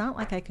it's not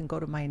like I can go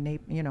to my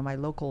my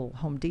local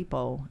Home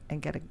Depot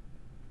and get a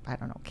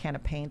can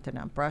of paint and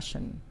a brush,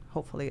 and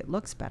hopefully it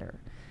looks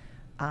better.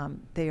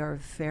 They are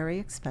very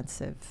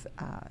expensive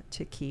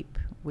to keep.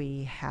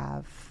 We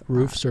have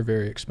roofs are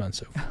very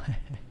expensive.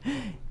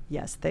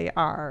 Yes, they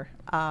are.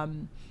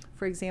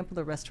 For example,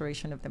 the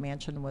restoration of the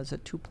mansion was a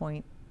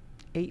 $2.8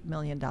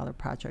 million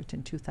project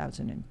in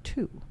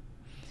 2002.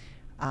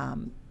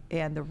 And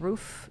the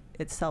roof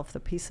itself, the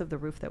piece of the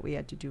roof that we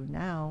had to do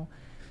now,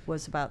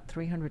 was about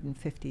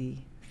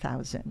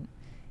 $350,000.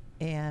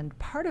 And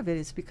part of it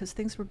is because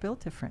things were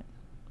built different.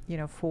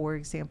 For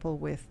example,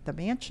 with the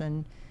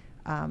mansion,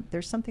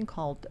 there's something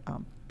called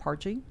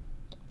parging.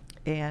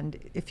 And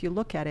if you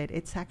look at it,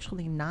 it's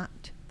actually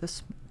not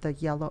the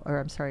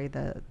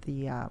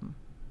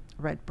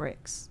red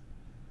bricks.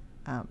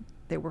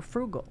 They were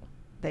frugal.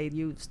 They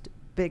used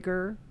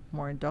bigger,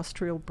 more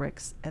industrial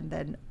bricks, and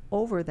then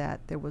over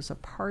that there was a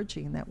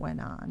parging that went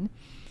on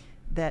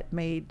that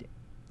made,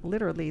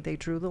 literally, they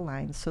drew the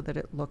lines so that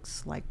it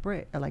looks like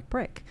brick.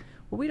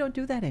 Well, we don't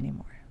do that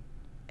anymore.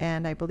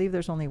 And I believe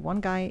there's only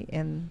one guy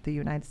in the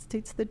United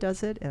States that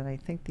does it, and I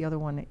think the other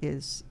one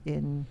is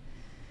in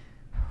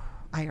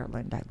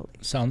Ireland, I believe.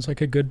 Sounds like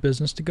a good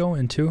business to go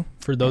into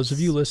for those of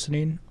you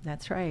listening.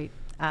 That's right.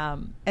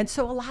 And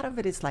so a lot of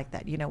it is like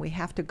that. We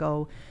have to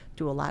go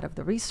do a lot of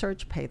the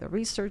research, pay the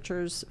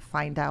researchers,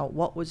 find out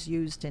what was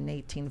used in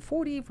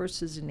 1840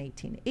 versus in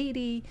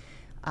 1880.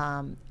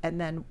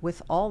 And then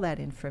with all that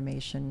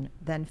information,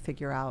 then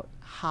figure out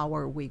how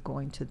are we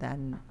going to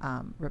then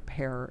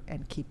repair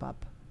and keep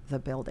up the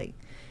building.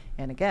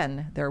 And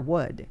again, they're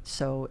wood,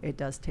 so it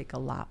does take a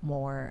lot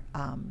more,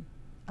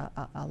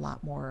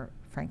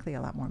 frankly,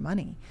 a lot more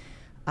money.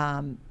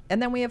 And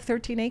then we have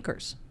 13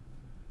 acres,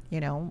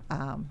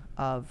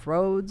 of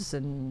roads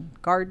and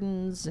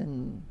gardens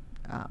and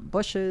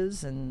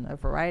bushes and a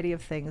variety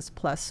of things.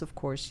 Plus, of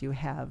course, you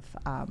have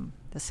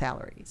the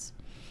salaries.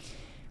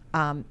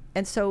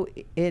 And so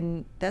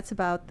that's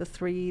about the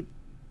three.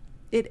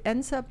 It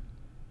ends up,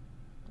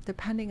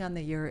 depending on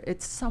the year,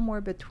 it's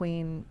somewhere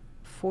between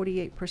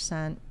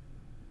 48%,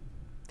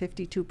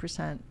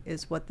 52%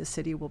 is what the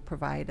city will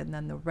provide, and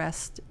then the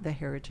rest the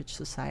Heritage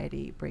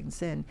Society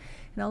brings in.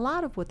 And a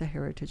lot of what the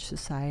Heritage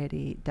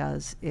Society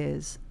does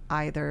is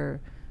either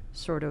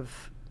sort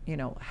of,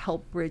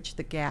 help bridge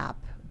the gap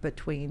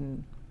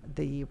between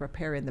the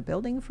repair in the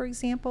building, for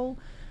example,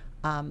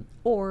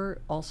 or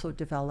also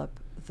develop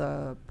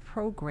the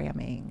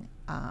programming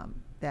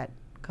that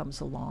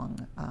comes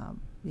along.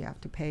 You have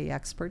to pay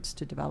experts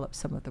to develop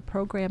some of the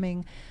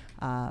programming,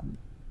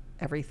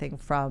 everything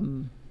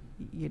from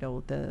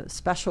the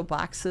special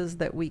boxes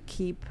that we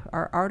keep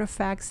our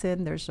artifacts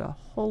in. There's a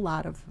whole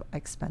lot of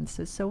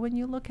expenses. So when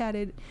you look at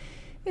it,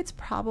 It's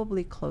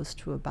probably close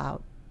to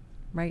about,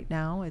 right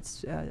now,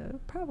 it's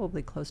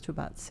probably close to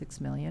about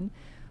 $6 million.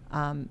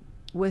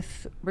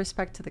 With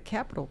respect to the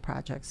capital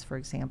projects, for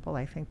example,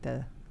 I think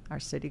our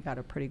city got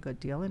a pretty good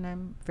deal, and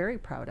I'm very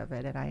proud of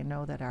it. And I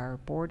know that our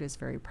board is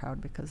very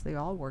proud because they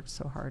all worked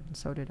so hard, and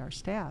so did our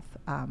staff.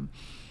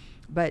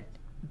 But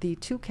the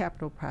two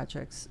capital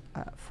projects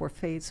for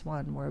phase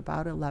one were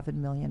about $11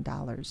 million.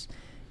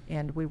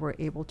 And we were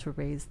able to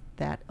raise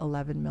that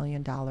 $11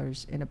 million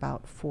in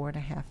about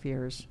 4.5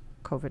 years,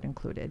 COVID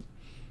included.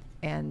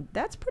 And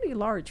that's pretty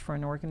large for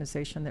an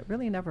organization that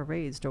really never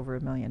raised over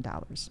 $1 million.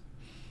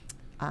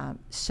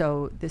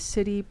 So the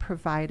city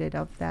provided,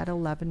 of that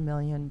 11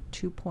 million,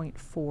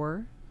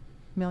 2.4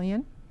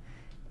 million,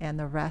 and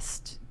the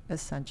rest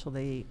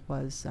essentially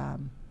was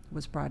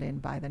brought in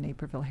by the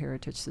Naperville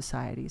Heritage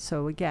Society.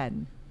 So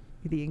again,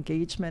 the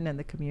engagement and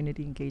the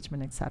community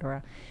engagement, et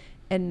cetera.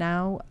 And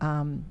now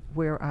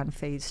we're on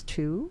phase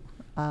two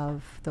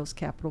of those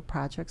capital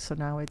projects. So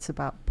now it's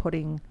about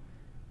putting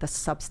the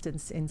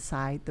substance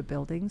inside the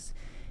buildings.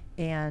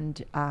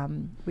 And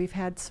we've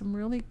had some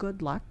really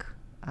good luck.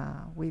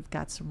 We've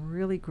got some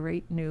really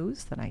great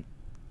news that I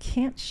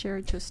can't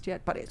share just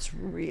yet, but it's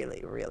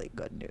really, really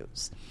good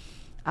news.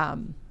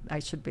 I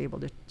should be able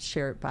to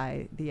share it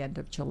by the end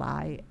of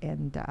July,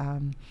 and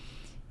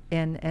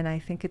I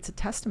think it's a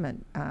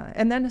testament.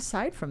 And then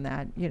aside from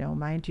that,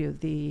 mind you,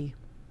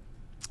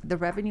 the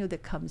revenue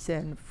that comes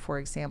in, for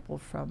example,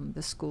 from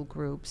the school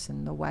groups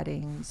and the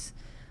weddings,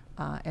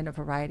 and a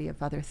variety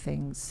of other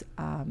things,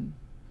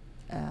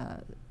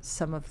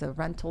 some of the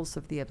rentals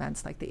of the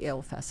events like the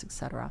Ale Fest, et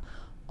cetera,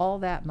 all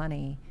that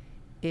money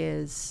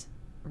is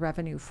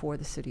revenue for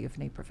the city of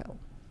Naperville.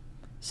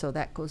 So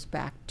that goes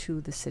back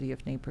to the city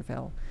of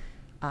Naperville.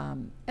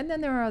 And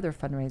then there are other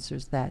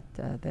fundraisers that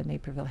the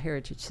Naperville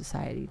Heritage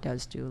Society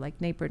does do, like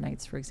Naper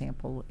Nights, for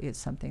example, is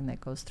something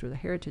that goes through the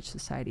Heritage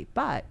Society.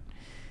 But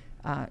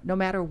no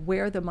matter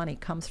where the money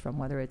comes from,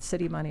 whether it's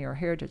city money or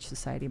Heritage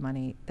Society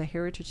money, the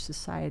Heritage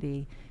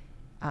Society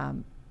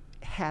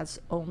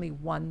has only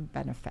one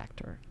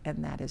benefactor,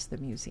 and that is the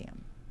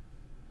museum.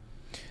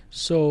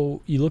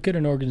 So you look at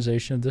an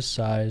organization of this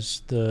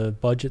size, the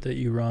budget that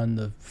you run,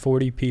 the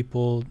 40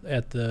 people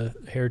at the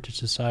Heritage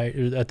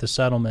Society, at the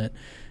settlement,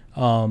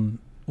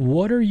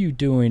 what are you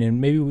doing, and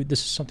maybe this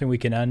is something we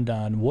can end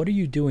on, what are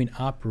you doing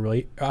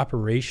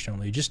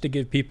operationally, just to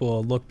give people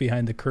a look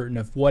behind the curtain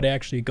of what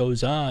actually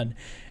goes on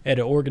at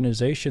an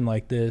organization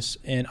like this?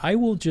 And I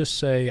will just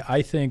say,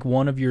 I think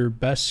one of your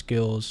best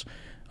skills,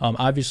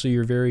 obviously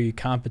you're very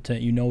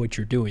competent, you know what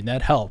you're doing,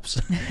 that helps.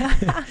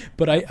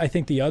 But I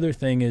think the other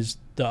thing is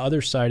the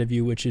other side of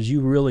you, which is you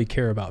really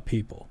care about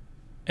people.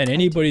 And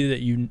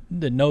anybody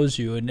that knows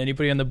you, and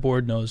anybody on the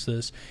board knows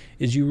this,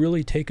 is you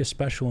really take a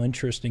special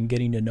interest in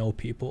getting to know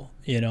people,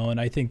 and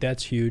I think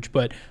that's huge.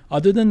 But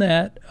other than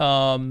that,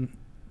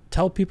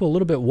 tell people a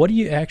little bit, what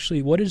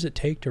does it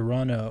take to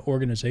run an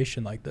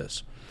organization like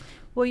this?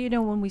 Well,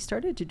 when we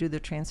started to do the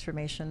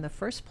transformation, the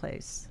first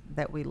place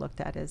that we looked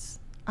at is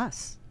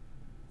us,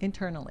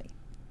 internally.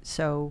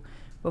 So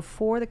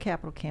before the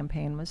capital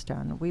campaign was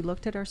done, we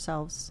looked at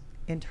ourselves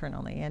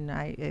internally. And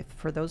if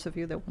for those of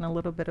you that want a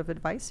little bit of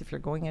advice, if you're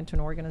going into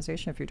an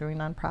organization, if you're doing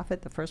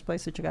nonprofit, the first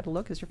place that you got to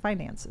look is your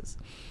finances.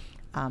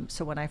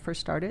 So when I first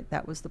started,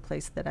 that was the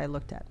place that I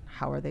looked at.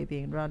 How are they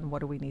being run? What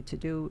do we need to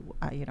do?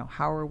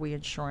 How are we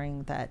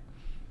ensuring that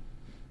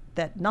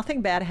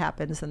nothing bad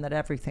happens and that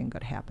everything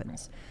good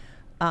happens?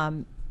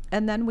 And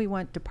then we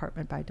went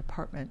department by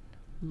department,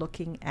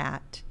 looking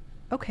at,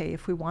 okay,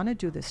 if we want to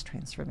do this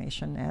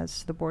transformation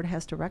as the board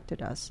has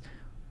directed us,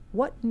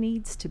 what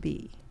needs to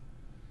be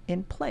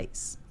in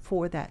place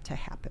for that to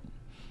happen?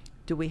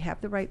 Do we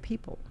have the right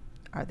people?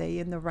 Are they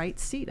in the right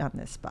seat on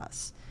this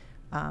bus?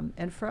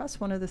 And for us,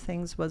 one of the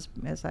things was,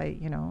 as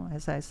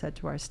I said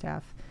to our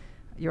staff,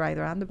 you're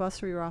either on the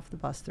bus or you're off the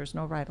bus. There's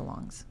no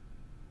ride-alongs.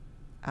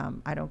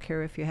 I don't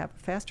care if you have a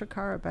faster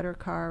car, a better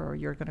car, or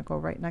you're going to go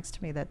right next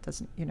to me. That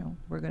doesn't,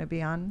 we're going to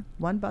be on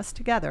one bus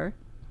together,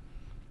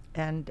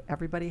 and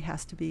everybody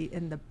has to be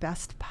in the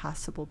best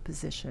possible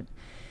position.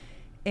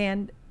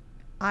 And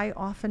I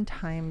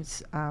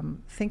oftentimes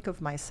think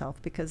of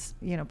myself because,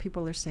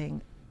 people are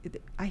saying,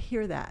 I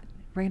hear that,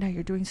 Rena,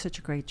 you're doing such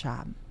a great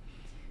job.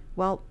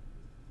 Well,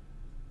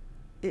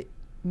 it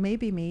may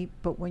be me,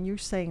 but when you're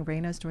saying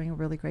Rena's doing a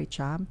really great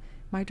job,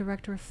 my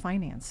director of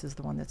finance is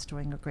the one that's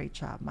doing a great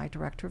job. My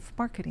director of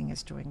marketing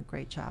is doing a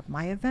great job.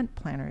 My event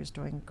planner is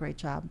doing a great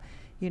job.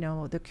 The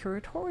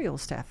curatorial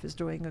staff is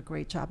doing a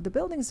great job. The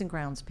buildings and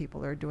grounds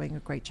people are doing a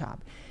great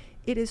job.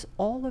 It is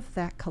all of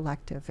that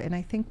collective. And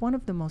I think one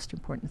of the most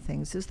important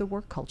things is the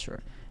work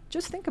culture.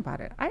 Just think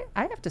about it. I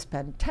have to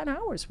spend 10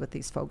 hours with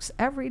these folks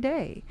every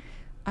day.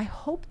 I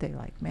hope they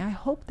like me. I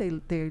hope they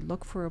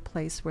look for a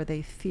place where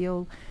they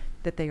feel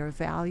that they are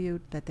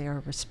valued, that they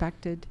are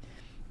respected,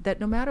 that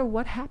no matter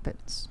what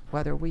happens,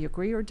 whether we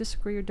agree or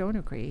disagree or don't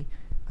agree,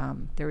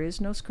 there is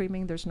no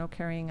screaming, there's no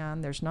carrying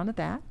on, there's none of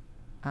that.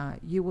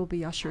 You will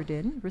be ushered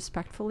in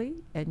respectfully,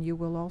 and you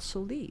will also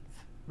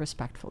leave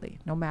respectfully,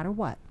 no matter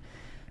what.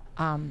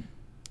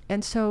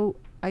 And so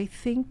I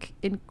think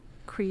in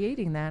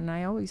creating that, and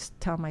I always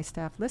tell my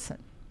staff, listen,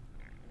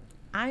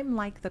 I'm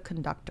like the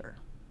conductor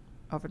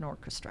of an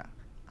orchestra.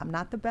 I'm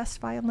not the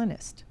best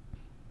violinist,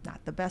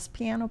 not the best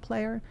piano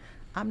player.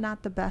 I'm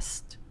not the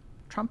best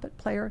trumpet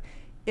player.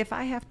 If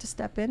I have to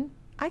step in,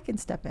 I can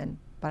step in,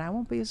 but I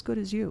won't be as good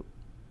as you.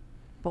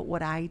 But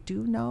what I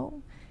do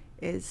know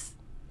is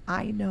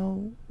I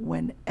know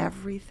when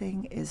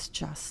everything is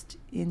just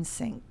in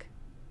sync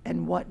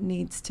and what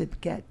needs to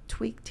get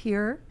tweaked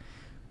here,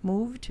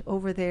 moved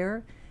over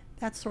there.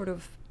 That's sort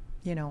of,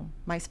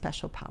 my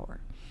special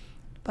power.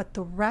 But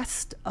the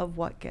rest of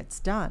what gets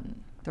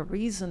done, the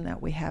reason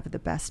that we have the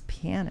best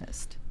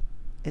pianist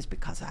is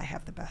because I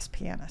have the best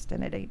pianist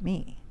and it ain't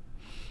me.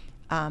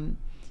 And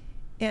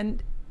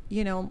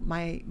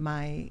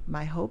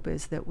my hope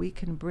is that we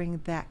can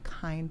bring that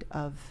kind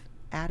of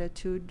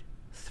attitude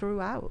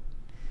throughout.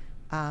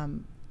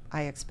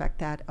 I expect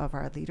that of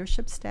our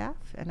leadership staff,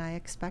 and I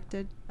expect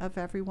it of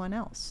everyone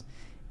else.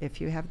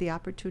 If you have the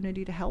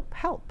opportunity to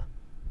help.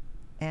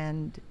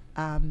 And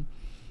I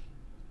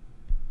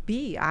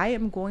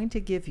am going to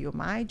give you,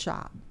 my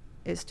job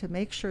is to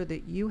make sure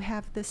that you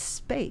have the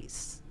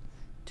space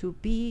to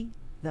be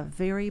the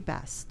very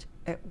best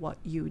at what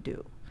you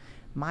do.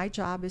 My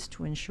job is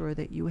to ensure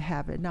that you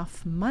have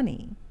enough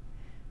money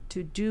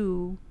to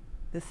do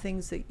the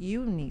things that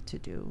you need to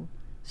do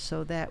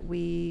so that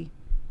we,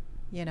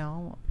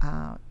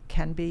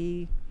 can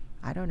be,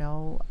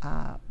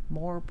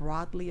 more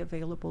broadly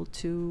available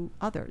to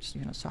others.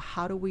 So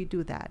how do we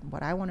do that?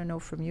 What I want to know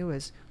from you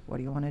is, what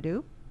do you want to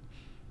do?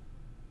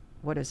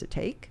 What does it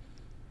take?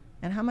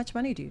 And how much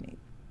money do you need?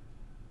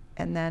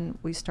 And then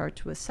we start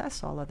to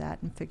assess all of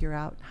that and figure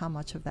out how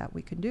much of that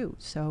we can do.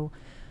 So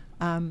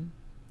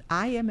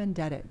I am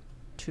indebted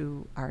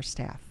to our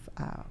staff.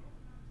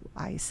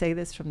 I say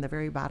this from the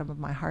very bottom of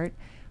my heart.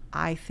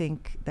 I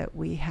think that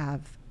we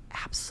have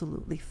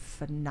absolutely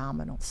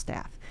phenomenal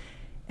staff.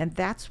 And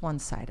that's one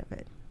side of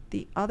it.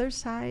 The other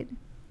side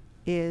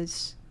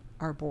is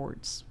our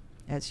boards.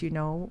 As you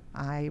know,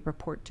 I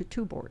report to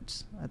two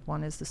boards.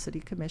 One is the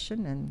City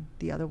Commission, and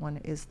the other one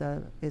is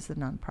the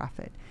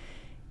nonprofit.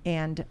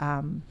 And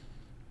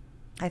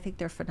I think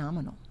they're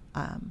phenomenal.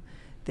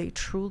 They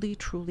truly,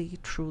 truly,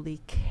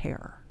 truly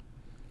care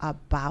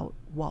about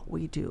what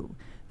we do.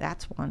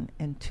 That's one.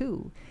 And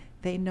two,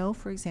 they know,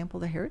 for example,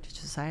 the Heritage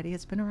Society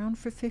has been around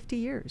for 50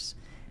 years.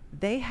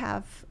 They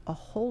have a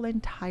whole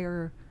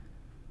entire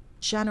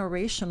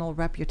generational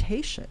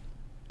reputation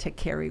to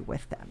carry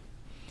with them.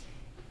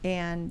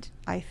 And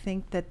I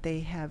think that they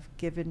have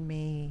given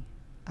me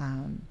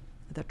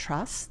the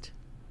trust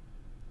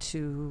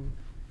to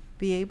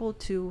be able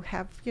to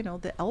have,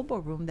 the elbow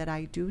room that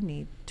I do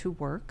need to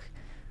work,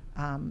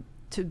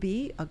 to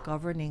be a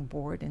governing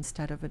board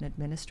instead of an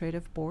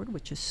administrative board,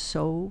 which is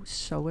so,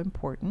 so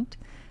important.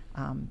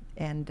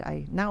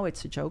 And now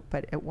it's a joke,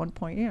 but at one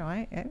point,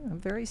 I'm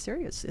very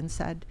serious and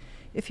said,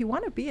 if you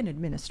want to be an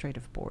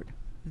administrative board,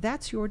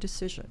 that's your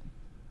decision.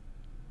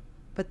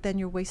 But then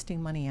you're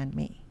wasting money on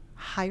me.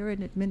 Hire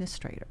an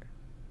administrator.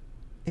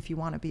 If you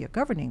want to be a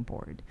governing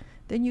board,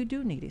 then you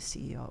do need a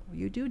CEO.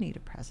 You do need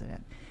a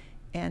president.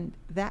 And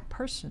that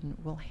person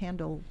will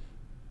handle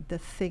the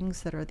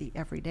things that are the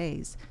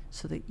everydays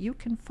so that you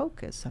can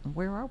focus on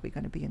where are we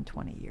going to be in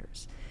 20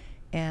 years.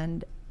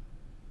 And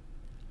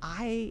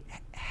I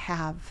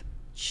have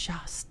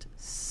just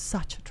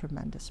such a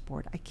tremendous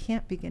board. I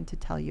can't begin to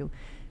tell you.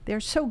 They're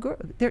so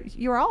good.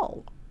 You're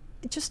all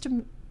just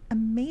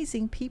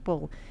amazing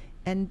people.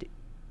 And,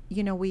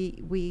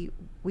 we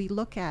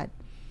look at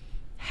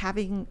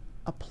having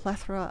a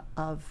plethora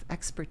of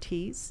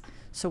expertise.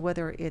 So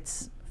whether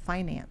it's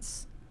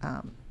finance,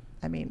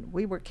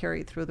 we were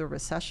carried through the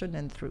recession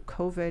and through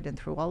COVID and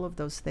through all of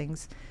those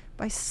things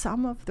by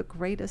some of the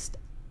greatest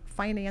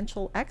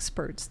financial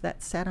experts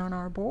that sat on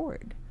our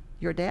board.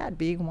 Your dad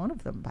being one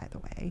of them, by the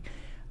way.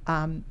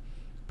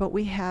 But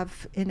we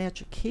have in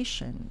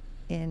education,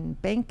 in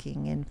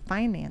banking, in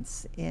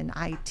finance, in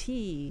IT,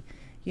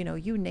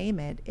 you name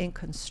it, in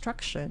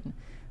construction.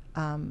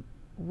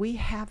 We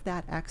have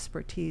that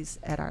expertise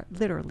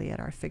literally at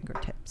our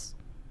fingertips.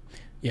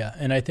 Yeah,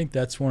 and I think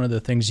that's one of the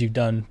things you've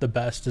done the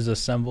best is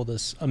assemble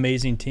this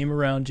amazing team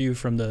around you,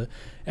 from the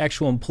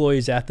actual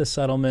employees at the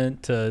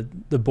settlement to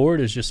the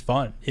board is just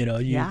fun.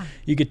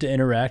 You get to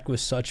interact with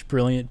such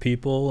brilliant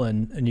people,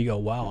 and you go,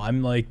 wow,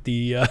 I'm like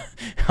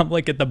I'm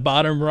like at the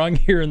bottom rung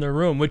here in the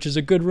room, which is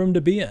a good room to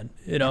be in.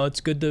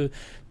 It's good to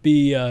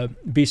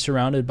be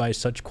surrounded by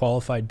such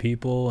qualified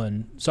people.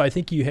 And so I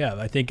think you have.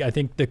 I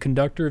think the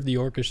conductor of the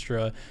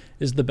orchestra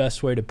is the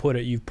best way to put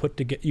it. You put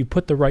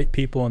the right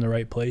people in the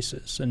right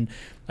places. And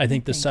I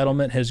think the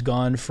settlement has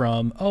gone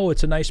from,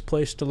 it's a nice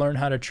place to learn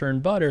how to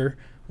churn butter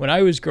when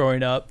I was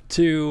growing up,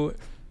 to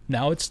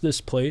now it's this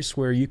place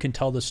where you can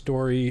tell the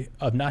story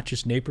of not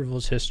just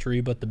Naperville's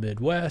history, but the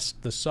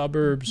Midwest, the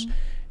suburbs,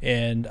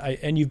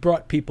 and you've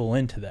brought people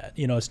into that.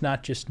 You know, it's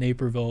not just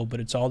Naperville, but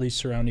it's all these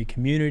surrounding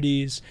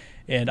communities.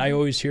 And I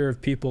always hear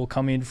of people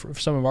coming, from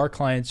some of our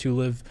clients who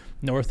live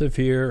north of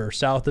here or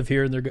south of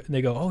here, and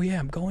they go, oh yeah,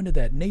 I'm going to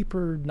that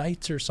Naper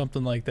Nights or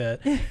something like that.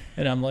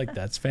 And I'm like,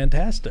 that's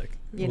fantastic.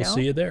 We'll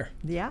see you there.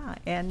 Yeah,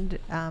 and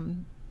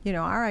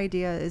our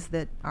idea is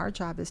that our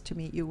job is to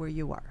meet you where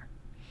you are.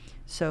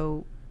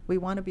 So we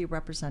want to be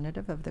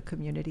representative of the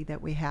community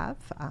that we have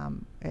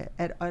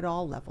at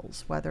all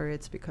levels, whether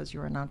it's because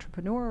you're an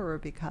entrepreneur or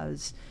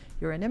because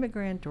you're an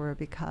immigrant or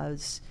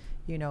because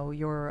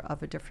you're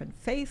of a different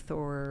faith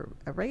or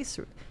a race.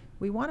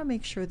 We want to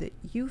make sure that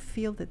you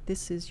feel that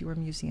this is your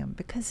museum,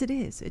 because it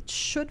is. It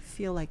should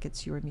feel like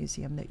it's your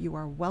museum, that you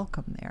are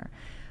welcome there.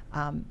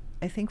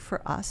 I think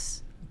for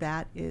us,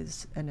 that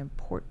is an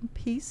important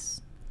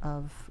piece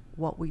of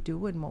what we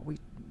do and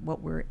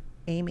what we're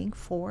aiming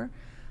for.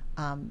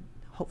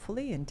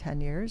 Hopefully in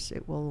 10 years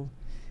it will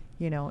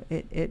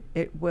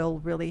it will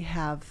really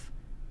have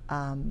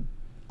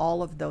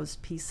all of those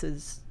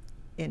pieces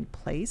in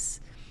place.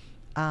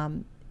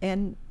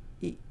 And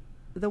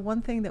the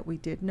one thing that we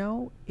did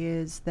know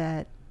is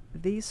that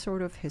these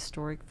sort of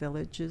historic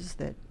villages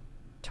that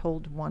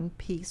told one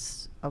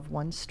piece of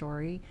one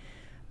story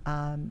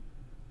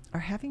are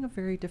having a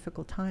very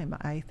difficult time.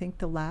 I think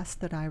the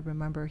last that I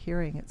remember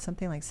hearing, it's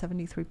something like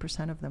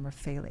 73% of them are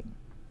failing.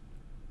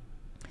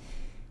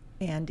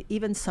 And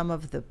even some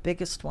of the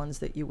biggest ones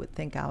that you would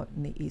think out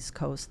in the East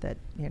Coast that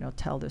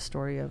tell the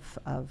story of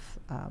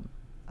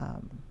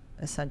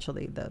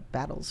essentially the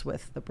battles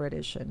with the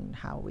British and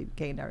how we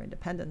gained our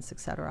independence,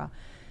 etc.,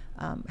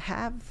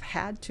 have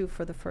had to,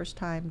 for the first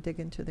time, dig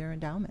into their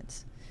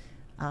endowments.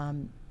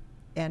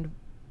 And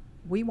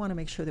we want to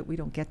make sure that we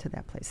don't get to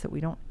that place, that we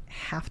don't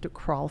have to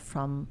crawl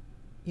from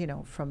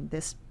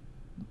this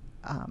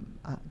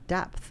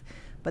depth,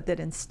 but that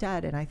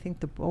instead, and I think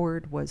the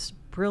board was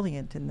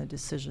brilliant in the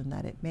decision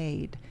that it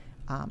made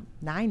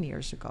 9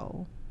 years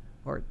ago,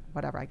 or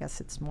whatever, I guess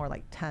it's more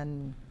like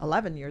 10,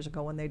 11 years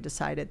ago when they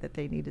decided that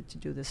they needed to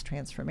do this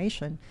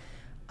transformation,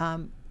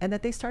 and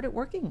that they started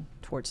working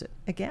towards it.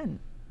 Again,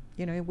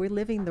 we're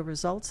living the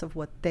results of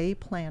what they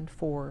planned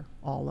for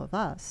all of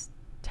us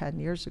 10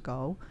 years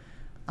ago,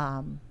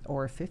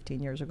 or 15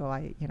 years ago.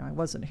 I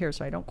wasn't here,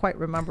 so I don't quite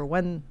remember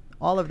when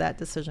all of that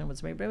decision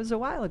was made, but it was a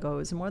while ago. It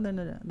was more than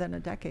a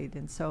decade.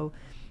 And so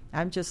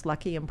I'm just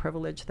lucky and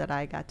privileged that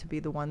I got to be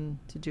the one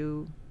to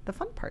do the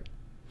fun part.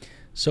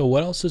 So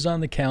what else is on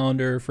the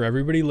calendar for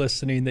everybody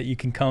listening that you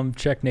can come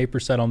check Naper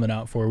Settlement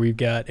out for? We've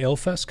got Ale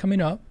Fest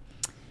coming up.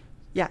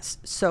 Yes.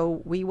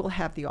 So we will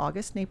have the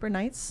August Naper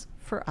Nights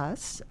for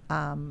us.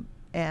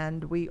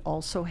 And we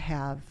also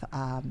have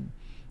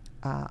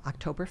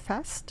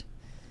Oktoberfest,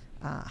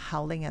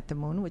 Howling at the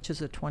Moon, which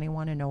is a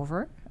 21 and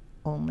over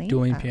only.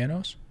 Dueling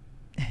pianos?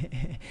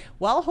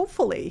 Well,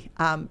 hopefully.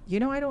 I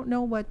don't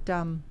know what...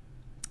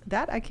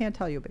 that I can't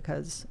tell you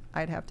because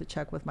I'd have to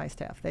check with my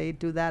staff. They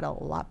do that a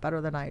lot better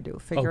than I do,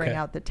 figuring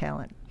out the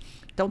talent.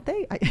 Don't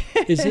they?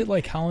 Is it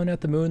like Howling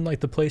at the Moon,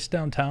 like the place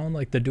downtown,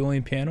 like the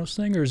dueling pianos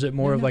thing, or is it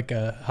more of like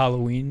a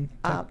Halloween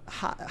type?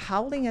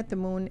 Howling at the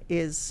Moon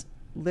is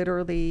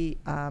literally,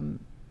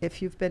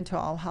 if you've been to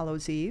All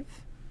Hallows Eve,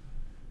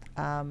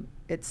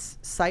 it's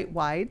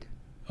site-wide.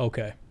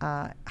 Okay.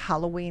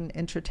 Halloween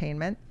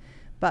entertainment.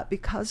 But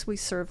because we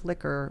serve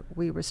liquor,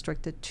 we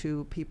restrict it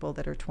to people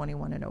that are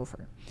 21 and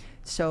over.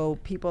 So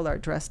people are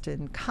dressed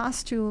in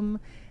costume,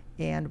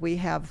 and we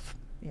have,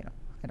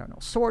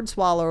 sword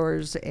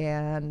swallowers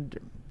and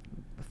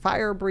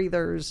fire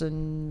breathers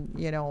and,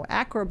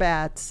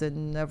 acrobats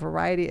and a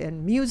variety,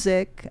 and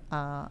music,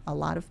 a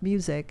lot of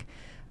music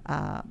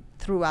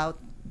throughout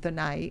the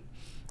night.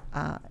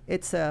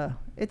 It's a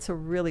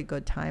really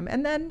good time.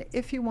 And then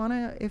if you want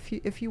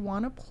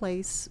a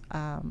place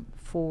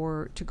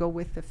to go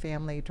with the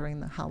family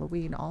during the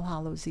Halloween, All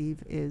Hallows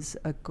Eve is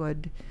a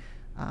good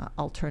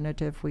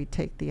alternative. We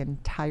take the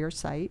entire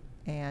site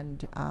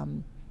and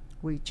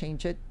we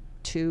change it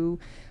to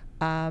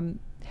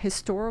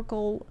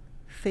historical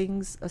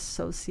things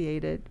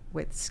associated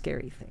with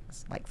scary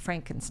things, like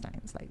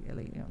Frankenstein's, like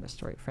the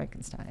story of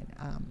Frankenstein,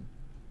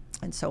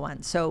 and so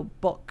on. So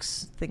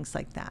books, things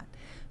like that.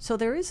 So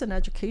there is an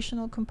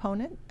educational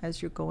component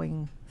as you're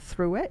going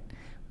through it,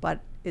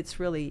 but it's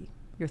really,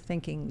 you're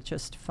thinking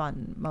just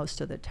fun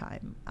most of the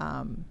time.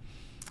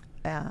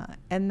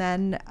 And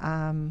then,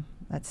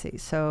 let's see,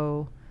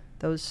 so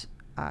those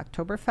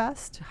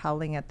Oktoberfest,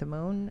 Howling at the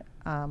Moon,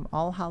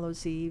 All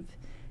Hallows Eve,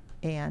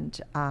 and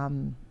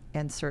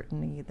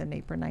certainly the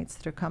Naper Nights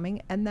that are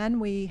coming. And then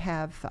we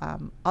have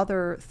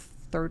other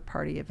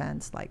third-party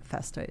events like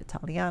Festa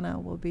Italiana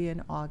will be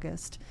in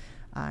August.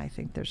 I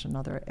think there's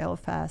another Ale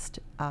Fest.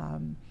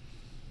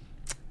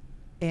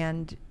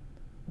 And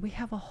we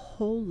have a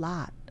whole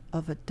lot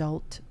of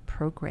adult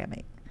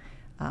programming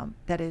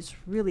that is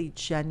really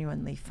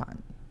genuinely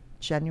fun,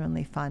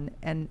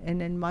 and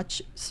in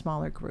much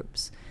smaller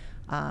groups.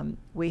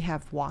 We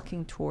have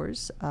walking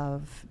tours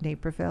of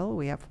Naperville.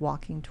 We have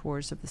walking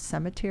tours of the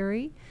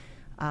cemetery.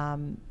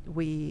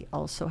 We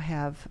also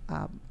have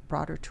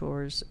broader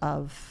tours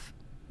of,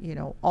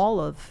 all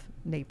of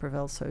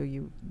Naperville. So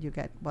you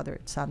get, whether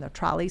it's on the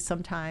trolley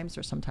sometimes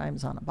or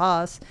sometimes on a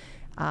bus.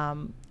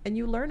 And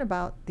you learn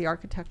about the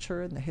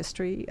architecture and the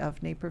history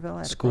of Naperville.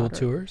 At School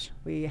tours?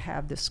 We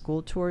have the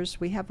school tours.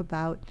 We have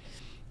about,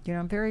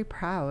 I'm very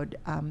proud,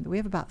 we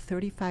have about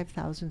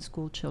 35,000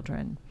 school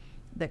children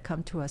that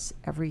come to us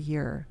every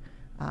year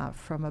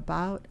from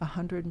about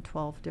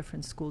 112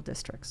 different school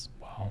districts.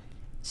 Wow.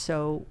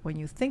 So when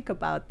you think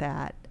about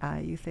that,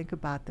 you think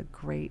about the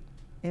great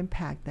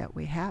impact that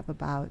we have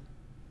about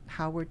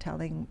how we're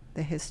telling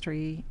the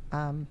history,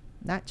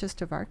 not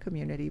just of our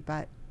community,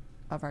 but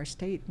of our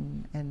state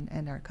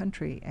and our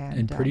country.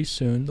 And pretty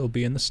soon they'll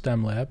be in the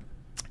STEM lab.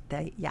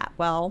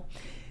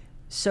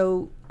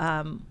 So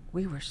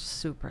we were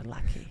super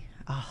lucky.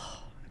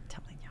 Oh, I'm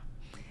telling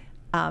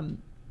you.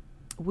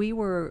 We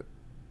were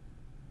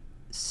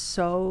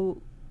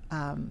so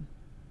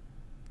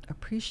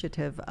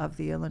appreciative of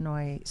the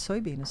Illinois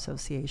Soybean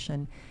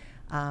Association.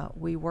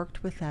 We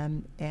worked with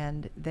them,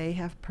 and they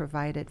have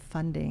provided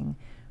funding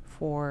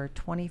for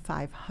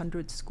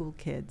 2,500 school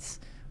kids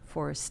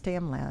for a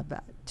STEM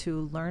lab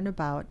to learn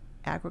about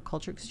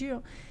agriculture. Because,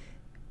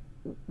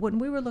 when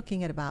we were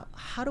looking at about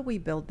how do we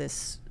build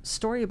this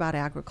story about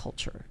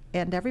agriculture,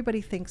 and everybody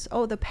thinks,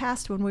 the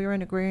past when we were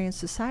an agrarian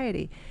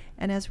society.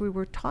 And as we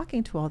were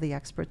talking to all the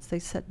experts, they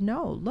said,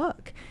 no,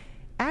 look,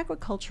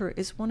 agriculture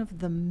is one of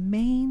the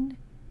main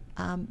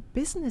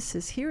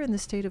businesses here in the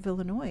state of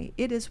Illinois.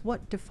 It is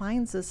what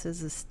defines us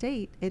as a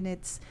state,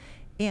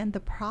 and the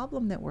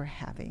problem that we're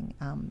having,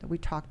 we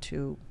talked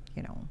to,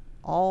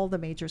 all the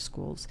major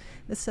schools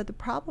that said the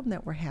problem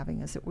that we're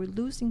having is that we're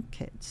losing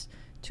kids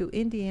to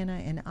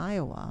Indiana and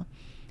Iowa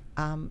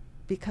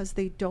because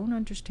they don't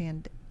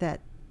understand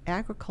that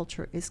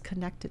agriculture is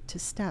connected to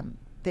STEM.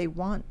 They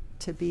want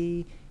to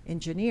be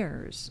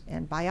engineers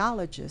and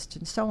biologists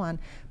and so on,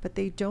 but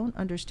they don't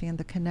understand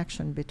the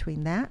connection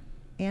between that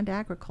and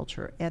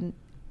agriculture. And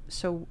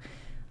so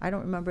I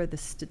don't remember the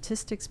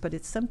statistics, but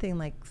it's something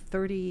like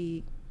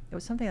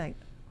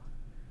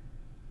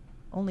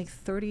only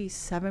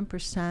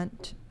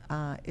 37%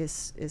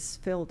 is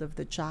filled of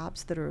the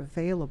jobs that are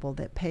available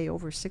that pay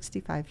over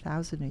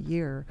 $65,000 a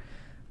year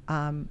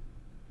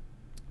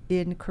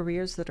in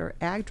careers that are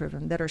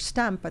ag-driven, that are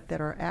STEM, but that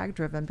are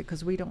ag-driven,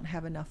 because we don't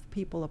have enough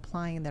people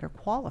applying that are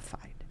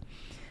qualified.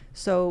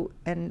 So,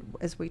 and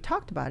as we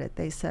talked about it,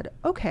 they said,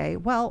 okay,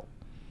 well,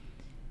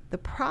 the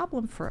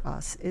problem for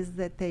us is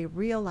that they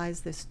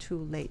realize this too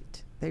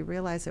late. They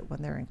realize it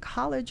when they're in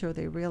college, or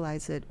they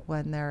realize it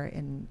when they're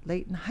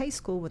late in high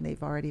school, when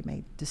they've already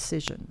made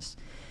decisions.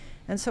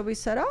 And so we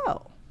said,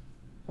 well,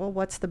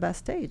 what's the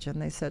best age?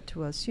 And they said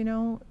to us,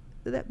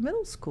 that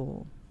middle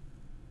school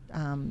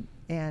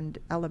and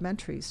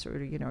elementary, sort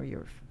of,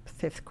 your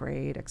fifth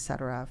grade, et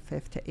cetera,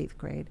 5th to 8th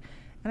grade.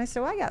 And I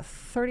said, I got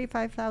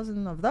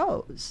 35,000 of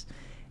those.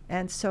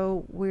 And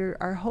so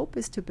our hope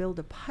is to build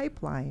a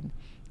pipeline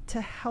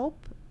to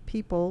help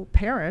people,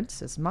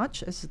 parents, as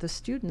much as the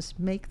students,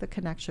 make the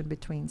connection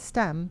between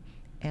STEM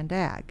and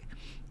ag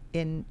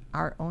in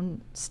our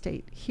own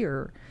state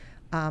here.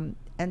 And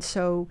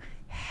so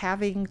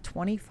having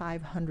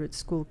 2,500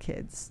 school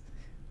kids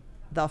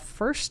the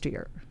first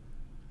year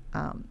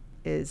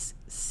is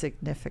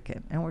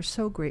significant. And we're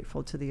so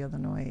grateful to the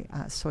Illinois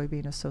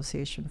Soybean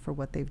Association for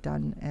what they've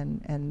done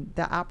and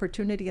the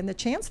opportunity and the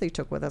chance they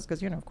took with us,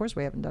 because, of course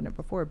we haven't done it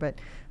before, but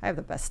I have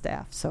the best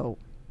staff, so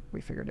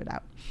we figured it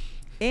out.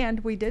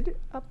 And we did,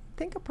 I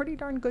think, a pretty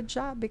darn good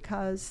job,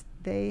 because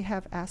they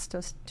have asked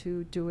us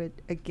to do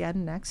it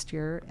again next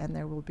year, and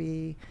there will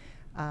be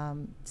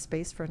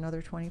space for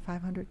another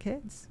 2,500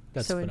 kids.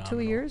 That's so phenomenal.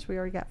 In 2 years, we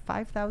already got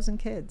 5,000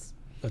 kids.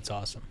 That's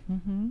awesome.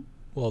 Mm-hmm.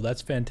 Well,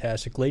 that's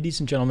fantastic. Ladies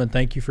and gentlemen,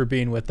 thank you for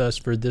being with us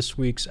for this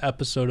week's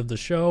episode of the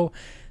show.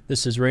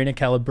 This is Rena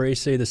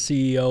Calabrese, the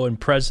CEO and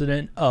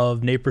president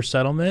of Naper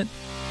Settlement.